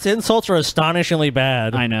 Brett's insults are astonishingly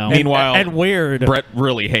bad. I know. And, Meanwhile, and weird. Brett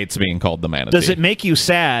really hates being called the manatee. Does it make you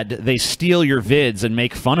sad they steal your vids and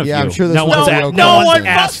make fun of Yeah, you? I'm sure this no was one's a a- real no one question.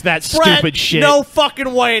 asked that Brett, stupid shit. No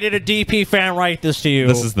fucking way did a DP fan write this to you.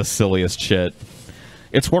 This is the silliest shit.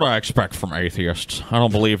 It's what I expect from atheists. I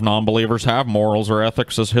don't believe non-believers have morals or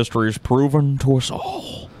ethics, as history has proven to us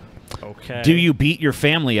all. Okay. Do you beat your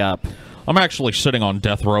family up? I'm actually sitting on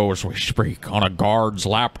death row as we speak, on a guard's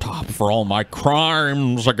laptop for all my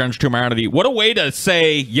crimes against humanity. What a way to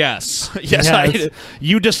say yes. Yes,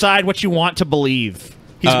 you decide what you want to believe.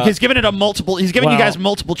 He's giving it a multiple. He's giving you guys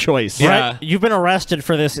multiple choice. Right? You've been arrested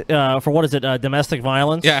for this. For what is it? Domestic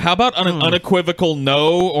violence. Yeah. How about an unequivocal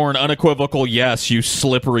no or an unequivocal yes? You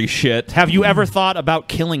slippery shit. Have you ever thought about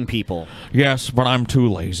killing people? Yes, but I'm too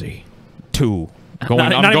lazy. I'm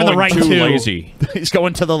not even going the right too two. lazy. He's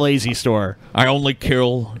going to the lazy store. I only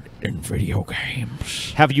kill in video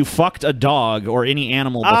games. Have you fucked a dog or any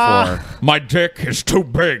animal before? My dick is too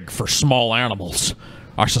big for small animals.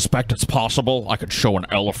 I suspect it's possible I could show an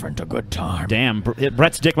elephant a good time. Damn,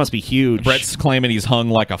 Brett's dick must be huge. Brett's claiming he's hung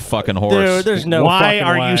like a fucking horse. Dude, there's no Why fucking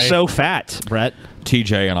are way. you so fat, Brett?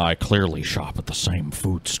 TJ and I clearly shop at the same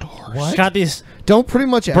food stores. What? Got these. Don't pretty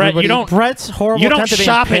much Brett, everybody. you don't. Brett's horrible. You don't attempt to be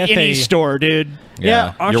shop at pithy. any store, dude.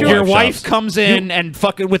 Yeah, aren't your you? Your wife shops. comes in and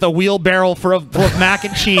fucking with a wheelbarrow full of mac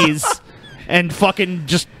and cheese, and fucking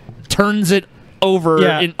just turns it over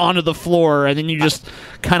onto the floor, and then you just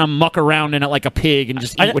kind of muck around in it like a pig and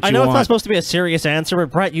just eat what you want. I know it's not supposed to be a serious answer,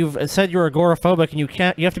 but Brett, you've said you're agoraphobic, and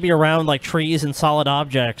you have to be around like trees and solid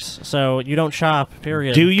objects, so you don't shop.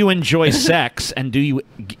 Period. Do you enjoy sex, and do you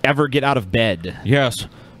ever get out of bed? Yes.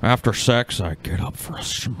 After sex, I get up for a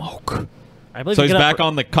smoke. I believe So you he's get back up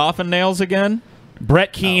on the coffin nails again?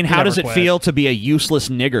 Brett Keane, how never does it quit. feel to be a useless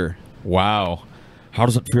nigger? Wow. How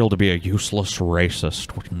does it feel to be a useless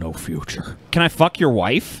racist with no future? Can I fuck your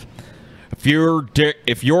wife? If your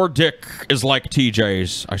dick is like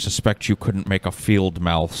TJ's, I suspect you couldn't make a field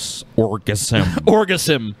mouse orgasm.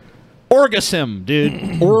 Orgasm,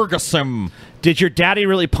 dude. Orgasm. Did your daddy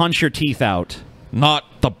really punch your teeth out? Not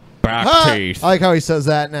the back Ah! teeth. I like how he says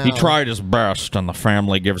that now. He tried his best, and the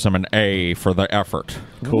family gives him an A for the effort.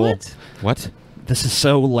 Cool. What? This is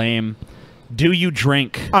so lame. Do you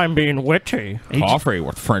drink? I'm being witty. Coffee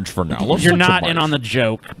with French vanilla. You're not in on the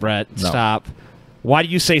joke, Brett. No. Stop. Why do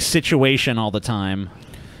you say situation all the time?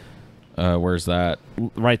 Where's that?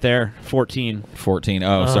 Right there. 14. 14.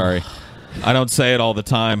 Oh, sorry. I don't say it all the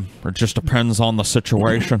time. It just depends on the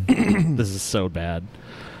situation. This is so bad.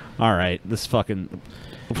 All right. This fucking...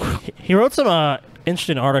 He wrote some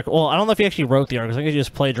interesting article. Well, I don't know if he actually wrote the articles. I think he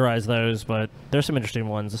just plagiarized those, but there's some interesting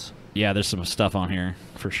ones. Yeah, there's some stuff on here,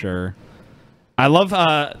 for sure. I love...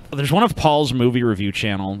 there's one of Paul's movie review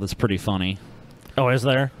channel that's pretty funny. Oh, is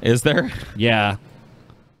there? Is there? Yeah.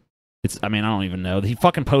 I mean, I don't even know. He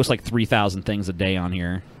fucking posts like 3,000 things a day on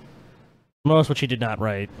here. Most which he did not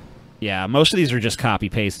write. Yeah, most of these are just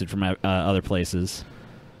copy-pasted from other places.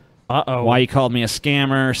 Uh-oh. Why you called me a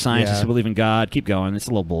scammer, scientists Yeah. who believe in God. Keep going. It's a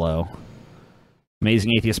little below.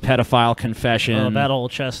 Amazing atheist pedophile confession. Oh, that old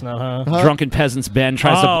chestnut, huh? Drunken peasants Ben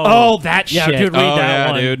tries to... Oh. Oh, that Yeah, shit. dude, read Oh, that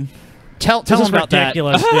yeah, one. dude. Tell This him is about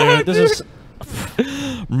ridiculous, that. dude. This is...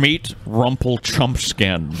 Meet Rumple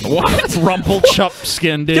Chumpskin. What? Rumple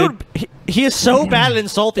Chumpskin, dude. Dude, he is so bad at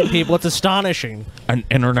insulting people. It's astonishing. An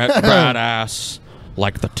internet badass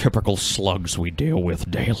like the typical slugs we deal with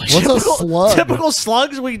daily. What's a slug? Typical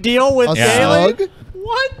slugs we deal with A daily? slug?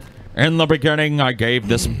 What? In the beginning, I gave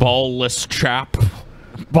this ballless chap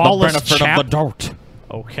Ballless the benefit chap? of the doubt.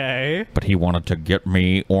 Okay. But he wanted to get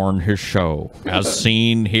me on his show, as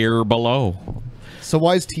seen here below. So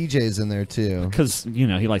why is TJ's in there too? Because, you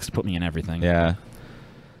know, he likes to put me in everything. Yeah.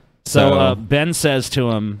 So Ben says to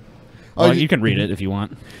him... Oh, Well, you can read it if you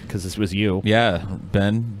want, because this was you. Yeah,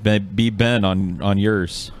 Ben. Be Ben on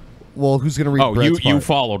yours. Well, who's gonna read? Oh, Brett's you part?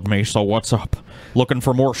 followed me, so what's up? Looking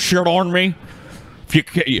for more shit on me?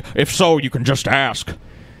 If so, you can just ask.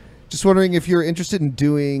 Just wondering if you're interested in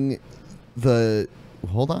doing the.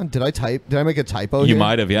 Hold on, did I make a typo? You here?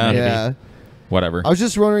 might have, yeah. Yeah. Whatever. I was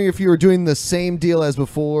just wondering if you were doing the same deal as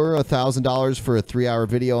before, $1,000 for a 3-hour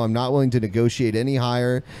video. I'm not willing to negotiate any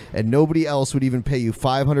higher, and nobody else would even pay you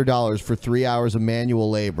 $500 for 3 hours of manual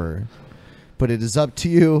labor. But it is up to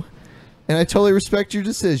you, and I totally respect your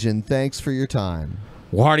decision. Thanks for your time.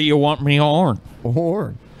 Why do you want me on?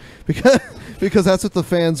 Or because that's what the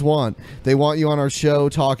fans want. They want you on our show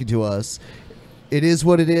talking to us. It is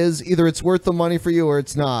what it is. Either it's worth the money for you or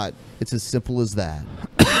it's not. It's as simple as that.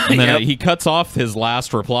 And then he cuts off his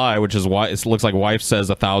last reply, which is why it looks like wife says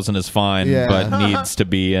 1,000 is fine, Yeah. but needs to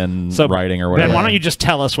be in So, writing or whatever. Ben, why don't you just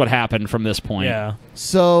tell us what happened from this point? Yeah.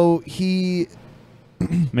 So he.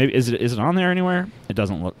 Maybe is it on there anywhere? It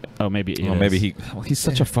doesn't look. Oh, maybe. It Well, is. maybe he's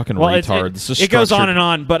such a fucking Well, retard. This is it goes on structured- and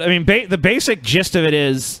on, but I mean, the basic gist of it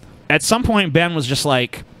is, at some point, Ben was just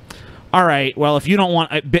like, "All right, well, if you don't want,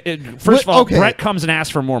 first of all, okay. Brett comes and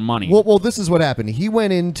asks for more money." Well, this is what happened. He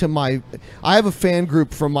went into my. I have a fan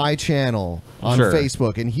group from my channel on Sure.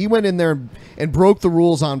 Facebook, and he went in there and broke the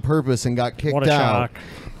rules on purpose and got kicked What a out. shock.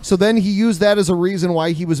 So then he used that as a reason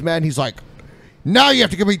why he was mad. He's like, "Now you have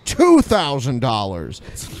to give me $2,000."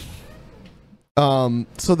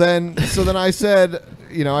 So then I said,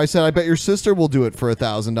 I bet your sister will do it for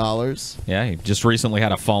 $1,000. Yeah, he just recently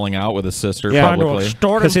had a falling out with his sister. Yeah, publicly.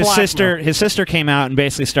 because his sister came out and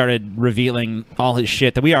basically started revealing all his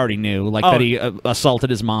shit that we already knew, like that he assaulted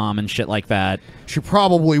his mom and shit like that. She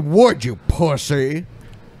probably would, you pussy.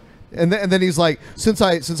 And then he's like, since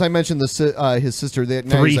I mentioned his sister, that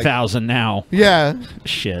 3,000 now. Yeah,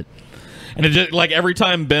 shit. And it just, like every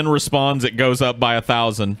time Ben responds, it goes up by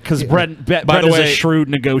 1,000. Because Brett is a shrewd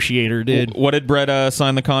negotiator, dude. What did Brett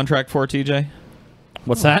sign the contract for, TJ?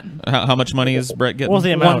 What's that? How much money is Brett getting? What was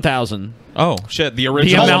the amount? 1,000. Oh shit! The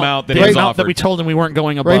original amount that he was offered. That we told him we weren't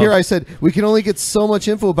going above. Right here, I said we can only get so much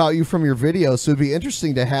info about you from your video, so it'd be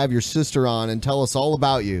interesting to have your sister on and tell us all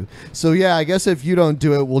about you. So yeah, I guess if you don't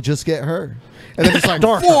do it, we'll just get her. And then it's like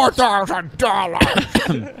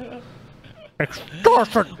 $4,000.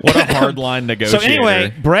 What a hardline negotiator. So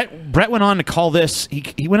anyway, Brett went on to call this.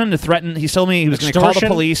 He went on to threaten. He told me he was going to call the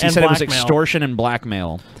police. He said it was extortion and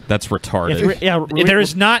blackmail. That's retarded. There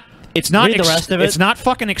is not. It's not. Read the rest of it. It's not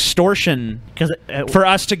fucking extortion for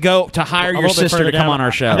us to go to hire your sister to come on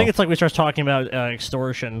our show. I think it's like we start talking about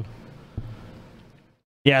extortion.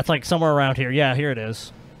 Yeah, it's like somewhere around here. Yeah, here it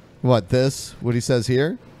is. What this? What he says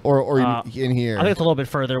here, or in here? I think it's a little bit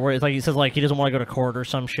further, where it's like he says like he doesn't want to go to court or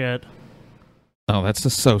some shit. Oh, that's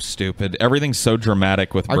just so stupid. Everything's so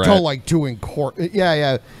dramatic with Brett. I don't like doing court.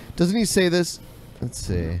 Yeah. Doesn't he say this? Let's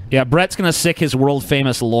see. Yeah, Brett's gonna sick his world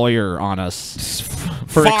famous lawyer on us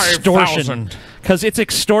for extortion, because it's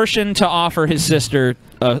extortion to offer his sister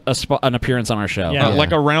an appearance on our show. Yeah.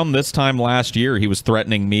 Like around this time last year, he was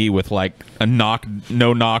threatening me with like a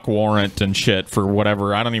no knock warrant and shit for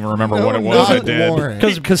whatever. I don't even remember what it was I did.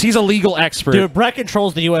 Because he's a legal expert. Dude, Brett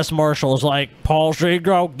controls the U.S. Marshals. Like Paul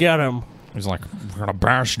Zegro, get him. He's like, we're gonna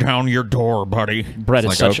bash down your door, buddy. Brett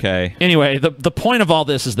is like, such okay. Anyway, the point of all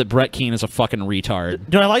this is that Brett Keane is a fucking retard.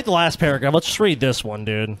 Dude, I like the last paragraph. Let's just read this one,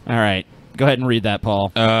 dude. All right, go ahead and read that,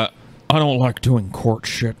 Paul. I don't like doing court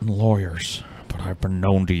shit and lawyers, but I've been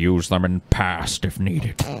known to use them in the past if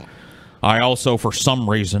needed. I also, for some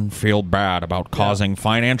reason, feel bad about causing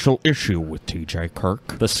financial issue with TJ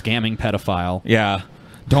Kirk. The scamming pedophile. Yeah.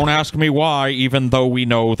 Don't ask me why, even though we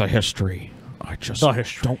know the history. I just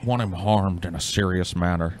don't want him harmed in a serious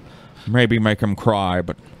manner. Maybe make him cry,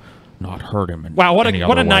 but not hurt him. Wow, what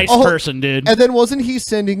a nice person, dude. And then wasn't he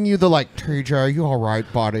sending you the like, TJ, are you all right,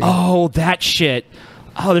 buddy? Oh, that shit.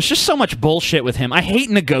 Oh, there's just so much bullshit with him. I hate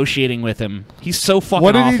negotiating with him. He's so fucking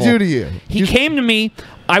awful. What did he do to you? He came to me.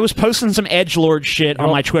 I was posting some edgelord shit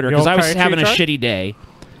on my Twitter because I was having a shitty day.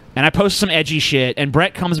 And I posted some edgy shit, and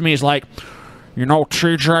Brett comes to me and is like, you know,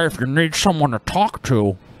 TJ, if you need someone to talk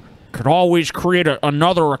to, could always create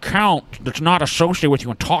another account that's not associated with you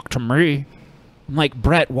and talk to me. I'm like,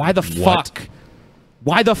 Brett, why the fuck?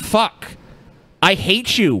 Why the fuck? I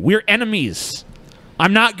hate you. We're enemies.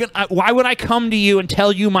 I'm not gonna. Why would I come to you and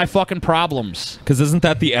tell you my fucking problems? Because isn't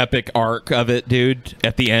that the epic arc of it, dude?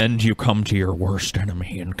 At the end, you come to your worst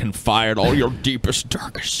enemy and confide all your deepest,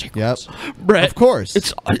 darkest secrets. Yep. Brett, of course.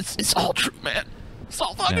 It's all true, man. It's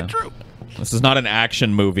all fucking true. This is not an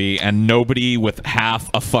action movie, and nobody with half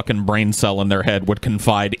a fucking brain cell in their head would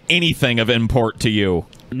confide anything of import to you.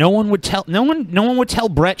 No one would tell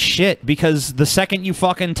Brett shit, because the second you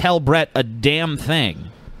fucking tell Brett a damn thing,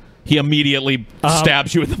 he immediately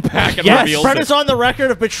stabs you in the back and yes, reveals Brett it. is on the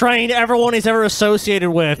record of betraying everyone he's ever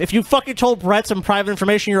associated with. If you fucking told Brett some private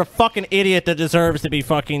information, you're a fucking idiot that deserves to be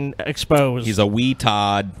fucking exposed. He's a wee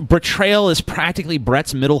Todd. Betrayal is practically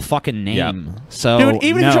Brett's middle fucking name. Yep. So, dude,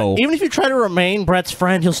 even if you try to remain Brett's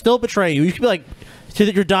friend, he'll still betray you. You could be like,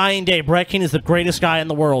 to your dying day, Brett Keane is the greatest guy in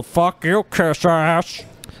the world. Fuck you, kiss ass.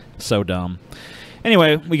 So dumb.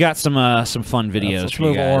 Anyway, we got some fun videos for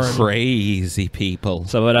you guys. Crazy people.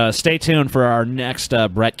 So, but stay tuned for our next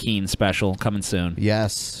Brett Keane special coming soon.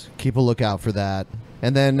 Yes, keep a lookout for that.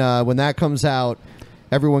 And then when that comes out,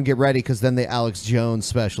 everyone get ready, because then the Alex Jones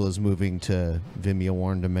special is moving to Vimeo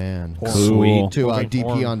on Demand. Cool. To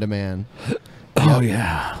DP on Demand. Oh,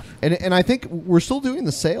 yeah. And I think we're still doing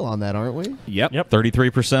the sale on that, aren't we? Yep.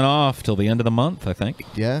 33% off till the end of the month, I think.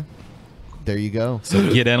 Yeah. There you go.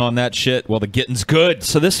 So get in on that shit while the getting's good.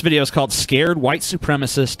 So this video is called Scared White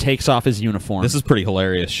Supremacist Takes Off His Uniform. This is pretty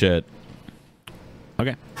hilarious shit.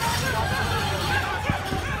 Okay.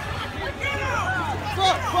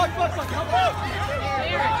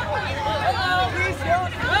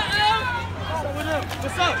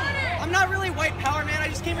 What's up? I'm not really white power, man. I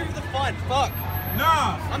just came here for the fun. Fuck.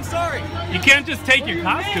 Nah. I'm sorry. You can't just take your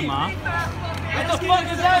costume off. What the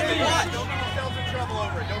fuck is happening? Don't get yourselves in trouble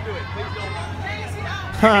over it. Don't do it. Please don't.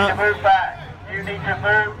 You need to move back. You need to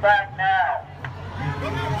move back now.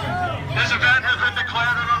 This event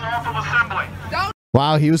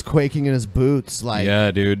Wow, he was quaking in his boots. Like,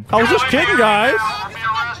 yeah, dude. I was just kidding, guys.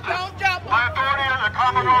 By authority of the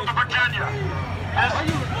Commonwealth of Virginia, this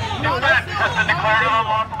event has been declared an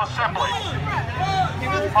unlawful assembly. You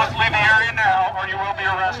must leave the area now, or you will be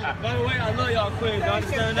arrested. By the way, I love y'all quick. You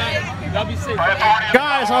understand that? Y'all be safe.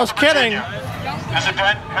 Guys, I was kidding. This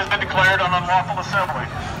event has been declared an unlawful assembly.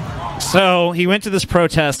 So he went to this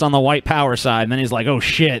protest on the white power side, and then he's like, "Oh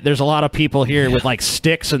shit, there's a lot of people here with like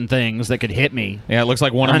sticks and things that could hit me." Yeah, it looks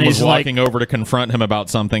like one of them was walking over to confront him about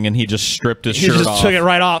something, and he just stripped his shirt off. Took it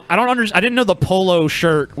right off. I didn't know the polo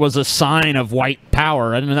shirt was a sign of white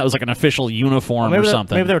power. I didn't know that was like an official uniform or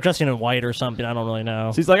something. Maybe they were dressing in white or something. I don't really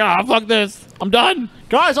know. So he's like, "Ah, fuck this. I'm done."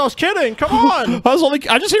 Guys, I was kidding. Come on.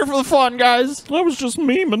 I just here for the fun, guys. I was just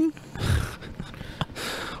memeing.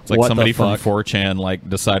 It's like What somebody the from fuck? 4chan like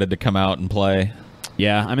decided to come out and play.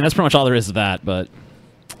 Yeah, I mean that's pretty much all there is to that. But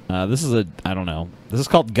this is I don't know. This is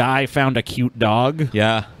called "Guy Found a Cute Dog."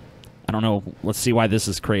 Yeah, I don't know. Let's see why this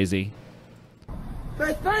is crazy.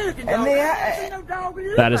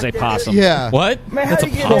 That is a possum. Yeah. What? Man, how That's you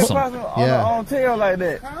a get possum. that possum on tail like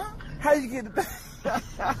that? How you get the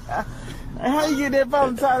how you get that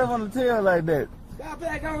possum tied up on the tail like that? Got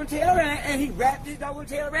back on the tail and he wrapped his dog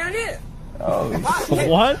tail around here. Oh,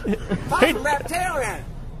 what? Possum wrapped tail around it.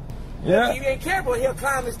 Yeah. If you ain't careful, he'll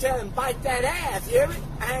climb his tail and bite that ass. You hear me?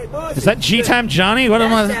 I ain't bullshit. Is that G-Time Johnny? What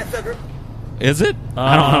am I? Is it?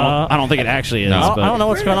 I don't know. I don't think it actually is. I but don't know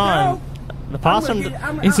what's going on. The possum.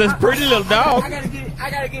 He says, "Pretty little dog." I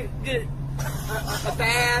gotta get a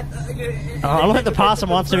bath. I don't think the possum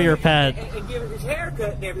wants to be your pet. And give it his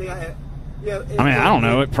haircut and everything like that. You know, I mean, I don't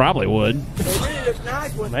know. It probably would. It really looks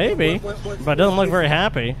nice when, Maybe, but it doesn't look very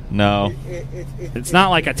happy. No. It's not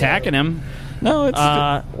like attacking him. No,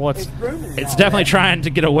 it's it's definitely trying to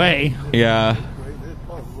get away. Yeah.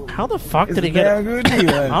 How the fuck did he get? I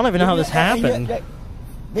don't even know how this happened.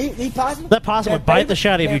 That possum would bite the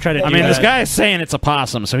shit out of you if you tried to. I mean, this guy is saying it's a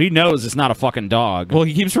possum, so he knows it's not a fucking dog. Well,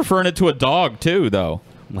 he keeps referring it to a dog too, though.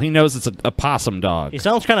 Well, he knows it's a possum dog. He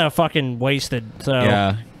sounds kind of fucking wasted. So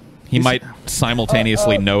Yeah. He might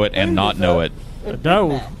simultaneously know it and not know it.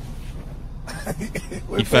 No.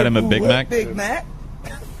 You fed him a Big Mac? Big Mac.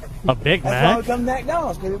 A Big That's why we Mac? come to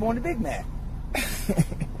McDonald's, because we want a Big Mac.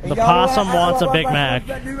 The possum wants a Big Mac.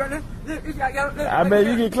 I bet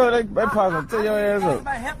you can close that possum. Tell your ass up.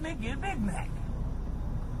 Somebody help me get a Big Mac.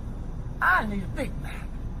 I need a Big Mac.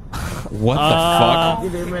 What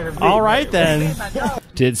the fuck? All right then.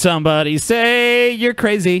 Did somebody say you're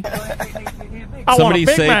crazy? I want a Somebody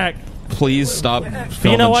Big say, Mac. please stop But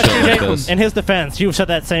filming you know what, shit like TJ? this. In his defense, you've said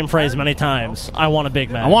that same phrase many times. I want a Big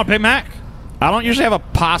Mac. I want a Big Mac. I don't usually have a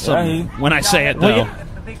possum when I say it, though.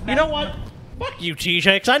 You know what? Fuck you,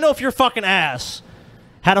 TJ, because I know if your fucking ass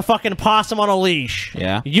had a fucking possum on a leash,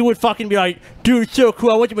 Yeah. you would fucking be like, dude, it's so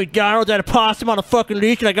cool. I went to McDonald's, I had a possum on a fucking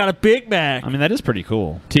leash, and I got a Big Mac. I mean, that is pretty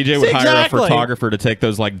cool. TJ would hire a Exactly. photographer to take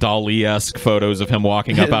those like Dali-esque photos of him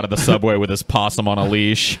walking up out of the subway with his possum on a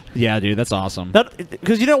leash. Yeah, dude, that's awesome.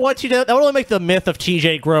 Because you know what, TJ? That would only make the myth of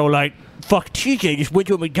TJ grow. Like, fuck, TJ just went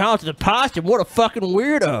to a McDonald's with a possum. What a fucking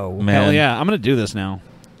weirdo. Man. Hell yeah, I'm gonna do this now.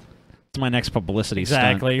 It's my next publicity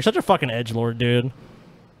Exactly. stunt. You're such a fucking edgelord, dude.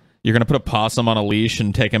 You're gonna put a possum on a leash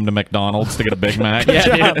and take him to McDonald's to get a Big Mac?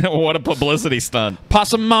 Yeah, dude. What a publicity stunt.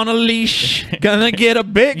 Possum on a leash, gonna get a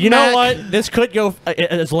Big You Mac. know what? This could go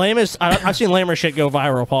as lame as I've seen lamer shit go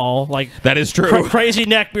viral, Paul. Like That is true. Crazy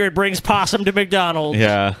neckbeard brings possum to McDonald's.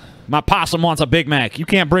 Yeah. My possum wants a Big Mac. You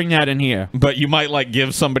can't bring that in here. But you might like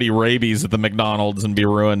give somebody rabies at the McDonald's and be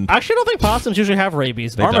ruined. I actually don't think possums usually have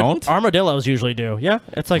rabies. They don't? Armadillos usually do. Yeah,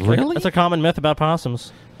 it's like Really? it's a common myth about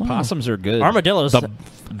possums. Possums are good. Armadillos. The have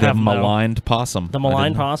them, though. maligned possum. The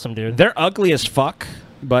maligned possum, dude. They're ugly as fuck,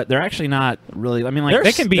 but they're actually not really. I mean, like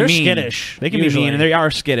they can be they're mean. skittish, They can usually. be mean, and they are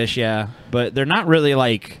skittish, yeah. But they're not really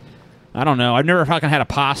like. I don't know. I've never fucking had a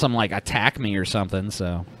possum like attack me or something.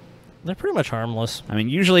 So They're pretty much harmless. I mean,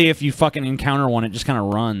 usually if you fucking encounter one, it just kind of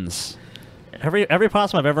runs. Every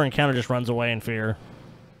possum I've ever encountered just runs away in fear.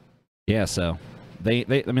 Yeah. So they.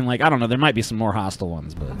 I mean, like I don't know. There might be some more hostile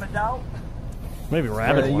ones, but. Maybe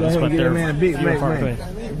rabbit You ones, gotta but get they're that man a Big few and Mac, far man.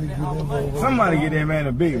 between. Somebody get that man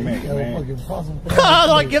a Big Mac, man.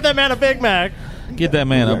 Like, give that man a Big Mac. Get that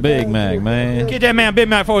man a Big Mac, man. Get that man a Big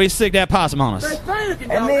Mac before he stick that possum on us. And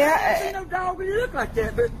then I no dog really look like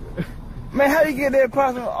that, but Man, how do you get that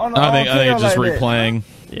possum on the I think tail it's just like that? replaying.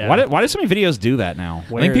 Yeah. Why do so many videos do that now?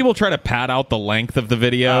 I think people try to pad out the length of the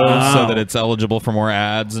video so that it's eligible for more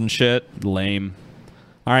ads and shit. Lame.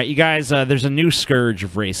 All right, you guys, there's a new scourge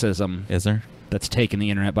of racism. Is there? That's taken the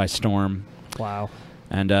internet by storm. Wow.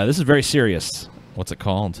 And this is very serious. What's it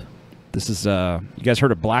called? This is you guys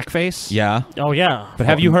heard of blackface? Yeah. Oh yeah. But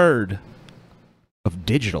have you heard of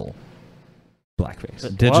digital blackface?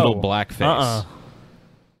 Digital blackface.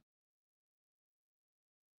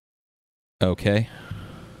 Okay.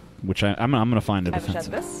 Which I'm gonna find a Ever shared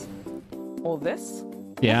defensive. this? Or this?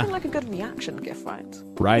 Yeah. Nothing like a good reaction GIF, right?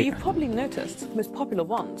 Right. But you've probably noticed the most popular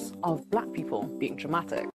ones are of black people being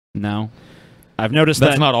dramatic. No. I've noticed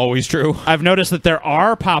That's that not always true. I've noticed that there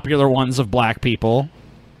are popular ones of black people.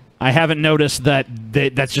 I haven't noticed that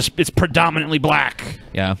it's predominantly black.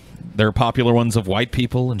 Yeah. There are popular ones of white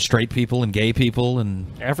people and straight people and gay people and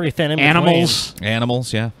everything in animals.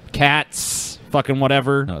 Animals, yeah. Cats, fucking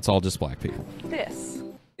whatever. No, it's all just black people. This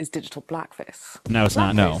is digital blackface. No, it's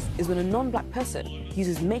not. No. Blackface is when a non-black person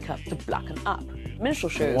uses makeup to blacken up. Minstrel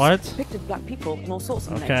shows What? depicted black people in all sorts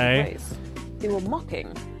of Okay. negative ways. They were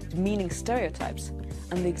mocking, demeaning stereotypes,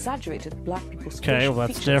 and they exaggerated black people's Okay, facial well,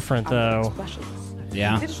 that's features different, and their though. expressions.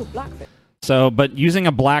 Yeah. Digital blackface. So, but using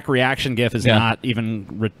a black reaction GIF is not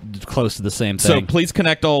even close to the same So thing. please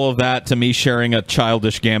connect all of that to me sharing a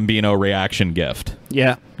childish Gambino reaction gift.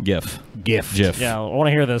 Yeah. GIF. Gift. GIF. Yeah, I want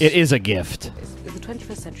to hear this. It is a gift. Is the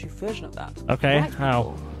 21st century version of that. Okay, White how?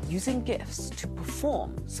 people using GIFs to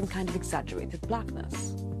perform some kind of exaggerated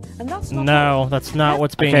blackness. And that's not No, that's not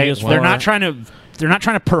what's being Okay, used for. they're not trying to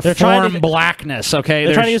perform They're trying to- blackness. Okay,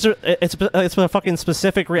 They're trying to use it's a fucking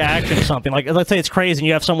specific reaction to something. Like, let's say it's crazy and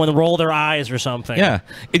you have someone roll their eyes or something. Yeah.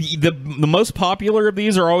 The most popular of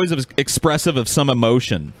these are always expressive of some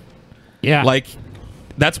emotion. Yeah. Like,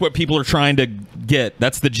 that's what people are trying to get.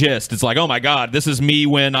 That's the gist. It's like, oh my God, this is me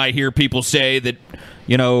when I hear people say that,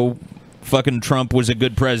 you know, fucking Trump was a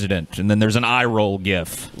good president. And then there's an eye roll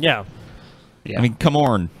GIF. Yeah. Yeah. I mean, come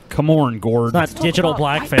on. Come on, Gord. It's not digital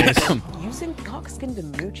blackface. using dark-skinned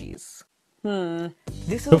emojis.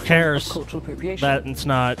 This is Who a form of cares? cultural appropriation. That it's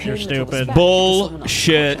not. You're Paying little stupid. respect to someone else's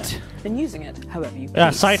Bullshit. culture and using it however you Yeah,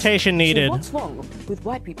 please. citation needed. So what's wrong with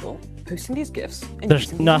white people posting these gifs and There's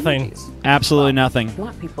using these nothing. emojis? Absolutely nothing.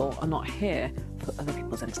 Black people are not here for other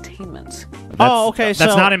people's entertainment. Oh, okay. That's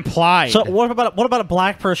so, not implied. So what about a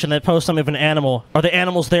black person that posts something of an animal? Are the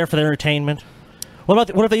animals there for their entertainment? What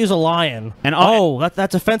if they use a lion? And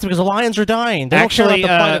that's offensive because the lions are dying. They Actually, don't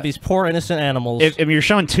care about the plight of these poor innocent animals. If you're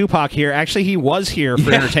showing Tupac here, actually he was here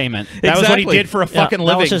for entertainment. That was what he exactly. did for a fucking that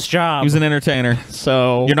living. was his job. He was an entertainer.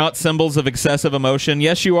 So you're not symbols of excessive emotion.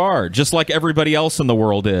 Yes, you are. Just like everybody else in the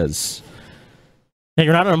world is. And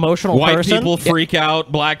you're not an emotional White person. people freak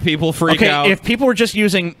out. Black people freak out. If people were just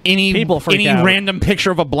using any out. random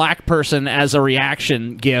picture of a black person as a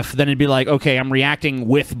reaction GIF, then it'd be like, okay, I'm reacting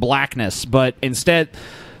with blackness. But instead,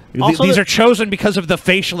 Also, these are chosen because of the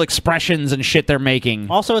facial expressions and shit they're making.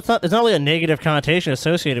 Also, it's not really a negative connotation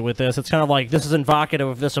associated with this. It's kind of like this is evocative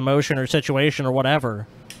of this emotion or situation or whatever.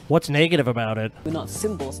 What's negative about it? We're not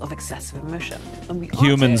symbols of excessive emotion. And we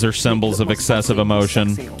Humans are symbols of excessive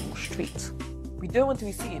emotion. sexy on the street. We don't want to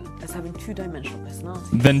be seen as having two-dimensional personalities.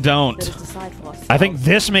 Then don't. Let us decide for ourselves. I think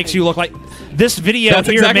this makes you look like this video That's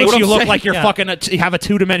here exactly makes what you I'm look saying. like you're Yeah. fucking you have a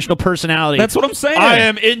two-dimensional personality. That's what I'm saying. I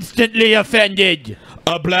am instantly offended.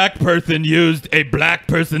 A black person used a black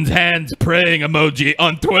person's hands praying emoji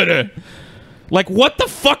on Twitter. Like, what the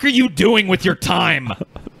fuck are you doing with your time?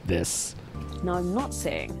 This. Now, I'm not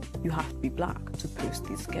saying you have to be black to post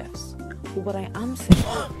these gifts. But what I am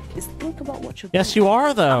saying is think about what you're Yes, doing. you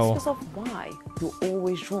are, though. Ask yourself why you're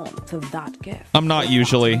always drawn to that gift. I'm not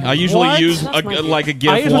usually. I usually What? use That's my like a gift.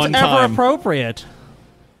 GIF I use one what's ever time. appropriate.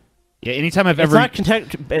 Yeah, anytime I've It's ever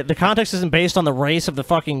not the context isn't based on the race of the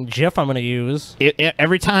fucking GIF I'm going to use.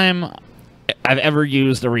 every time I've ever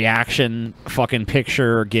used a reaction fucking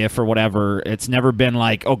picture or GIF or whatever, it's never been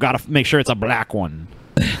like, oh, gotta make sure it's a black one.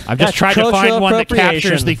 I've just That's tried to find cultural one that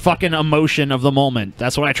captures appropriation. the fucking emotion of the moment.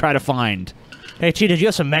 That's what I try to find. Hey, T, did you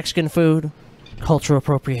have some Mexican food? Cultural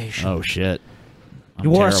appropriation. Oh shit! You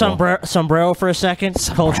wore a sombrero for a second?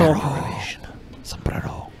 Cultural appropriation.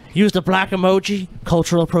 Sombrero. Used a black emoji?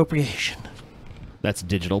 Cultural appropriation. That's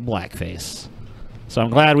digital blackface. So I'm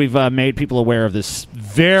glad we've made people aware of this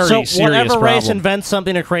very So serious whatever race problem. invents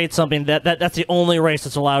something or creates something, that's the only race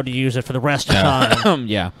that's allowed to use it for the rest of time.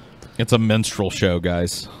 Yeah. It's a minstrel show,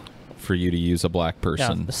 guys, for you to use a black Yeah,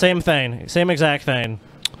 person the same thing. Same exact thing.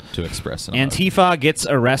 to express an emotion. Antifa gets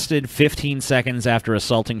arrested 15 seconds after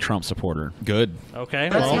assaulting Trump supporter. Good. Okay.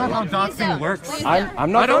 That's well. not how doxing works.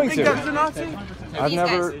 I'm not I don't going think to. that's a Nazi. I've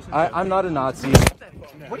never. I'm not a Nazi.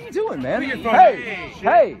 What are you doing, man? Put your phone Hey,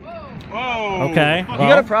 hey. Whoa. Okay. You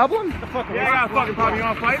got a problem? Yeah, I got a fucking problem. You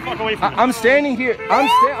want to fight? Fuck away from me. I'm standing here. I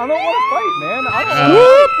don't want to fight,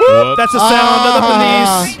 man. That's the sound of the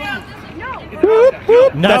police.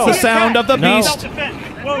 No. That's the sound of the No. beast.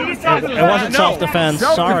 It wasn't self-defense.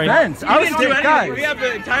 Sorry. Self-defense. I was do still, guys. We have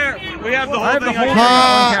the entire. We have the whole I have the thing whole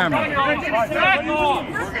on thing on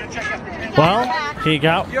camera. Well, he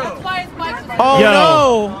got. Oh Yo.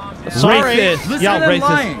 no! Sorry. Listen Yo, to them racist.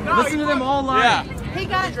 lying. Listen to them all lying. Why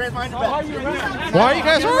are you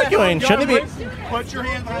guys arguing? Shouldn't you be? Put your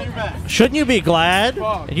hand behind your back. Shouldn't you be glad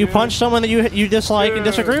you punched someone that you dislike and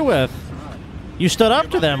disagree with? You stood up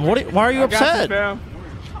to them. Why are you upset?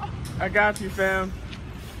 I got you, fam.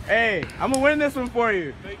 Hey, I'm gonna win this one for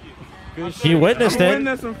you. He witnessed it.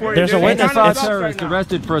 There's a witness. It's terrorist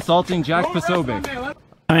arrested for assaulting Jack Posobiec.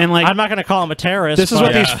 I mean, like, I'm not going to call him a terrorist. this is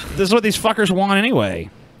but- what these fuckers want anyway.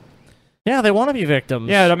 Yeah, they want to be victims.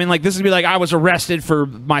 Yeah, I mean, like, this would be like, I was arrested for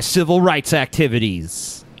my civil rights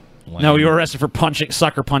activities. No, you were arrested for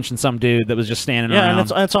sucker punching some dude that was just standing around.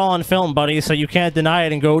 Yeah, and it's all on film, buddy. So you can't deny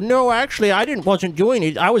it and go, no, actually, wasn't doing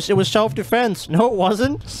it. It was self-defense. No, it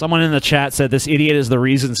wasn't. Someone in the chat said this idiot is the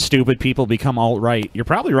reason stupid people become alt-right. You're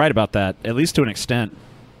probably right about that, at least to an extent.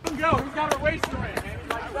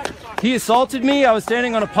 He assaulted me. I was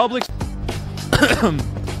standing on a public.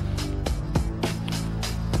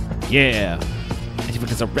 Yeah. He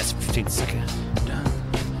gets arrested for 15 seconds.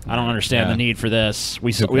 I don't understand the need for this.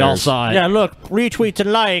 We all saw it. Yeah, look, retweets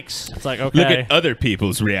and likes. It's like, okay. Look at other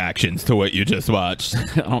people's reactions to what you just watched. I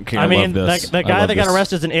don't care. I mean, love this. the guy that got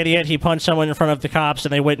arrested is an idiot. He punched someone in front of the cops,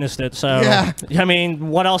 and they witnessed it. So, Yeah. I mean,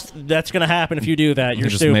 what else? That's going to happen if you do that. You're You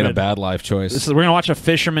just stupid. made a bad life choice. We're going to watch a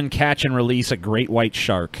fisherman catch and release a great white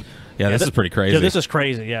shark. Yeah, this is pretty crazy. Dude, this is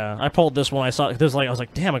crazy. Yeah, I pulled this one. I saw. This I was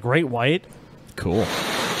like, damn, a great white. Cool.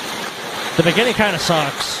 The beginning kind of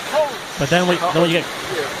sucks, but then you get.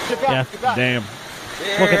 Yeah. Damn.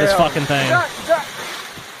 Look at this fucking thing.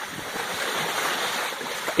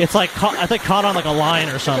 It's like I think caught on like a line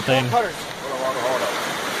or something.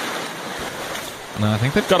 No, I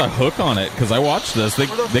think they've got a hook on it because I watched this. It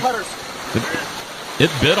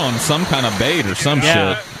bit on some kind of bait or some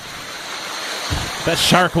shit. That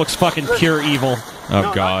shark looks fucking pure evil.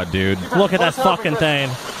 Oh god, dude! Look at that fucking thing.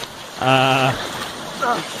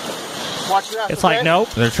 It's like nope.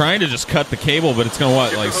 They're trying to just cut the cable, but it's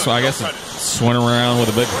gonna so I guess it's swing around with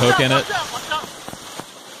a big hook in it.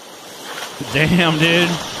 Damn, dude.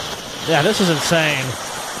 Yeah, this is insane.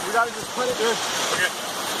 We gotta just put it there.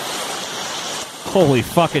 Holy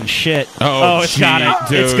fucking shit. Oh, it's got it.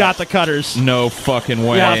 dude. It's got the cutters. No fucking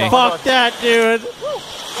way. Yeah, fuck that, dude.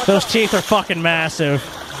 Those teeth are fucking massive.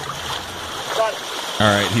 All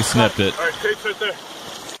right, he snipped it. All right, tape's right there.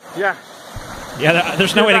 Yeah. Yeah,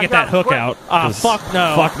 there's no way to get that hook out. Ah, fuck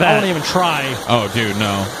no. Fuck that. I won't even try. Oh, dude,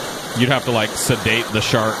 no. You'd have to sedate the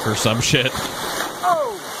shark or some shit.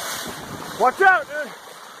 Oh! Watch out, dude!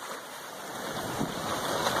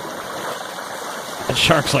 The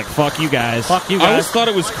shark's like, fuck you guys. Fuck you I guys. always thought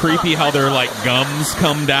it was creepy how their gums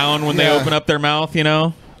come down when they open up their mouth. You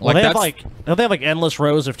know, Well, they have endless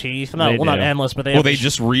rows of teeth. They Not do. endless, but they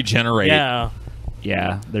just regenerate. Yeah.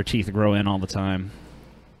 Yeah, their teeth grow in all the time.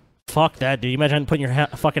 Fuck that, dude. You imagine putting your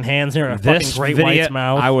fucking hands near a This fucking great video, white's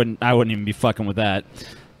mouth. I wouldn't even be fucking with that.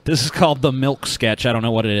 This is called the Milk Sketch. I don't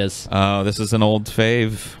know what it is. Oh, this is an old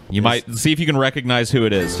fave. You might see if you can recognize who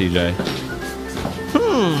it is, TJ.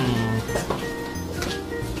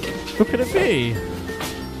 Who could it be?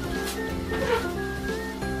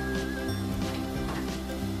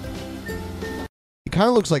 It kind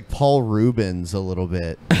of looks like Paul Rubens a little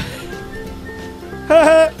bit.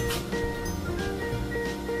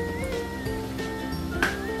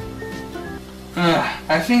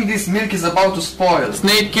 I think this milk is about to spoil.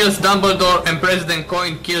 Snape kills Dumbledore and President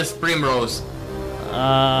Coin kills Primrose.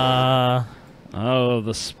 Oh,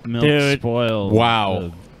 the milk Dude. spoiled. Wow.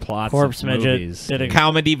 The plots Corpse of Midget movies. did a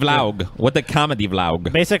Comedy vlog. What the comedy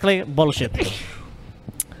vlog? Basically, bullshit.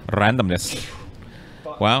 Randomness.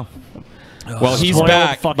 Wow. Well, he's Spoiled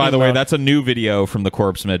back, fucking by the way. milk. That's a new video from the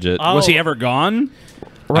Corpse Midget. Oh. Was he ever gone?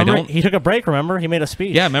 Remember, he took a break, remember? He made a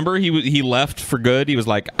speech. Yeah, remember he left for good? He was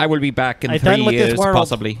like, I will be back in I'm 3 done with this years, world.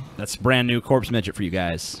 possibly. That's brand new Corpse Midget for you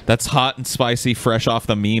guys. That's hot and spicy, fresh off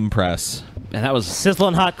the meme press. And that was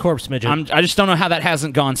Sizzling hot Corpse Midget. I just don't know how that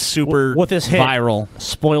hasn't gone super with his hit, viral.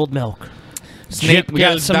 Spoiled milk. Snape We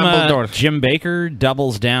got kills some Dumbledore. Jim Baker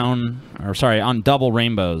doubles down, or sorry, on Double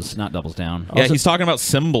Rainbows, not doubles down. Yeah, he's talking about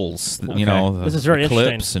symbols, you know, This is very eclipse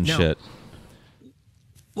interesting. and Now, shit.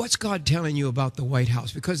 What's God telling you about the White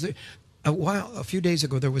House? Because a few days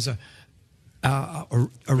ago, there was a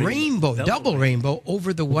rainbow, double rainbow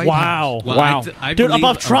over the White House. Wow. Wow. Dude,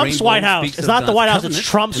 above Trump's White House. It's not the White House, it's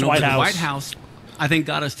Trump's White The House. White House, I think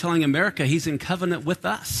God is telling America he's in covenant with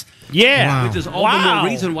us. Yeah. Which is all the more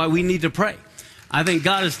reason why we need to pray. I think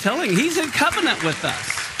God is telling he's in covenant with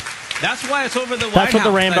us. That's why it's over the White That's House.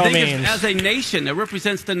 what the rainbow I think means. As a nation, it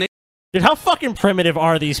represents the nation. Dude, how fucking primitive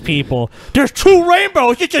are these people? There's 2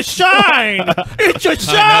 rainbows. It's a sign. It's a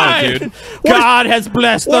sign. I know, dude. God has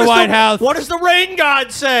blessed the White House. What does the rain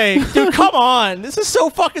god say? Dude, come on. This is so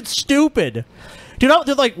fucking stupid. Dude,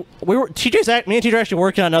 like me and TJ are actually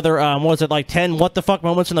working on another, what was it, like 10 what the fuck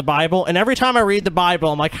moments in the Bible? And every time I read the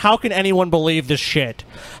Bible, I'm like, how can anyone believe this shit?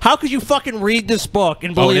 How could you fucking read this book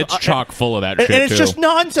and believe? it's chock full of that shit, and it's too. just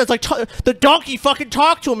nonsense. Like the donkey fucking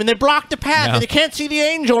talked to him, and they blocked the path, Yeah. and they can't see the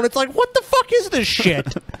angel, and it's like, what the fuck is this shit?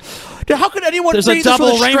 Dude, how could anyone There's read a this with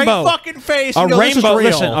double a straight rainbow. fucking face? A and go, this is rainbow. real?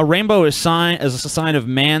 Listen, a rainbow is a sign of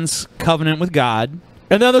man's covenant with God.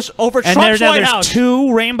 And then there's over And Trump's now White there's House.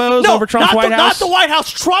 2 rainbows over Trump's White House. Not the White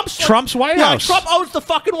House. Trump's White yeah, House. Trump owns the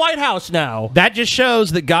fucking White House now. That just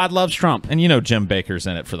shows that God loves Trump. And you know Jim Baker's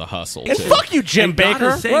in it for the hustle, And too. fuck you, Jim And God Baker.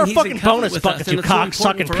 is saying We're a he's fucking in covenant bonus with bucket, us, and you it's so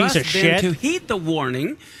cocksucking important for piece us of then shit. to heed the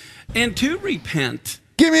warning and to repent.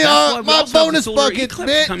 Give me That's why we my also have bonus the solar bucket,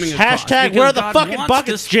 eclipse bitch. coming across, Hashtag because where are the God fucking wants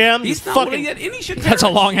buckets, to- Jim? He's not Fucking- willing that any should That's a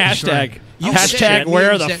perish. long That's hashtag. right. You Hashtag said where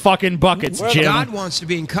are means the that- fucking buckets, Well, Jim? God wants to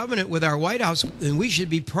be in covenant with our White House, and we should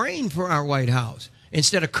be praying for our White House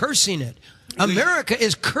instead of cursing it. America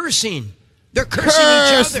is cursing. They're cursing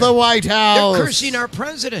each Curse other. the White House. They're cursing our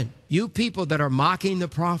president. You people that are mocking the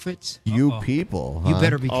prophets, You people. you huh?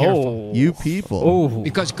 better be careful. You people.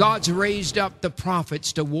 Because God's raised up the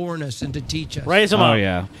prophets to warn us and to teach us. Raise them Oh, up.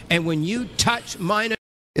 yeah. And when you touch mine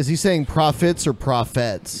Is he saying prophets or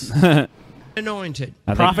prophets? anointed,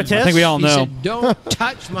 I think we all he know. said, don't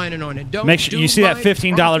touch mine anointed. Don't Make sure do you see that my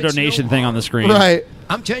 $15 prophets no donation thing on the screen. Right.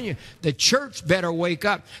 I'm telling you, the church better wake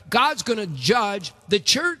up. God's going to judge the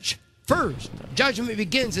church first. Judgment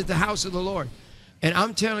begins at the house of the Lord. And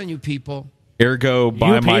I'm telling you, people, Ergo,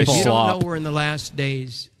 buy my you don't slop. know we're in the last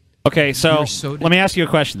days. Okay, so You're so let me ask you a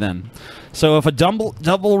question then. So if a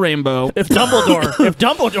double rainbow, if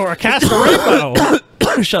Dumbledore cast a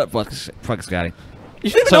rainbow, shut up, fuck Scotty. you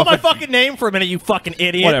didn't even So know if my a- fucking name for a minute, you fucking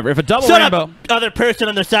idiot. Whatever. If a double Shut rainbow, up, other person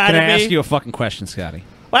on the side can of I me. ask you a fucking question, Scotty?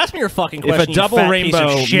 Well, ask me your fucking question. If a double you fat piece of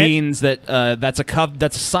rainbow shit. means that that's a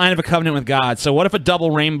sign of a covenant with God. So what if a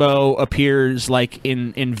double rainbow appears like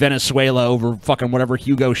in Venezuela over fucking whatever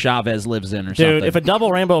Hugo Chavez lives in or something? Dude, if a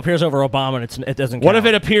double rainbow appears over Obama, it doesn't count. What if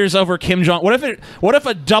it appears over Kim Jong? What if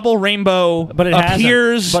a double rainbow it hasn't.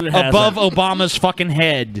 appears But it hasn't. above Obama's fucking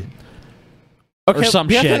head? Or some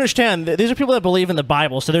you have to shit. understand, these are people that believe in the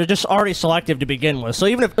Bible, so they're just already selective to begin with. So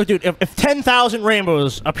even if 10,000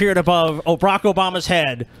 rainbows appeared above Barack Obama's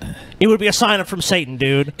head, it would be a sign from Satan,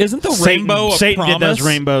 dude. Isn't the Satan- rainbow a Satan did promise? those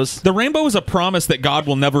rainbows. The rainbow is a promise that God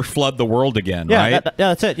will never flood the world again, Yeah, right?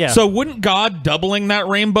 that's it, yeah. So wouldn't God doubling that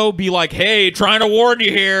rainbow be like, hey, trying to warn you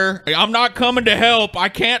here, I'm not coming to help.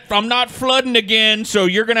 I'm not flooding again, so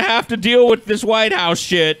you're going to have to deal with this White House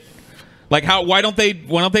shit. Like, why don't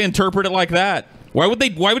they interpret it like that? Why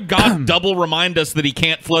would God double remind us that he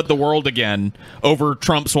can't flood the world again over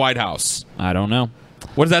Trump's White House? I don't know.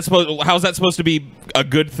 How is that supposed to be a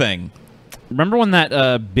good thing? Remember when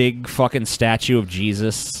that big fucking statue of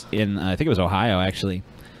Jesus in I think it was Ohio actually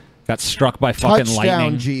got struck by fucking Touchdown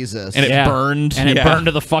lightning? Jesus. And it burned. And it Yeah. burned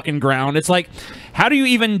to the fucking ground. It's like, how do you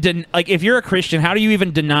even if you're a Christian, how do you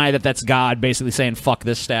even deny that that's God basically saying fuck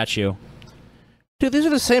this statue? Dude, these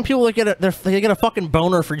are the same people that get a fucking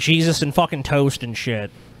boner for Jesus and fucking toast and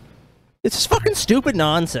shit. It's just fucking stupid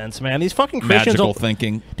nonsense, man. These fucking Christians Magical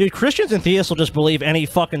thinking. Dude, Christians and theists will just believe any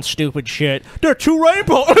fucking stupid shit. There are 2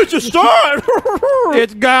 rainbows. It's a sign.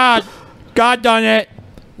 It's God. God done it.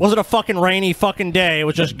 Wasn't a fucking rainy fucking day. It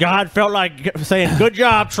was just God felt like saying, good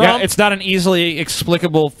job, Trump. Yeah, it's not an easily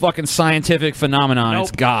explicable fucking scientific phenomenon. Nope.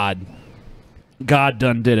 It's God. God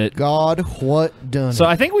done did it. God, what done? So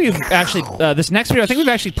I think we've actually this next video. I think we've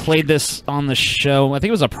actually played this on the show. I think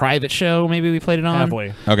it was a private show. Maybe we played it on. Have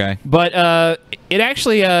we? Okay. But it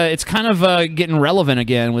actually it's kind of getting relevant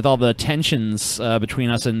again with all the tensions between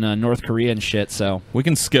us and North Korea and shit. So we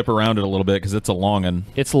can skip around it a little bit because it's a long one.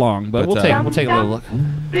 It's long, but we'll take a little look.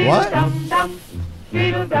 What?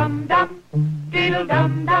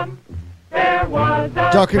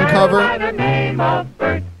 Duck and cover.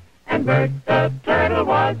 And Bert the turtle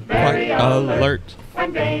was very Quite alert.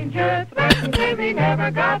 When danger threatened him, he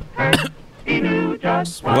never got hurt. He knew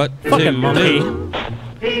just What fucking to monkey. do.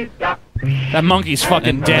 He's got That monkey's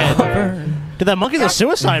fucking dead. Dude, that monkey's a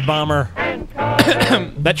suicide bomber.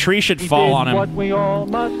 That tree should fall on him. we all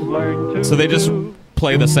must learn to So they just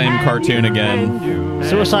play the same cartoon again.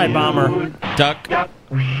 Suicide bomber. Duck,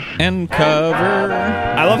 and cover.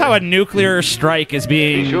 I love how a nuclear strike is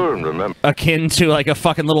being akin to like a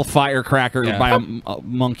fucking little firecracker by a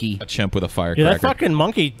monkey. A chimp with a Dude, firecracker. that fucking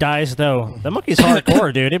monkey dies, though. That monkey's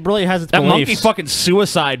hardcore, dude. It really has its That beliefs. monkey fucking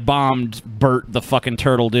suicide bombed Bert the fucking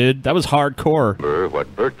turtle, dude. That was hardcore. Remember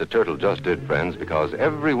what Bert the Turtle just did, friends, because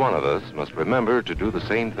every one of us must remember to do the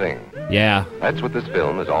same thing. Yeah. That's what this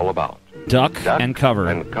film is all about. Duck and cover.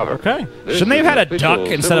 Okay. Shouldn't they have had a duck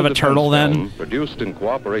instead of a turtle then? Produced in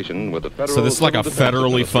cooperation with the federal So this is like a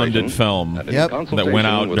federally funded film that went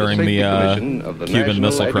out during the Cuban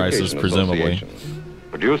Missile Crisis, presumably.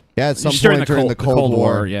 Produced at some point during the Cold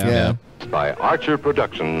War. Yeah. By Archer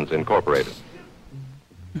Productions Incorporated.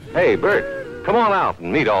 Hey, Bert, come on out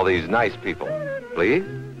and meet all these nice people, please.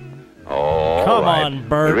 Oh, Come on,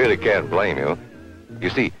 Bert. I really can't blame you. You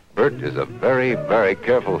see, Bert is a very, very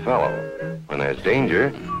careful fellow. When there's danger,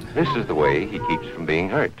 this is the way he keeps from being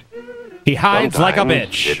hurt. He hides like a Sometimes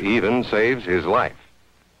bitch. It even saves his life.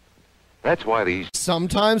 That's why these...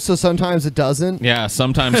 Sometimes, so sometimes it doesn't. Yeah,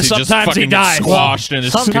 sometimes he just Sometimes fucking he dies. squashed in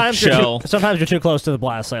his Sometimes shell. Sometimes you're too close to the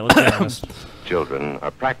blast site, let's be honest. Children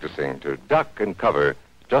are practicing to duck and cover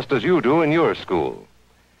just as you do in your school.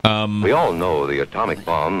 We all know the atomic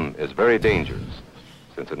bomb is very dangerous.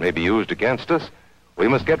 Since it may be used against us, we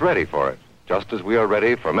must get ready for it, just as we are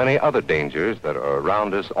ready for many other dangers that are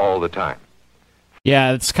around us all the time.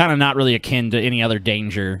 Yeah, it's kind of not really akin to any other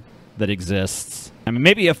danger that exists. I mean,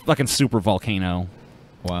 maybe a fucking super volcano.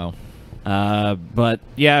 Wow. But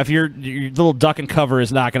yeah, if your little duck and cover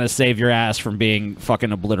is not going to save your ass from being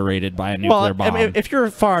fucking obliterated by a nuclear bomb. I mean, if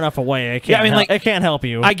you're far enough away, it can't, it can't help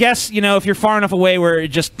you. I guess, if you're far enough away where it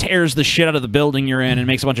just tears the shit out of the building you're in and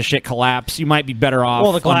makes a bunch of shit collapse, you might be better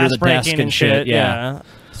off the glass under the desk breaking and shit. Yeah.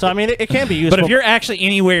 So, I mean, it can be useful. But if you're actually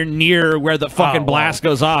anywhere near where the fucking blast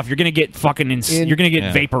goes off, you're going to get fucking you're going to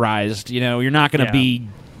get vaporized. You're not going to be,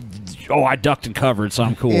 I ducked and covered, so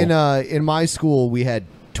I'm cool. In my school, we had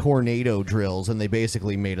tornado drills, and they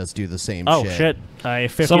basically made us do the same shit.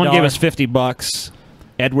 Someone gave us $50.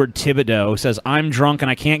 Edward Thibodeau says, I'm drunk and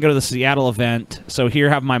I can't go to the Seattle event, so here,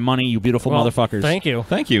 have my money, you beautiful motherfuckers. Thank you.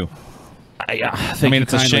 Thank you. I mean,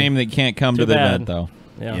 it's a shame that you can't come to the event, though.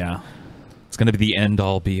 Yeah. It's going to be the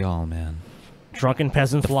end-all, be-all, man. Drunken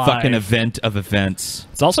Peasants Live. Fucking event of events.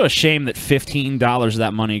 It's also a shame that $15 of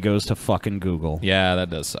that money goes to fucking Google. Yeah, that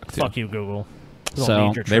does suck, too. Fuck you, Google.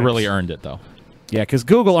 So they really earned it, though. Yeah, because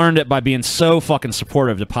Google earned it by being so fucking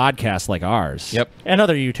supportive to podcasts like ours. Yep. And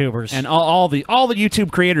other YouTubers. And all the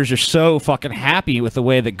YouTube creators are so fucking happy with the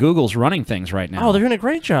way that Google's running things right now. Oh, they're doing a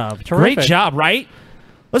great job. Terrific. Great job, right?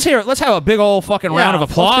 Let's have a big old fucking round of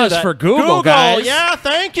let's applause do that. for Google, guys. Yeah,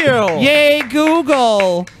 thank you. Yay,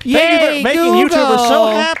 Google. Thank you for making YouTubers so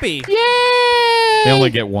happy. Yay. They only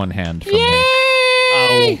get one hand from me.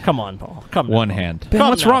 Oh, come on, Paul. Come on. One hand. Ben,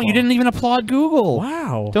 what's wrong? You didn't even applaud Google.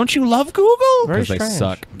 Wow. Don't you love Google? Very Because they strange.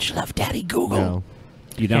 suck. Don't you love Daddy Google? No.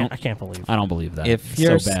 You don't? I can't believe I don't believe that. If It's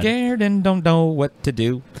you're so bad. scared and don't know what to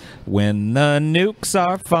do when the nukes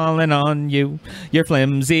are falling on you, your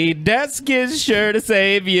flimsy desk is sure to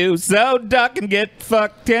save you. So duck and get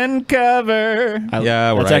fucked and cover.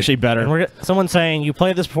 Yeah, That's right. actually better. And someone's saying you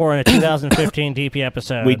played this before in a 2015 DP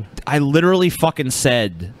episode. I literally fucking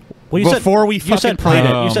said... Well, you before said, we you fucking said played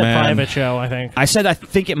private. it. You said private show, I think. I said I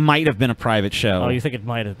think it might have been a private show. Oh, you think it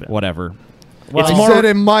might have been? Whatever. Well, I said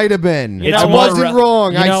it might have been. It's I more wasn't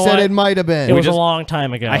wrong. You I know said what? it might have been. It was a long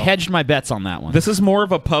time ago. I hedged my bets on that one. This is more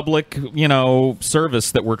of a public,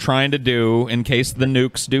 service that we're trying to do in case the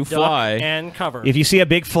nukes do fly. Duck and cover. If you see a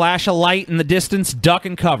big flash of light in the distance, duck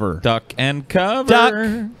and cover. Duck and cover.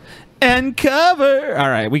 Duck and cover. All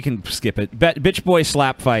right, we can skip it. Bitch boy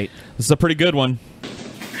slap fight. This is a pretty good one.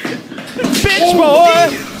 Bitch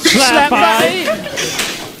boy slap fight.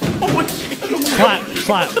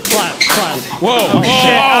 Slap. Whoa. Oh,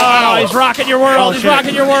 shit. Oh, he's rocking your world. He's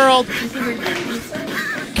rocking your world.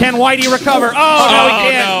 Can Whitey recover? Oh, no,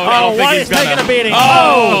 he can't. Oh, Whitey's taking a beating.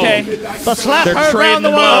 Oh, okay. The slap They're heard around the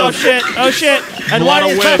trading world. blows. Oh, shit. And Lot of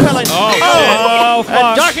Whitey's wins. backpedaling. Oh, fuck.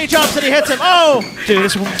 And Ducky jumps and he hits him. Oh. Dude,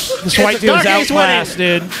 this white dude's Ducky's outclassed,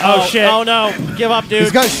 winning. dude. Oh, shit. Oh, no. Give up, dude.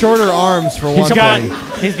 He's got shorter arms for one thing.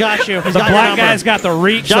 He's got you. He's The got black your number. guy's got the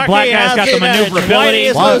reach. The Ducky black guy's has got the the advantage. maneuverability. Whitey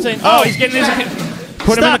is losing. Oh, he's getting his...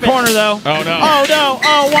 Put him in Stop the it. corner, though. Oh, no. Oh, no.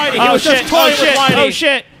 Oh, Whitey. He Oh, was shit. just toying Oh, shit. with Whitey. Oh,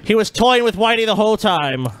 shit. He was toying with Whitey the whole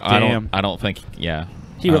time. I don't think, yeah.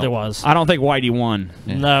 He really was. I don't think Whitey won.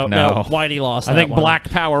 No, Whitey lost. I think that one. Black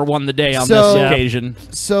Power won the day on So- this occasion.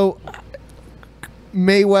 So,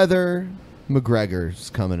 Mayweather, McGregor's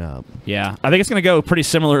coming up. Yeah, I think it's going to go pretty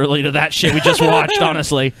similarly to that shit we just watched,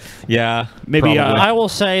 honestly. Yeah. Maybe probably. I will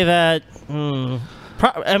say that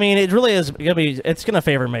I mean, it really is gonna be. It's gonna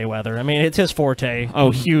favor Mayweather. I mean, it's his forte.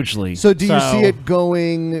 Oh, hugely. So do you see it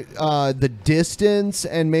going the distance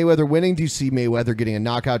and Mayweather winning? Do you see Mayweather getting a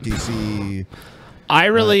knockout? Do you see?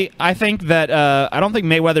 I think that I don't think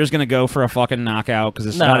Mayweather's going to go for a fucking knockout because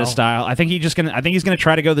it's not his style. I think he's going to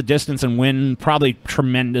try to go the distance and win probably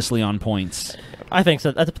tremendously on points. I think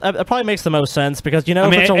so. That probably makes the most sense because I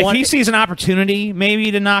mean, if he sees an opportunity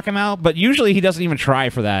maybe to knock him out, but usually he doesn't even try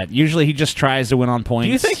for that. Usually he just tries to win on points.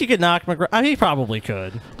 Do you think he could knock McGregor? I mean, he probably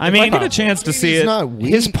could. I mean, get a chance to see it.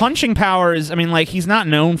 His punching power is. I mean, like he's not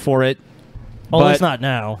known for it. Well, it's not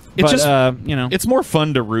now. It's just you know, it's more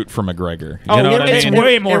fun to root for McGregor. Oh, You know what I it's mean?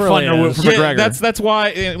 way more fun to root for McGregor. That's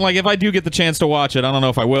why. Like, if I do get the chance to watch it, I don't know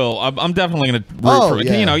if I will. I'm definitely going to root for it.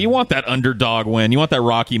 yeah. You know, you want that underdog win. You want that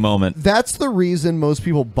Rocky moment. That's the reason most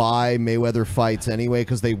people buy Mayweather fights anyway,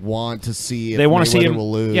 because they want to see if they want to see Mayweather him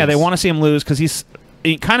will lose. Yeah, they want to see him lose because he's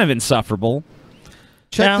kind of insufferable.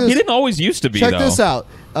 Check this, he didn't always used to be. Check though. this out.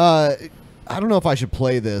 I don't know if I should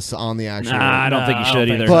play this on the actual. Nah, I don't think you should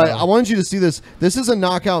either. But I wanted you to see this. This is a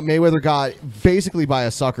knockout Mayweather got basically by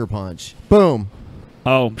a sucker punch. Boom.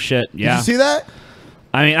 Oh shit! Yeah. Did you see that?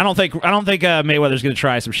 I mean, I don't think Mayweather's going to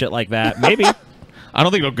try some shit like that. Maybe. I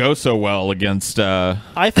don't think it'll go so well against.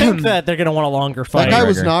 I think that they're going to want a longer fight. That guy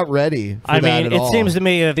was not ready. For that at it all. seems to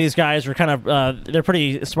me that these guys are kind of they're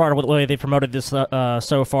pretty smart with the way they promoted this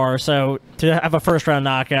so far. So to have a first round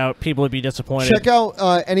knockout, people would be disappointed. Check out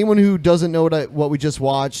anyone who doesn't know what we just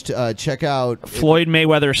watched. Check out Floyd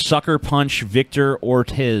Mayweather sucker punch Victor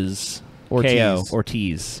Ortiz. Ortiz. KO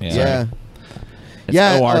Ortiz. Yeah. It's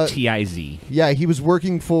O-R-T-I-Z. Yeah, he was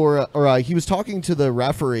working for, or he was talking to the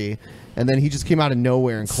referee, and then he just came out of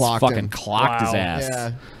nowhere and clocked him. Clocked his ass.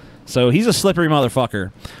 Yeah. So he's a slippery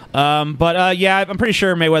motherfucker. But yeah, I'm pretty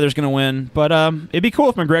sure Mayweather's going to win. But it'd be cool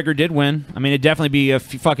if McGregor did win. I mean, it'd definitely be a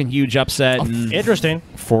fucking huge upset. And interesting.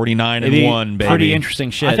 49-1, baby. Pretty interesting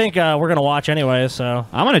shit. I think we're going to watch anyway, so.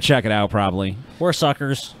 I'm going to check it out probably. We're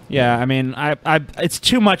suckers. Yeah, I mean, it's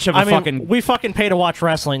too much of a fucking. We fucking pay to watch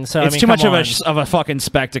wrestling, so It's I mean, too much come of a fucking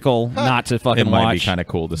spectacle not to fucking It might watch. be kind of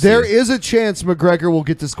cool to see. There is a chance McGregor will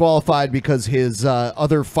get disqualified because his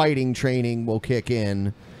other fighting training will kick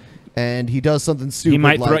in, and he does something stupid. He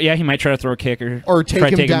might like, throw. Yeah, he might try to throw a kick or try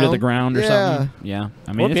to take him to down. the ground or Yeah. something. Yeah,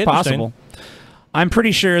 I mean, Would be it's interesting. possible. I'm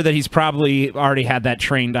pretty sure that he's probably already had that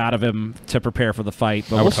trained out of him to prepare for the fight.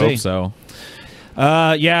 But I we'll would see. hope so.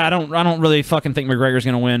 Yeah, I don't really fucking think McGregor's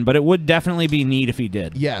going to win, but it would definitely be neat if he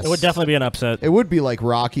did. Yes. It would definitely be an upset. It would be like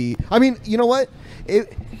Rocky. I mean, you know what?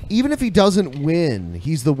 Even if he doesn't win,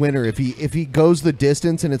 he's the winner. If he goes the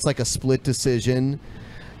distance and it's like a split decision,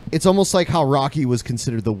 it's almost like how Rocky was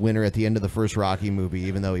considered the winner at the end of the first Rocky movie,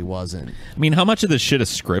 even though he wasn't. I mean, how much of this shit is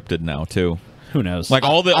scripted now, too? Who knows? Like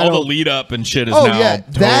all the lead up and shit is Oh, now yeah,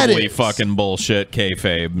 that totally is. fucking bullshit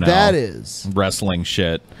kayfabe now. That is. Wrestling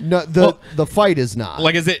shit. No, the fight is not.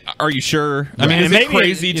 Like, is it? Are you sure? I mean, Yeah, is it maybe,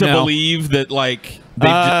 crazy you to know. believe that like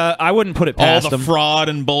I wouldn't put it past all the him. fraud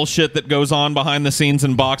and bullshit that goes on behind the scenes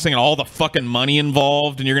in boxing and all the fucking money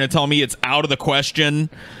involved, and you're going to tell me it's out of the question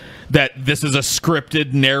that this is a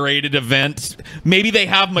scripted, narrated event? Maybe they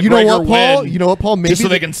have McGregor You know what, Paul? win. You know what, Paul? Maybe just so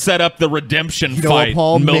they can set up the redemption You know what, fight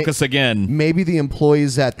Paul? and milk us again. Maybe the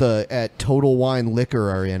employees at Total Wine Liquor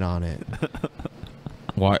are in on it.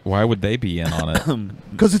 Why would they be in on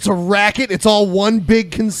it? Because it's a racket. It's all one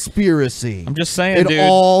big conspiracy. I'm just saying, it dude.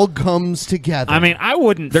 all comes together. I mean, I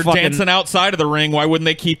wouldn't. They're fucking, dancing outside of the ring. Why wouldn't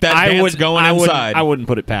they keep that dance going I inside? I wouldn't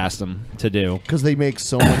put it past them to do. Because they make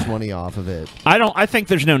so much money off of it. I think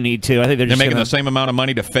there's no need to. I think they're They're just making gonna, the same amount of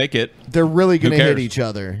money to fake it. They're really going Who to hit cares? each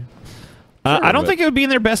other. I don't think it would be in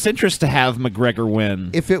their best interest to have McGregor win.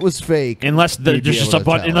 If it was fake, Unless you'd there's be just able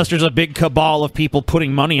to tell. unless there's a big cabal of people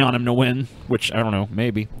putting money on him to win, which I don't know,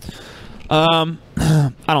 maybe. I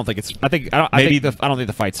don't think it's. I don't think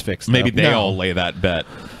the fight's fixed. Maybe though. they all lay that bet.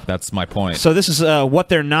 That's my point. So this is what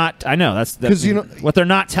they're not. I know that's 'Cause, you know, what they're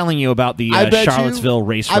not telling you about the I bet Charlottesville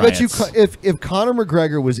race I bet you, riots. if Conor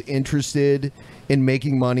McGregor was interested in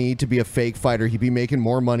making money to be a fake fighter, he'd be making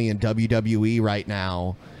more money in WWE right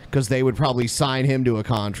now. Because they would probably sign him to a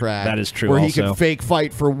contract. That is true Where he also. could fake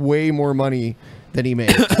fight for way more money than he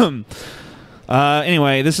makes.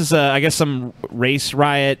 Anyway, this is I guess some race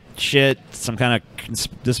riot shit. Some kind of this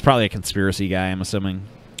is probably a conspiracy guy. I'm assuming.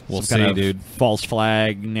 We'll some kind see, of dude. False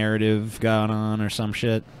flag narrative going on or some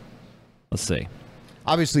shit. Let's see.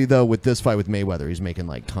 Obviously, though, with this fight with Mayweather, he's making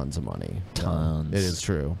like tons of money. Tons. It is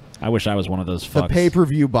true. I wish I was one of those The fucks.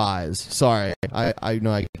 pay-per-view buys. Sorry, I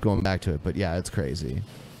know I keep going back to it, but yeah, it's crazy.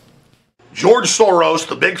 George Soros,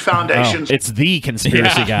 the big foundations, it's the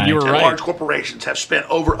conspiracy guy. You were and right. large corporations have spent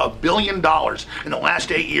over $1 billion in the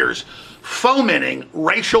last 8 years fomenting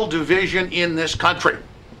racial division in this country.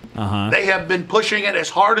 They have been pushing it as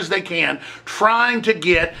hard as they can, trying to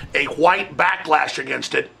get a white backlash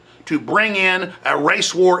against it to bring in a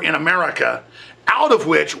race war in America, out of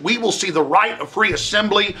which we will see the right of free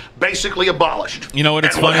assembly basically abolished. You know what?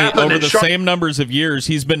 It's And what funny. happened Over in the same numbers of years,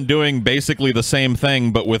 he's been doing basically the same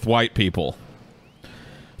thing, but with white people.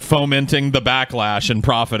 Fomenting the backlash and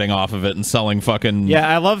profiting off of it and selling fucking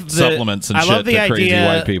I love the, supplements and I love shit the to idea, crazy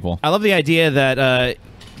white people. I love the idea that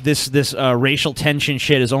this racial tension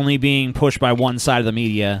shit is only being pushed by one side of the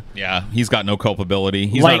media. Yeah, he's got no culpability.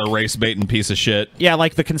 He's Like- not a race-baiting piece of shit. Yeah,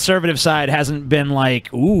 like the conservative side hasn't been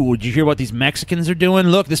like, ooh, did you hear what these Mexicans are doing?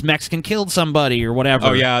 Look, this Mexican killed somebody or whatever.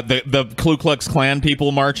 Oh, yeah, the Ku Klux Klan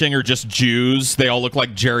people marching are just Jews. They all look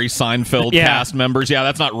like Jerry Seinfeld cast members. Yeah,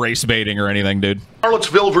 that's not race-baiting or anything, dude.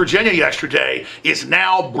 Charlottesville, Virginia yesterday is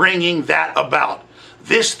now bringing that about.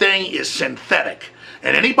 This thing is synthetic.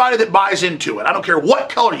 And anybody that buys into it, I don't care what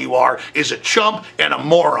color you are, is a chump and a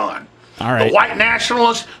moron. All right. The white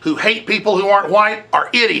nationalists who hate people who aren't white are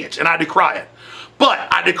idiots, and I decry it. But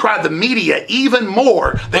I decry the media even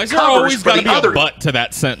more Why that is there covers always for got to the be other. a but to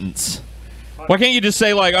that sentence? Why can't you just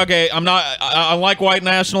say, like, okay, I like white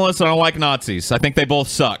nationalists and I like Nazis. I think they both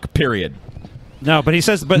suck, period. No, but he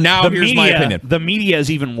says, but now the here's media, my opinion. The media is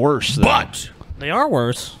even worse. Though. But they are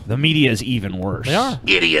worse. The media is even worse. They are.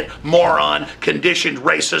 Idiot, moron, conditioned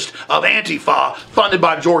racist of Antifa, funded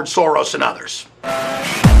by George Soros and others.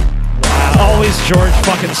 Always George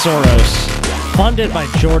fucking Soros. Funded by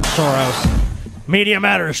George Soros. Media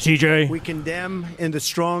matters, TJ. We condemn in the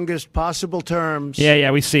strongest possible terms. Yeah,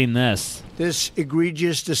 we've seen this. This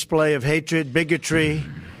egregious display of hatred, bigotry,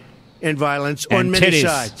 and violence And on many titties.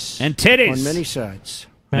 sides. And titties. On many sides.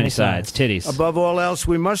 Many sides. Titties. Above all else,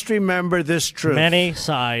 we must remember this truth. Many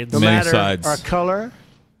sides. No Many matter sides. our color,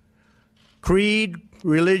 creed,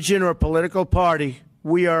 religion, or political party,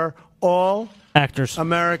 we are all actors.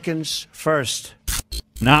 Americans first.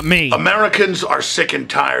 Not me. Americans are sick and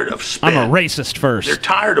tired of spin. I'm a racist first. They're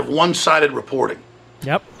tired of one-sided reporting.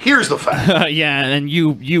 Yep. Here's the fact. Yeah, and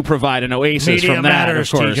you provide an oasis Media from that,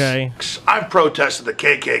 matters, of course. TJ. I've protested the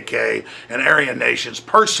KKK and Aryan nations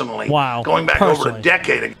personally. Wow. Going back over a Personally.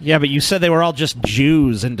 decade ago. Yeah, but you said they were all just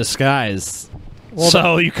Jews in disguise. Well,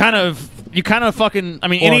 so you kind of fucking. I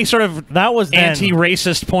mean, Well, any sort of that was then.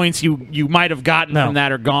 anti-racist points you might have gotten No. from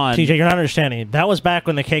that are gone. TJ, you're not understanding. That was back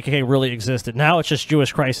when the KKK really existed. Now it's just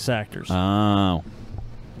Jewish crisis actors. Oh.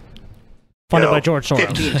 Funded by George Soros.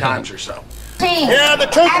 15 times or so. Yeah, the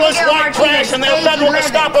toothless white trash and their federal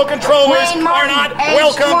Gestapo controllers are not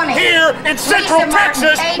welcome here in Central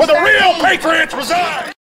Texas where the real patriots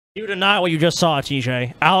reside. You deny what you just saw,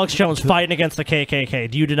 TJ. Alex Jones fighting against the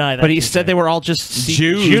KKK. Do you deny that? But he TJ? said they were all just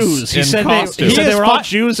Jews He in said costumes. they were fi- all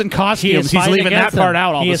Jews in He costumes. is He's fighting leaving that against part them.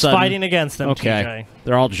 out all He of a is sudden. fighting against them, Okay, TJ.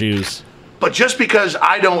 they're all Jews. But just because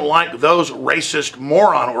I don't like those racist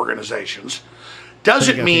moron organizations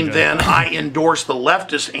doesn't There you go, mean TJ. then I endorse the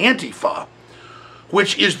leftist Antifa,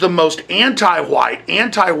 which is the most anti-white,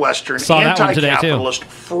 anti-Western, Saw that one today, too. anti-capitalist,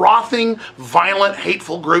 frothing, violent,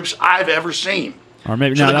 hateful groups I've ever seen. Or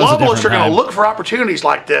maybe So no, the that was a globalists are different going guy. to look for opportunities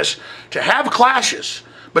like this to have clashes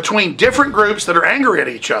between different groups that are angry at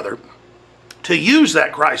each other, to use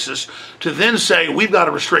that crisis to then say we've got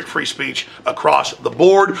to restrict free speech across the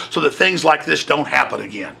board so that things like this don't happen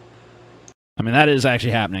again. I mean, that is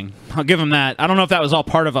actually happening. I'll give them that. I don't know if that was all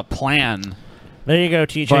part of a plan. There you go,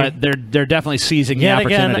 TJ. But they're definitely seizing Yet the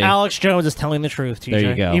opportunity. again, Alex Jones is telling the truth, TJ. There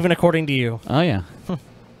you go. Even according to you. Oh yeah,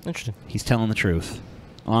 Interesting. he's telling the truth.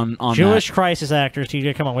 On Jewish that. crisis actors,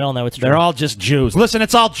 TJ. Come on, we all know it's true. They're all just Jews. Listen,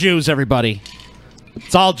 it's all Jews, everybody.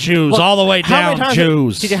 It's all Jews, Look, all the way how many down. times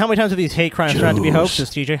Jews. TJ, how many times have these hate crimes turned out to be Jews. hoaxes,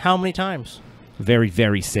 TJ? How many times? Very,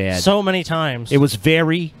 very sad. So many times. It was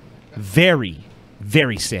very, very,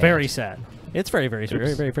 very sad. Very sad. It's very, very,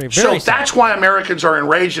 very, very, very, So very sad. that's why Americans are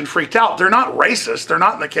enraged and freaked out. They're not racist. They're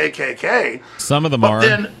not in the KKK. Some of them But are.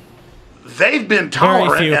 then they've been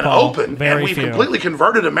tolerant few, and Paul. open, Very and we've few. completely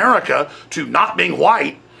converted America to not being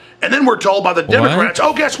white. And then we're told by the Democrats,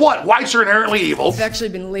 oh, guess what? Whites are inherently evil. I've actually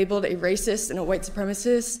been labeled a racist and a white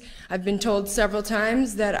supremacist. I've been told several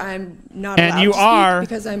times that I'm not And allowed you to are. speak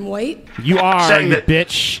because I'm white. You are, Saying you that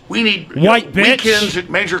bitch. We need White bitch. weekends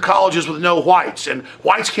at major colleges with no whites, and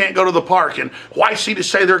whites can't go to the park, and whites need to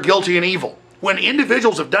say they're guilty and evil. When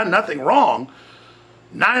individuals have done nothing wrong,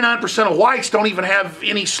 99% of whites don't even have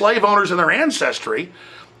any slave owners in their ancestry.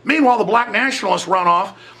 Meanwhile, the black nationalists run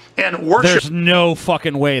off and worship. There's no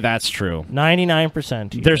fucking way that's true.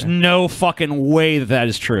 99%. There's no fucking way that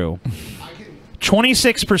is true.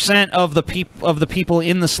 26% of the people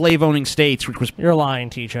in the slave-owning states, which was you're lying,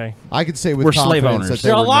 TJ. I could say with we're slave confidence owners. that they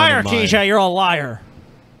You're a were liar, none of mine. TJ. You're a liar.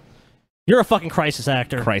 You're a fucking crisis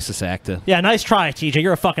actor. Crisis actor. Yeah, nice try, TJ.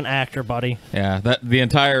 You're a fucking actor, buddy. Yeah, the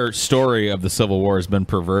entire story of the Civil War has been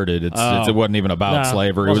perverted. It wasn't even about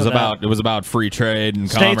slavery. It was about free trade and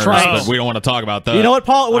States' commerce. rights. But we don't want to talk about that. You know what,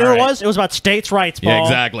 Paul? What All it right. was? It was about states' rights, Paul. Yeah,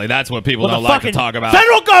 exactly. That's what people Well, don't the like to fucking talk about.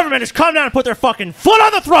 Federal government has come down and put their fucking foot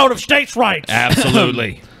on the throat of states' rights.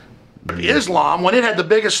 Absolutely. Islam, when it had the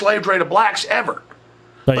biggest slave trade of blacks ever.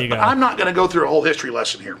 There you But go. I'm not going to go through a whole history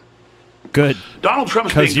lesson here. Good. Donald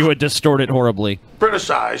Trump's Because being you would distort it horribly.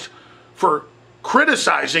 criticized for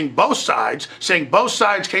criticizing both sides, saying both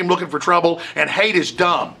sides came looking for trouble and hate is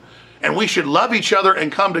dumb. And we should love each other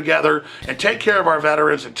and come together and take care of our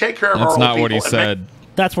veterans and take care of our That's old not people. what he and said.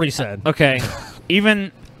 That's what he said. Okay.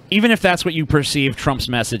 even if that's what you perceive Trump's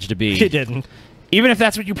message to be. He didn't. Even if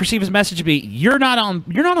that's what you perceive his message to be, you're not on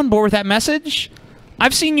board with that message.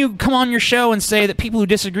 I've seen you come on your show and say that people who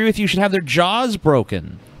disagree with you should have their jaws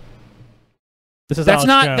broken. That's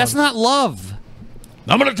not love.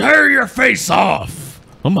 I'm going to tear your face off.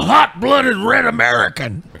 I'm a hot-blooded red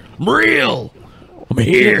American. I'm real. I'm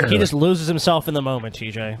here. He just loses himself in the moment,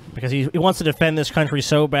 TJ, because he wants to defend this country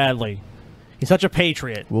so badly. He's such a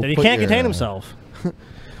patriot that he can't contain himself.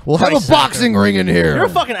 We'll have a boxing ring in here. You're a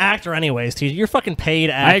fucking actor anyways, TJ. You're a fucking paid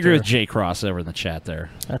actor. I agree with Jay Cross over in the chat there.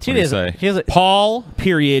 TJ Paul,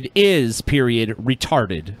 period, is, period,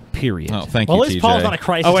 retarded, period. Oh, thank Well, you, at least TJ. Paul's not a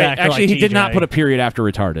crisis actor actually, like he did not TJ. put a period after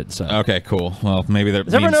retarded. So Okay, cool. Well, maybe that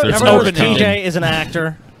Does everyone means know, there's everyone no knows that retarded. TJ is an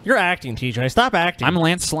actor? You're acting, TJ. Stop acting. I'm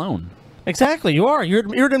Lance Sloan. Exactly, you are. You're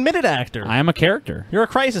an admitted actor. I am a character. You're a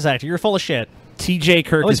crisis actor. You're full of shit. T.J.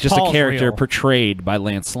 Kirk At is least just Paul's a character real. portrayed by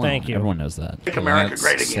Lance Sloan. Thank you. Everyone knows that. Make America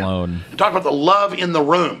great again. Sloan. And talk about the love in the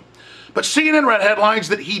room. But CNN read headlines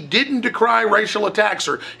that he didn't decry racial attacks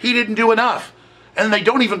or he didn't do enough. And they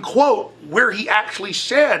don't even quote where he actually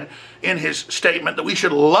said in his statement that we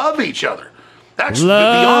should love each other. That's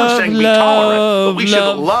beyond saying be tolerant, but we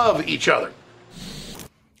should love each other.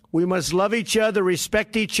 We must love each other,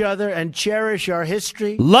 respect each other, and cherish our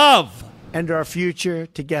history. Love. And our future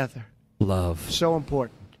together. Love. So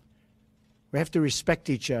important. We have to respect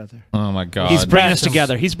each other. Oh, my God. He's bringing us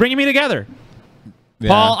together. He's bringing me together. Yeah.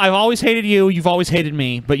 Paul, I've always hated you. You've always hated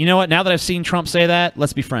me. But you know what? Now that I've seen Trump say that,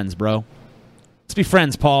 let's be friends, bro. Let's be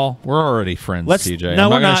friends, Paul. We're already friends, TJ. No, I'm we're not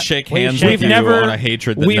going not. to shake hands We've with you never, on a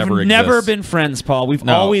hatred that we've never never exists. been friends, Paul. We've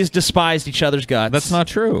No. always despised each other's guts. That's not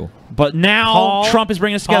true. But now Paul, Trump is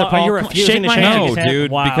bringing us together, Paul, are Paul. you Come on, refusing shake to my shake hand. his hand?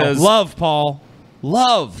 dude, Wow. because- Love, Paul.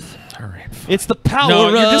 Love. All right. It's the power No,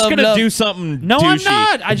 you're just of gonna love. do something. No, I'm douchey.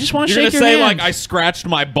 not. I just want to You're shake gonna your say hand. like I scratched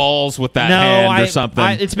my balls with that no, hand or something.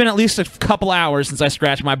 it's been at least a couple hours since I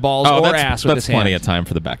scratched my balls oh, or that's, ass with that's this plenty hand. of time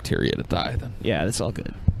for the bacteria to die. Then Yeah, that's all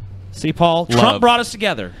good. See, Paul, Love. Trump brought us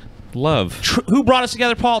together. love. Who brought us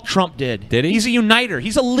together, Paul? Trump did. Did he? He's a uniter.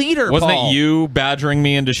 He's a leader, Wasn't Paul. it you badgering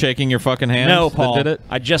me into shaking your fucking hand? No, Paul. That did it.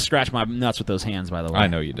 I just scratched my nuts with those hands, by the way. I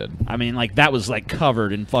know you did. I mean, like that was like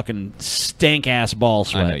covered in fucking stank ass ball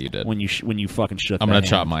sweat. I know you did. When you fucking shook. I'm that gonna hand.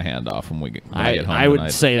 chop my hand off when we get when I get home I would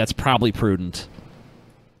tonight. say that's probably prudent.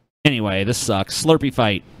 Anyway, this sucks. Slurpee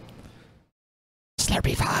fight.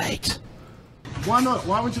 Slurpee fight. Why not?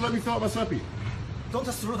 Why wouldn't you let me fill up my Slurpee? Don't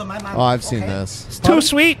just throw the my money. Oh, I've seen okay? this. It's too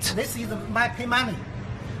sweet. This is my pay money.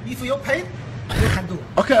 If you pay, you can do.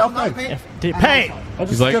 Okay, I'll Not pay. Pay. I'll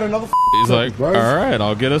just He's like, get another he's like, all right,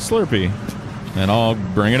 I'll get a Slurpee, and I'll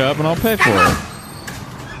bring it up and I'll pay for it.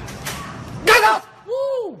 Get up!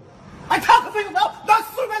 Woo! I talk to you now. Don't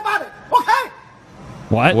throw my money. Okay?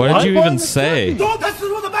 What did you even say? Don't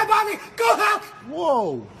throw my money. Go out.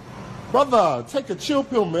 Whoa, brother, take a chill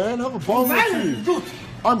pill, man. Have a bone with you.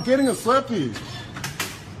 I'm getting a Slurpee.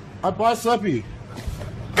 I buy Slurpee.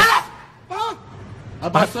 Get up! I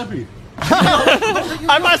buy Slurpee.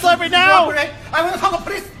 I buy Slurpee now. I want to call the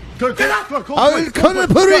police. Get up! I will call the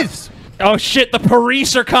police. Oh shit! The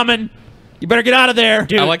police are coming. You better get out of there,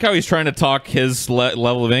 dude. I like how he's trying to talk his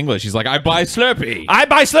level of English. He's like, I buy Slurpee. I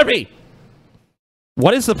buy Slurpee.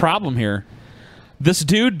 What is the problem here? This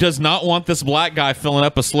dude does not want this black guy filling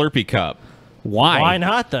up a Slurpee cup. Why? Why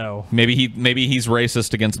not though? Maybe he's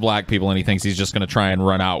racist against black people and he thinks he's just going to try and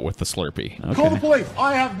run out with the Slurpee. Okay. Call the police.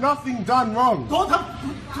 I have nothing done wrong. Don't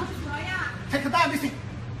take it down, listen.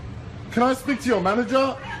 Can I speak to your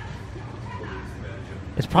manager?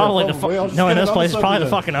 It's probably Yeah, the probably. I'll just no. In get this another place, it's probably Slurpee the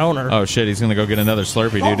then. fucking owner. Oh shit, he's going to go get another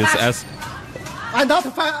Slurpee, dude. It's S. I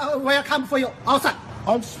not welcome for you outside.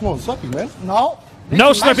 I just want Slurpee, man. No. No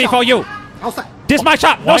This is my Slurpee shop. for you. Outside. This is my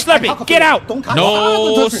shop. No Slurpee. Get out.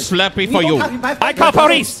 No Slurpee for you. I call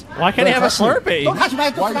police. Why can't I have a Slurpee? Don't touch me.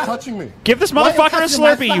 Why are you touching me? Give this motherfucker a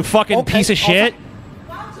Slurpee, you fucking piece of shit.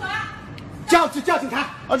 I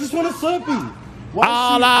just want a Slurpee.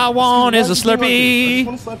 All I want is a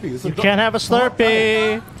Slurpee. You can't have a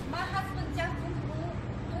Slurpee.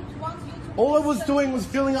 All I was doing was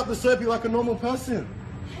filling up the Slurpee like a normal person.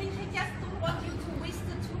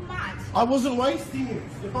 I wasn't wasting it.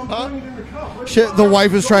 If I'm putting it in the cup. Shit, the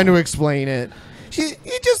wife is trying to explain it. He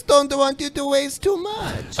just don't want you to waste too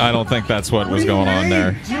much. I don't think that's what was going on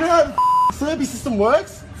there. Do you know how the Slurpee system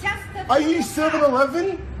works? Are you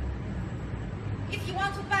 7-Eleven? If you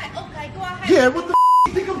want to buy, okay, go ahead. Yeah, what the do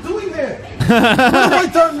you think I'm doing there? What have I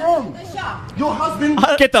done wrong? Your husband.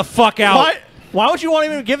 Get the fuck out. What? Why would you want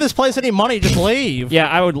to even give this place any money? Just leave. Yeah,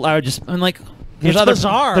 I would just. I'm like, there's It's other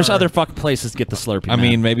bizarre. There's other fucking places to get the Slurpee. I man.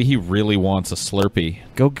 mean, maybe he really wants a Slurpee.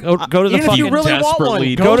 Go to the even if fucking you really want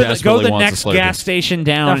one, go to the desperately wants a next Slurpee. gas station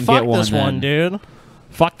down Now and fuck get one. this one, dude.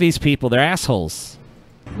 Fuck these people. They're assholes.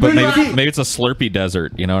 But maybe it's a Slurpee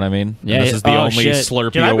desert. You know what I mean? Yeah, And this is the only shit.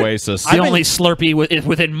 Slurpee Dude, oasis. The only Slurpee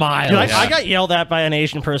within miles. Dude, I got yelled at by an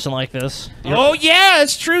Asian person like this. Oh yeah,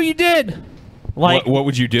 it's true. You did. Like, what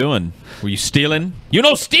were you doing? Were you stealing? You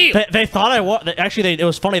know, steal. They thought I was. Actually, it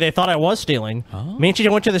was funny. They thought I was stealing. Me and TJ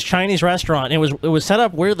went to this Chinese restaurant, and it was set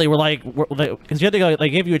up weirdly. We're like, because you had to go. They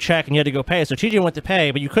gave you a check, and you had to go pay. So TJ went to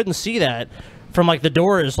pay, but you couldn't see that from like the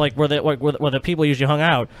doors, like where the people usually hung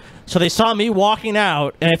out. So they saw me walking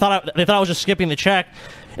out, and they thought I was just skipping the check.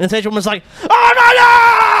 And this Asian woman was like, "Oh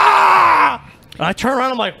my god!" And I turned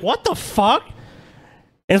around, I'm like, "What the fuck?" And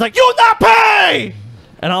it's like, "You not pay!"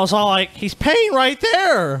 And I was all like, "He's paying right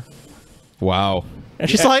there." Wow. And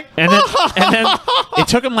she's like, and then it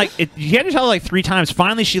took him like you had to tell her like 3 times.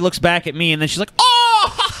 Finally, she looks back at me, and then she's like,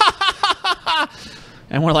 "Oh!"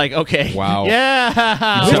 And we're like, "Okay, wow,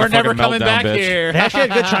 yeah, we're never coming back bitch. here." They actually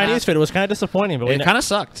had good Chinese food. It was kind of disappointing, but it kind of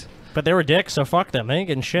sucked. But they were dicks, so fuck them. They ain't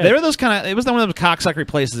getting shit. They were those kind of. It was one of those cocksuckery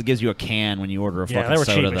places that gives you a can when you order a Yeah, fucking they were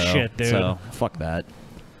soda, cheap as though. shit, dude. So fuck that.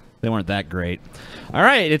 They weren't that great. All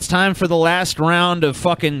right, it's time for the last round of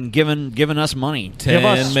fucking giving us money. 10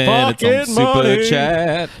 minutes on Super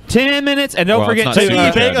Chat. 10 minutes, and don't Well, forget it's to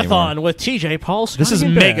not Super Chat Megathon with TJ Paulson. This is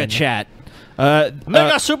Mega Chat.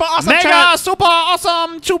 Mega super awesome Mega chat. super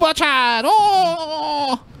awesome super chat.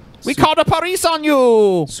 Oh, we called the police on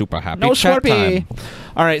you. Super happy No chat Slurpee. time.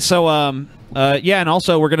 All right, so yeah, and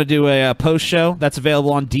also we're gonna do a post show that's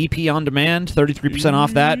available on DP on demand. 33%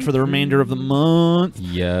 off that for the remainder of the month.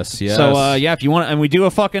 Yes, yes. So yeah, if you want, and we do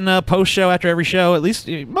a fucking post show after every show, at least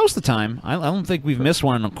most of the time. I don't think we've missed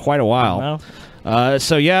one in quite a while. No.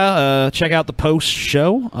 So yeah, check out the post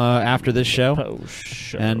show after this show. Post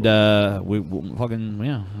show. And we'll fucking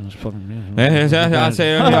just fucking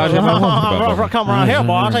Come around here,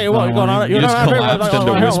 boy. I'll tell you what, you're going on. You just collapsed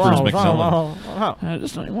into Whispers McMillan. I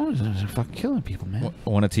just don't fucking killing people, man.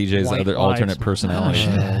 One of TJ's White other lies. alternate personalities.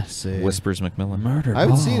 Let's see. Whispers McMillan. Murder. I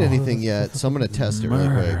haven't seen anything yet, so I'm gonna test it really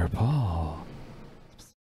Murder quick. Paul.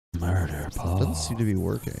 Murder Paul. Doesn't seem to be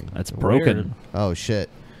working. That's broken. Weird. Oh shit.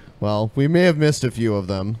 Well, we may have missed a few of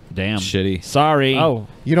them. Damn. Shitty. Sorry. Oh,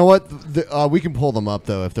 You know what? We can pull them up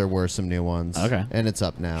though if there were some new ones. Okay. And it's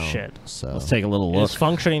up now. Shit. So Let's take a little look. it's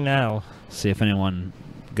functioning now. See if anyone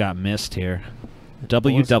got missed here.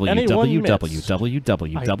 anyone missed?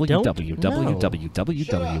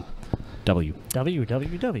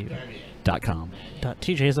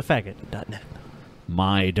 www.tjisafaggot.net.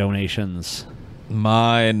 My donations.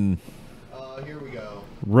 Mine. here we go.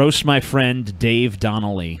 Roast my friend Dave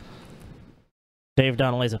Donnelly. Dave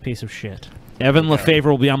Donnelly's a piece of shit. Evan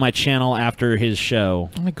Lefevre will be on my channel after his show.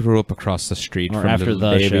 I grew up across the street Or from after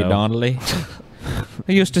little the baby show. Donnelly.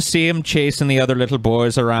 I used to see him chasing the other little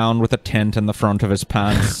boys around with a tent in the front of his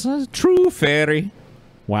pants. True fairy.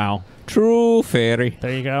 Wow. True fairy.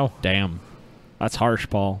 There you go. Damn. That's harsh,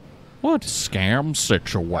 Paul. What scam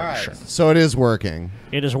situation. So it is working.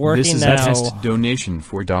 It is working This is now. a test donation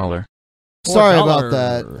for $1. Sorry $4. about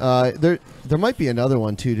that. There might be another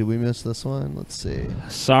one too. Did we miss this one? Let's see.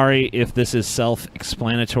 Sorry if this is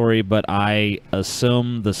self-explanatory, but I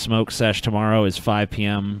assume the smoke sesh tomorrow is 5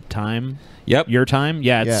 p.m. time. Yep. Your time?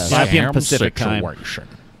 Yeah, it's Yes. 5 p.m. Scam Pacific time. situation.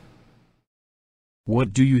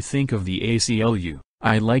 What do you think of the ACLU?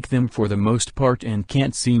 I like them for the most part and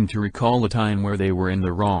can't seem to recall a time where they were in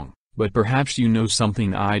the wrong, but perhaps you know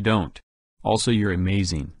something I don't. Also, you're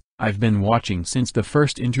amazing. I've been watching since the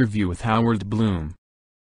first interview with Howard Bloom.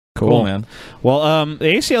 Cool, man. Well, the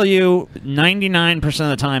ACLU 99% of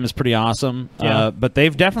the time is pretty awesome. Yeah. But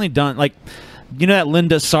they've definitely done like You know that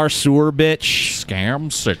Linda Sarsour bitch?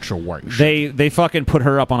 Scam situation. They fucking put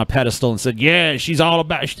her up on a pedestal and said, "Yeah, she's all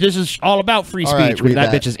about. This is all about free All speech." right,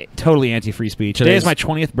 that bitch is totally anti-free speech. Today is my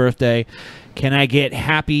 20th birthday. Can I get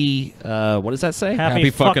happy? What does that say? Happy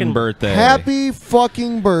fucking birthday. Happy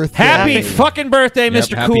fucking birthday. Happy fucking birthday,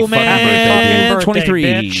 Mr. happy Cool fucking Man. birthday. 23.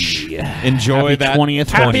 Bitch. Enjoy that 20th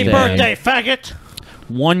Happy birthday. birthday, faggot.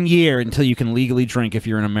 1 year until you can legally drink if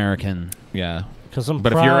you're an American. Yeah.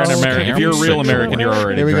 But if you're an American, if you're a real American, you're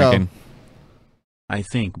already Here we drinking. go. I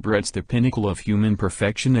think Brett's the pinnacle of human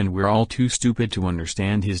perfection, and we're all too stupid to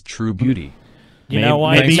understand his true beauty. You know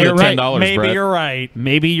what? Maybe you're right. Maybe Brett. you're right.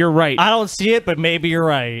 Maybe you're right. I don't see it, but maybe you're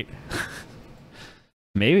right.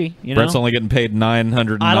 Maybe. You know? Brett's only getting paid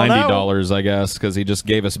 $990, I guess, because he just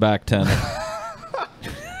gave us back 10.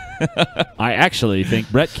 I actually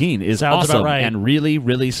think Brett Keane is Sounds about awesome right. and really,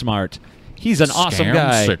 really smart. He's an awesome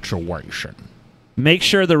guy. Situation. Make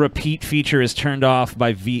sure the repeat feature is turned off by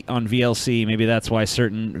on VLC. Maybe that's why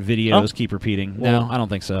certain videos keep repeating. Well, no, I don't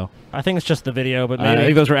think so. I think it's just the video, but I maybe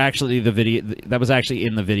think those were actually the video. That was actually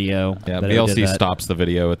in the video. Yeah, that it VLC did that. stops the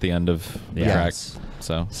video at the end of the track.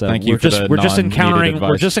 So thank you we're for just the we're just non-needed encountering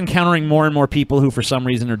advice. more and more people who for some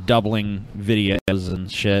reason are doubling videos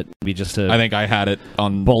and shit. Maybe just to I think I had it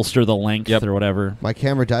on bolster the length or whatever. My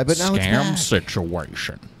camera died, but now it's Scam back.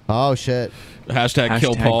 situation. Oh shit. Hashtag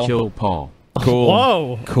kill Paul. Kill Paul. Cool.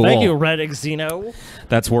 Whoa. Cool. Thank you, Red Xeno.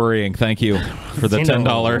 That's worrying. Thank you for the Xeno.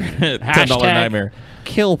 $10 Hashtag nightmare.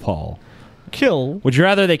 Kill Paul. Kill. Would you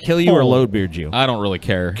rather they kill you or Paul. load beard you? I don't really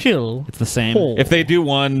care. Kill. It's the same. Paul. If they do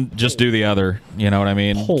one, just do the other. You know what I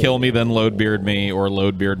mean? Paul. Kill me, then load beard me, or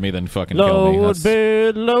load beard me, then fucking kill me. Load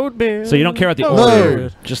beard, load beard. So you don't care about the load.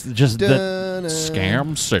 order. Just the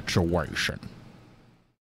Scam situation.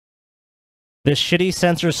 This shitty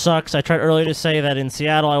censor sucks. I tried earlier to say that in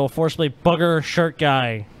Seattle I will forcibly bugger shirt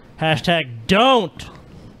guy. Hashtag don't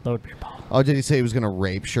load beard Paul. Oh, did he say he was going to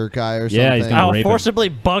rape shirt guy or something? Yeah, he's gonna I'll rape him. forcibly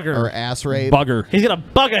bugger. Or ass rape? Bugger. He's gonna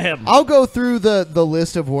bugger him. I'll go through the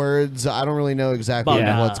list of words. I don't really know exactly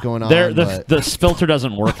Bugger. what's going on. The filter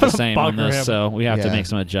doesn't work the same on Bugger this, him. so we have to Yeah. make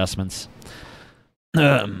some adjustments.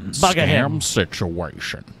 Bugger him. Scam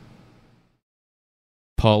situation.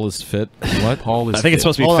 Paul is fit. What? Paul is I think it's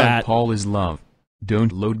fit. supposed to be fat. Paul is love.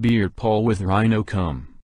 Don't load beard Paul with rhino cum.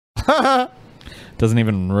 Doesn't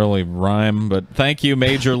even really rhyme, but thank you,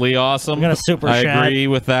 Majorly Awesome. I'm gonna super I chat. agree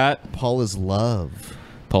with that. Paul is love.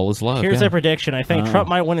 Paul is love. Here's yeah. a prediction. I think Trump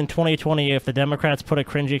might win in 2020 if the Democrats put a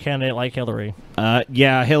cringy candidate like Hillary.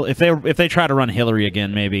 Yeah, if they try to run Hillary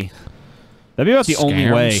again, maybe that'd be about the only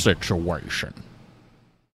Scam way. situation.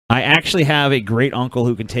 I actually have a great uncle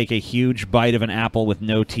who can take a huge bite of an apple with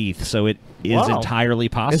no teeth, so it is Wow. entirely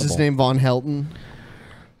possible. Is his name Von Helton?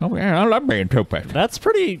 Oh yeah, I love being stupid. That's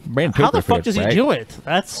pretty. Being How the stupid, fuck does he right? do it?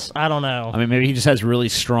 That's I don't know. I mean, maybe he just has really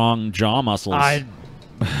strong jaw muscles. I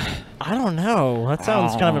don't know. That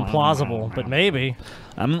sounds kind of implausible, but maybe.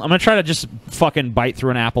 I'm gonna try to just fucking bite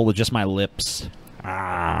through an apple with just my lips.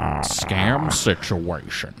 Scam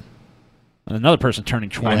situation. Another person turning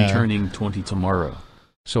 20. I'm turning 20 tomorrow,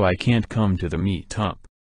 so I can't come to the meetup.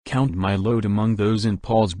 Count my load among those in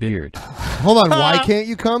Paul's beard. Hold on, why can't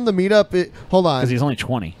you come? The meetup. Hold on. Because he's only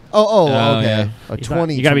 20. Oh, Oh, okay. yeah. A He's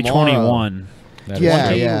 20. You gotta be tomorrow. 21. Yeah,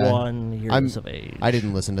 21 yeah. years of age. I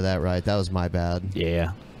didn't listen to that right. That was my bad.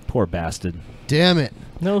 Yeah. Poor bastard. Damn it.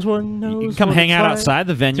 Knows one knows. You can come what hang it's out like outside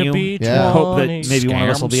the venue. to be Yeah. Hope that 20. maybe one of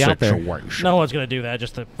us will be out there. Situation. No one's gonna do that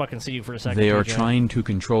just to fucking see you for a second. They are TJ. trying to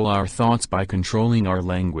control our thoughts by controlling our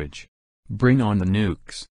language. Bring on the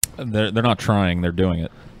nukes. They're not trying. They're doing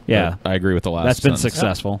it. Yeah. But I agree with the last. That's been sentence.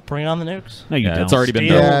 successful. Bring on the nukes. No, you Yeah, don't. it's already been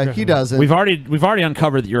Steel done. Yeah, he doesn't. We've already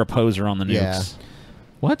uncovered that you're a poser on the nukes. Yeah.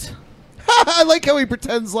 What? I like how he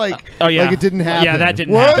pretends like, Oh yeah, like it didn't happen. Yeah, that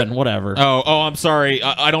didn't What? happen. Whatever. Oh, I'm sorry.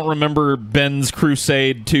 I don't remember Ben's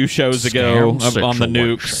crusade 2 shows ago Scam on the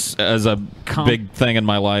situation. nukes as a big thing in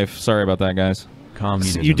my life. Sorry about that, guys.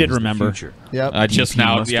 Communism You did is the remember. future. Yep. I just DP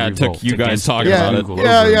now, must yeah, it revolt took you guys against talking yeah, about it.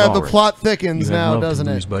 yeah, the Bars. plot thickens You have now, love to doesn't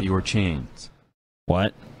lose it? but your chains.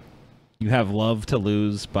 What? You have love to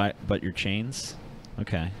lose, but your chains.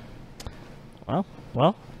 Okay.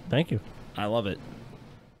 Well, thank you. I love it.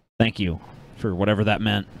 Thank you for whatever that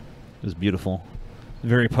meant. It was beautiful.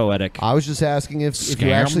 Very poetic. I was just asking if you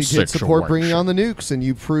Scam actually did support situation. bringing on the nukes, and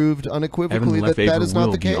you proved unequivocally Evan that that Lefevre is not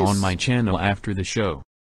will the be case. on my channel after the show.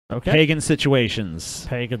 Okay. Pagan situations.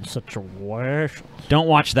 Pagan situation. Don't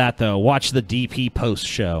watch that though. Watch the DP post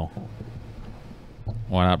show.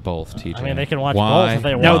 Why not both, TJ? I mean, they can watch Why? both if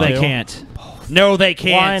they want. No, they to. can't. No, they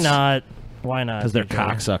can't. Why not? Why not? Because they're TJ?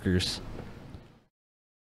 cocksuckers.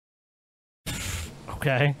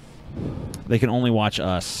 Okay. They can only watch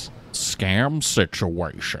us. Scam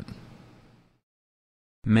situation.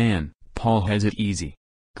 Man, Paul has it easy.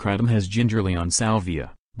 Kratom has gingerly on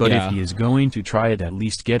salvia, but Yeah. if he is going to try it, at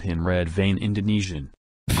least get him Red Vein Indonesian.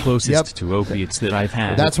 Closest to opiates that I've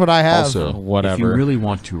had. That's what I have. Also, if Whatever. you really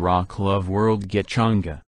want to rock Love World, get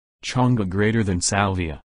Changa. Changa greater than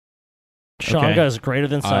salvia. Changa is greater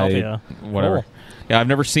than salvia. Whatever. Cool. Yeah, I've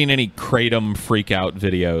never seen any Kratom freak-out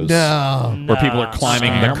videos. No. Where people are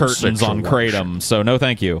climbing the Scam curtains on situation. Kratom, so no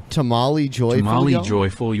thank you. Tamale joyful. Tamale y'all?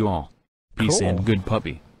 joyful you all. Peace Cool. and good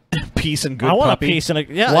puppy. Peace and good I want puppy. a piece and a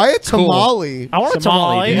Why a cool. tamale? I want a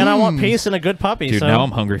tamale, and I want peace and a good puppy. Dude, so. now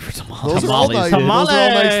I'm hungry for tamales. Those are all nice. Those are all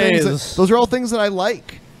nice things. Tamales. Those are all things that I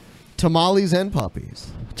like. Tamales and puppies.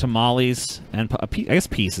 Tamales and I guess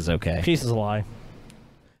peace is okay. Peace is a lie.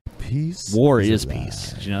 Peace. War is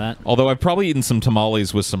peace. Did you know that? Although I've probably eaten some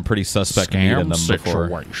tamales with some pretty suspect meat in them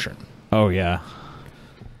before. Oh yeah.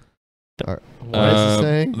 What is it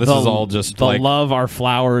saying? This is all just the like love our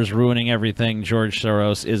flowers ruining everything. George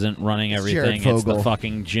Soros isn't running Jared everything. It's the Fogle.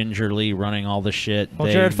 fucking gingerly running all the shit. Well,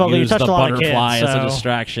 They Jared Fogle, you use touched the a lot of kids, butterfly as a so-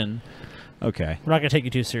 distraction. Okay. We're not gonna take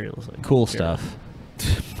you too seriously. Cool Here. stuff.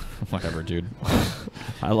 whatever, dude.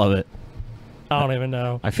 I love it. I don't even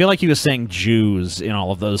know. I feel like he was saying Jews in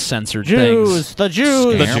all of those censored Jews, things. the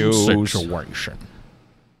Jews. The Scam Jews. situation.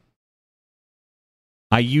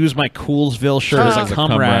 I use my Coolsville shirt as a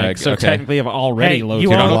cum rag, so okay. technically I've already Hey, loaded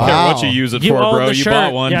you it. I don't own- care Wow. what you use it You for, own bro. the You shirt.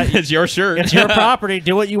 bought one. Yeah, It's your shirt. It's your property.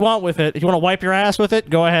 Do what you want with it. If you want to wipe your ass with it,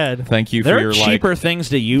 go ahead. Thank you There for are your cheaper things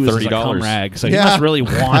to use as a cum $30. rag, so you Yeah, must really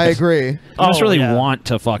want. I agree. You must Oh, really yeah. want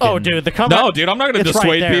to fucking. Oh, dude, the cum. No, dude, I'm not going to It's right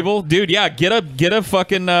dissuade there. people. Dude, yeah, get a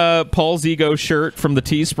fucking Paul's Ego shirt from the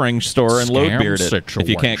Teespring store and load Scam beard it if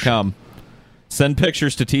you can't situation. come. Send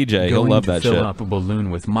pictures to TJ. He'll Going love to that fill shit. up a balloon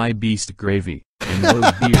with my beast gravy. And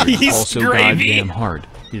load beard Beast also gravy. goddamn hard.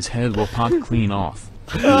 His head will pop clean off.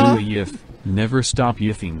 Do a yiff. Never stop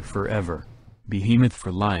yiffing forever. Behemoth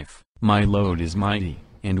for life. My load is mighty.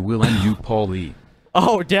 And will end you, Paulie.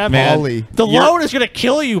 Oh, damn Man, it. The load is gonna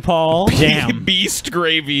kill you, Paul. Damn. Beast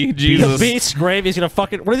gravy. The Jesus. beast gravy is gonna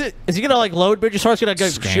fucking. What is it? Is he gonna like load bridge? He's gonna go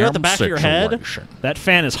shoot at the back of your head. That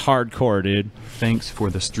fan is hardcore, dude. Thanks for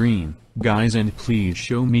the stream, guys, and please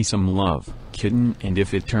show me some love, kitten, and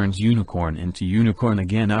if it turns unicorn into unicorn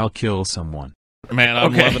again, I'll kill someone. Man, I'm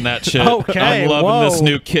Okay. loving that shit. Okay, I'm loving this whoa.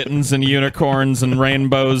 new kittens and unicorns and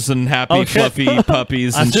rainbows and happy Oh, shit. fluffy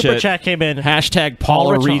puppies A and super shit. chat came in. Hashtag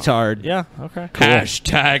Paul a retard. Yeah. Okay.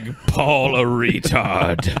 Hashtag Paul a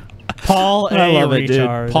retard. Paul a I love it,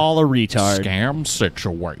 retard. dude. Paul a retard. Scam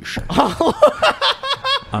situation.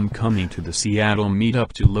 I'm coming to the Seattle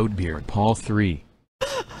meetup to load beard Paul 3.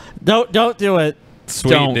 Don't do it.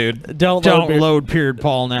 Sweet, Don't. dude. Don't Don't load beard. Beard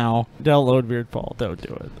Paul now. Don't load beard Paul. Don't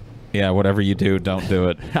do it. Yeah, whatever you do, don't do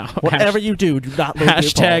it. Whatever you do, not load beard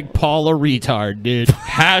Hashtag Paul a retard, dude.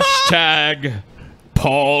 Hashtag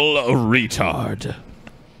Paul a retard.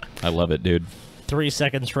 I love it, dude. Paul. 3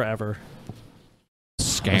 seconds forever.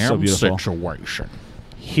 Scam so beautiful. situation.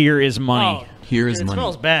 Here is money. Oh, Here is dude, it money.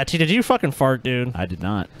 smells bad. T, did you fucking fart, dude? I did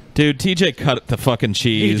not. Dude, TJ cut the fucking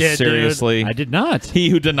cheese. He did, dude. Seriously. I did not. He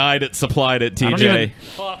who denied it supplied it, TJ.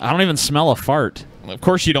 I don't even smell a fart. Of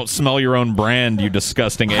course you don't smell your own brand, you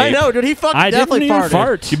disgusting ape. I know, dude. He fucking I definitely didn't even farted.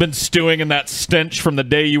 fart. You've been stewing in that stench from the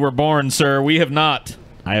day you were born, sir. We have not.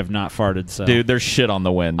 I have not farted, so. Dude, there's shit on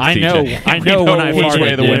the wind. I TJ. know. I We know when I which farted,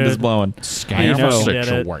 way the wind dude. is blowing. I Scam know.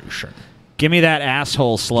 situation. Give me that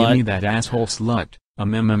asshole slut. Give me that asshole slut.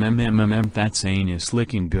 That saying is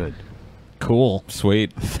licking good. Cool.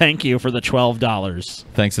 Sweet. Thank you for the $12.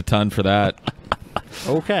 Thanks a ton for that.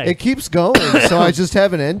 Okay. It keeps going, so I just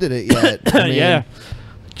haven't ended it yet. I mean, Yeah.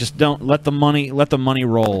 Just don't let the money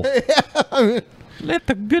roll. Let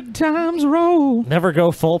the good times roll. Never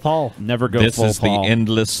go full Paul. Never go This full is Paul. the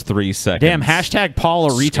endless 3 seconds. Damn, hashtag Paul a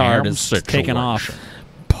retard Scam is taken off. situation.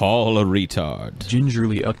 Paul a retard.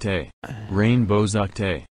 Gingerly ukte. Rainbows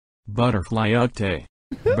ukte. Butterfly ukte.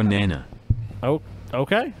 Banana. Oh,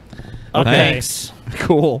 okay. Thanks.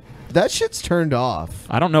 Cool. that shit's turned off.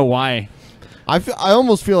 I don't know why. I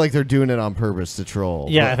almost feel like they're doing it on purpose to troll.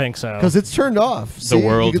 Yeah, I think so. Because it's turned off. The See, you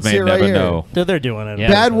world can may see it right never here. know. They're doing it. Yeah.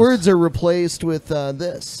 Bad words are replaced with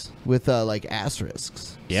this, with like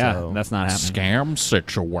asterisks. Yeah, So- that's not happening. Scam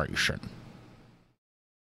situation.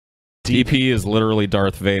 DP is literally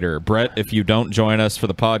Darth Vader. Brett, if you don't join us for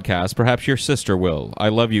the podcast, perhaps your sister will. I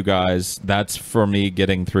love you guys. That's for me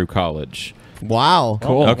getting through college. Wow.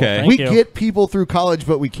 Cool. Okay. Thank We you. get people through college,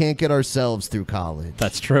 but we can't get ourselves through college.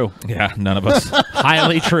 That's true. Yeah, none of us.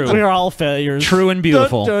 Highly true. We're all failures. True and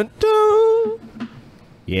beautiful. Dun, dun, dun.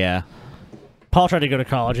 Yeah. Paul tried to go to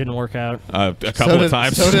college, didn't work out. A couple of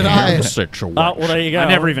times. So did I. Well, there you go. I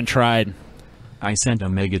never even tried. I sent a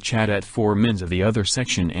mega chat at 4 mins of the other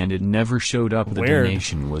section and it never showed up. The Weird.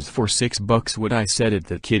 donation was for $6. What I said at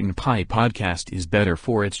the Kitten Pie podcast is better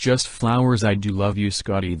for It's Just Flowers. I do love you,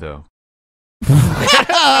 Scotty, though.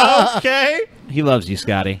 Okay. He loves you,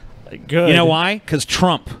 Scotty. Good. You know why? Because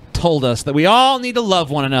Trump told us that we all need to love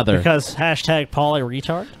one another. Because hashtag Paul a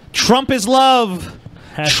retard? Trump is love.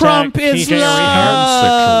 Hashtag Trump is TJ a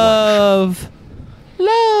love.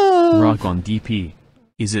 Love. Rock on DP.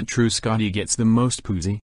 Is it true Scotty gets the most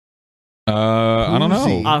poosy? I don't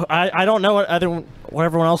know. I don't know what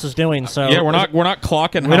everyone else is doing. So Yeah, we're not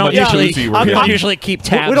clocking We how don't much usually, poosy we're we don't getting. usually keep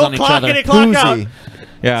tabs we don't on each clock other. in and clock out.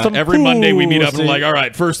 Yeah, Some every Monday we meet up and poosy. like, all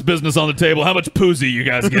right, first business on the table. How much poosy you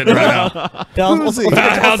guys getting right now? Poosy.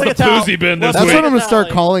 How's the poosy been this That's week? what I'm going to start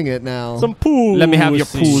calling it now. Some poosy. Let me have your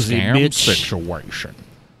poosy, Damn bitch. situation.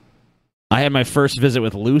 I had my first visit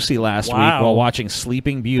with Lucy last week Wow. while watching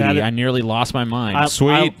Sleeping Beauty. That is- I nearly lost my mind. I That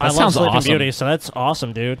love sounds Sleeping awesome. Beauty, so that's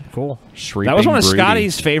awesome, dude. Cool. That was one of Breedy.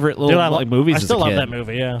 Scotty's favorite little Dude, like, movies. I as a still love kid. that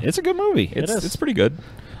movie. Yeah, It's a good movie. It's pretty good.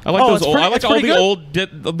 I like Oh, those it's old. pretty- I like it's all pretty the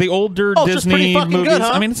good? the older Oh, it's just pretty Disney fucking movies. good, huh?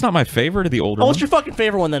 I mean, it's not my favorite of the older Oh, ones. what's your fucking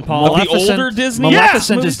favorite one then, Paul? The Maleficent- older Disney.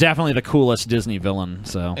 Maleficent Yeah. is definitely the coolest Disney villain.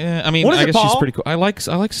 So I mean, What is I it, guess she's Paul? pretty cool. I like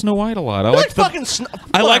Snow White a lot. I You like the fucking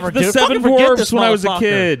I like whatever, the dude. Seven Fucking forget Dwarfs this when I was a motherfucker.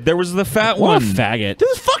 kid. There was the fat what one, a faggot. Dude,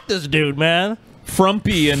 fuck this dude, man.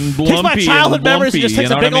 Frumpy and Takes my Blumpy childhood and memories and Lumpy. just takes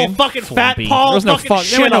You know a big what I old mean? fucking fat Flumpy. Paul There was no fucking fuck-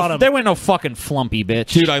 shit on him. There ain't no fucking Flumpy, bitch.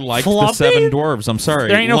 Dude, I liked the Flumpy? Seven Dwarves. I'm sorry.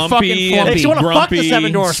 There ain't no Lumpy fucking and Flumpy. If you want to fuck Grumpy, the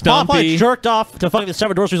Seven Dwarfs, Paul probably Stumpy, jerked off to fucking the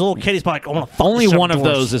Seven Dwarfs. He was a little kid. He's probably like, I want to fuck Only the Seven one of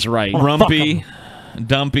Dwarfs. those is right. I wanna fuck Grumpy,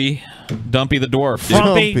 Dumpy the dwarf. dude.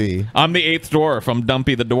 Frumpy. I'm the 8th dwarf. I'm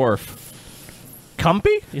Dumpy the dwarf.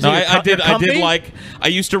 Cumpy? You No, say I did Cumpy? like. I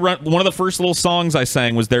used to run. One of the first little songs I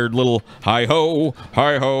sang was their little hi ho,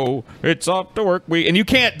 it's off to work week. And you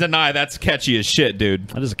can't deny that's catchy as shit, dude.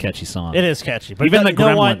 That is a catchy song. It is catchy. But Even the you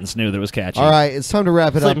know what? Gremlins knew that it was catchy. All right, it's time to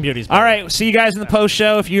wrap it up. Sleeping Beauty's better. All right, see you guys in the post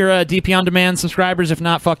show. If you're DP On Demand subscribers, if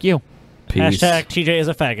not, fuck you. Peace. Hashtag TJ is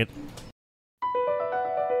a faggot.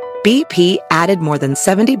 BP added more than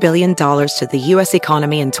 $70 billion to the U.S.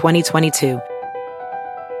 economy in 2022.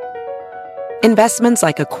 Investments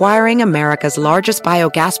like acquiring America's largest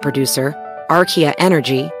biogas producer, Archaea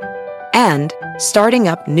Energy, and starting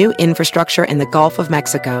up new infrastructure in the Gulf of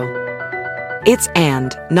Mexico. It's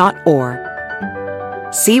and, not or.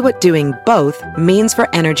 See what doing both means for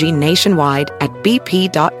energy nationwide at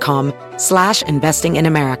bp.com/investing in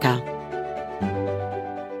America.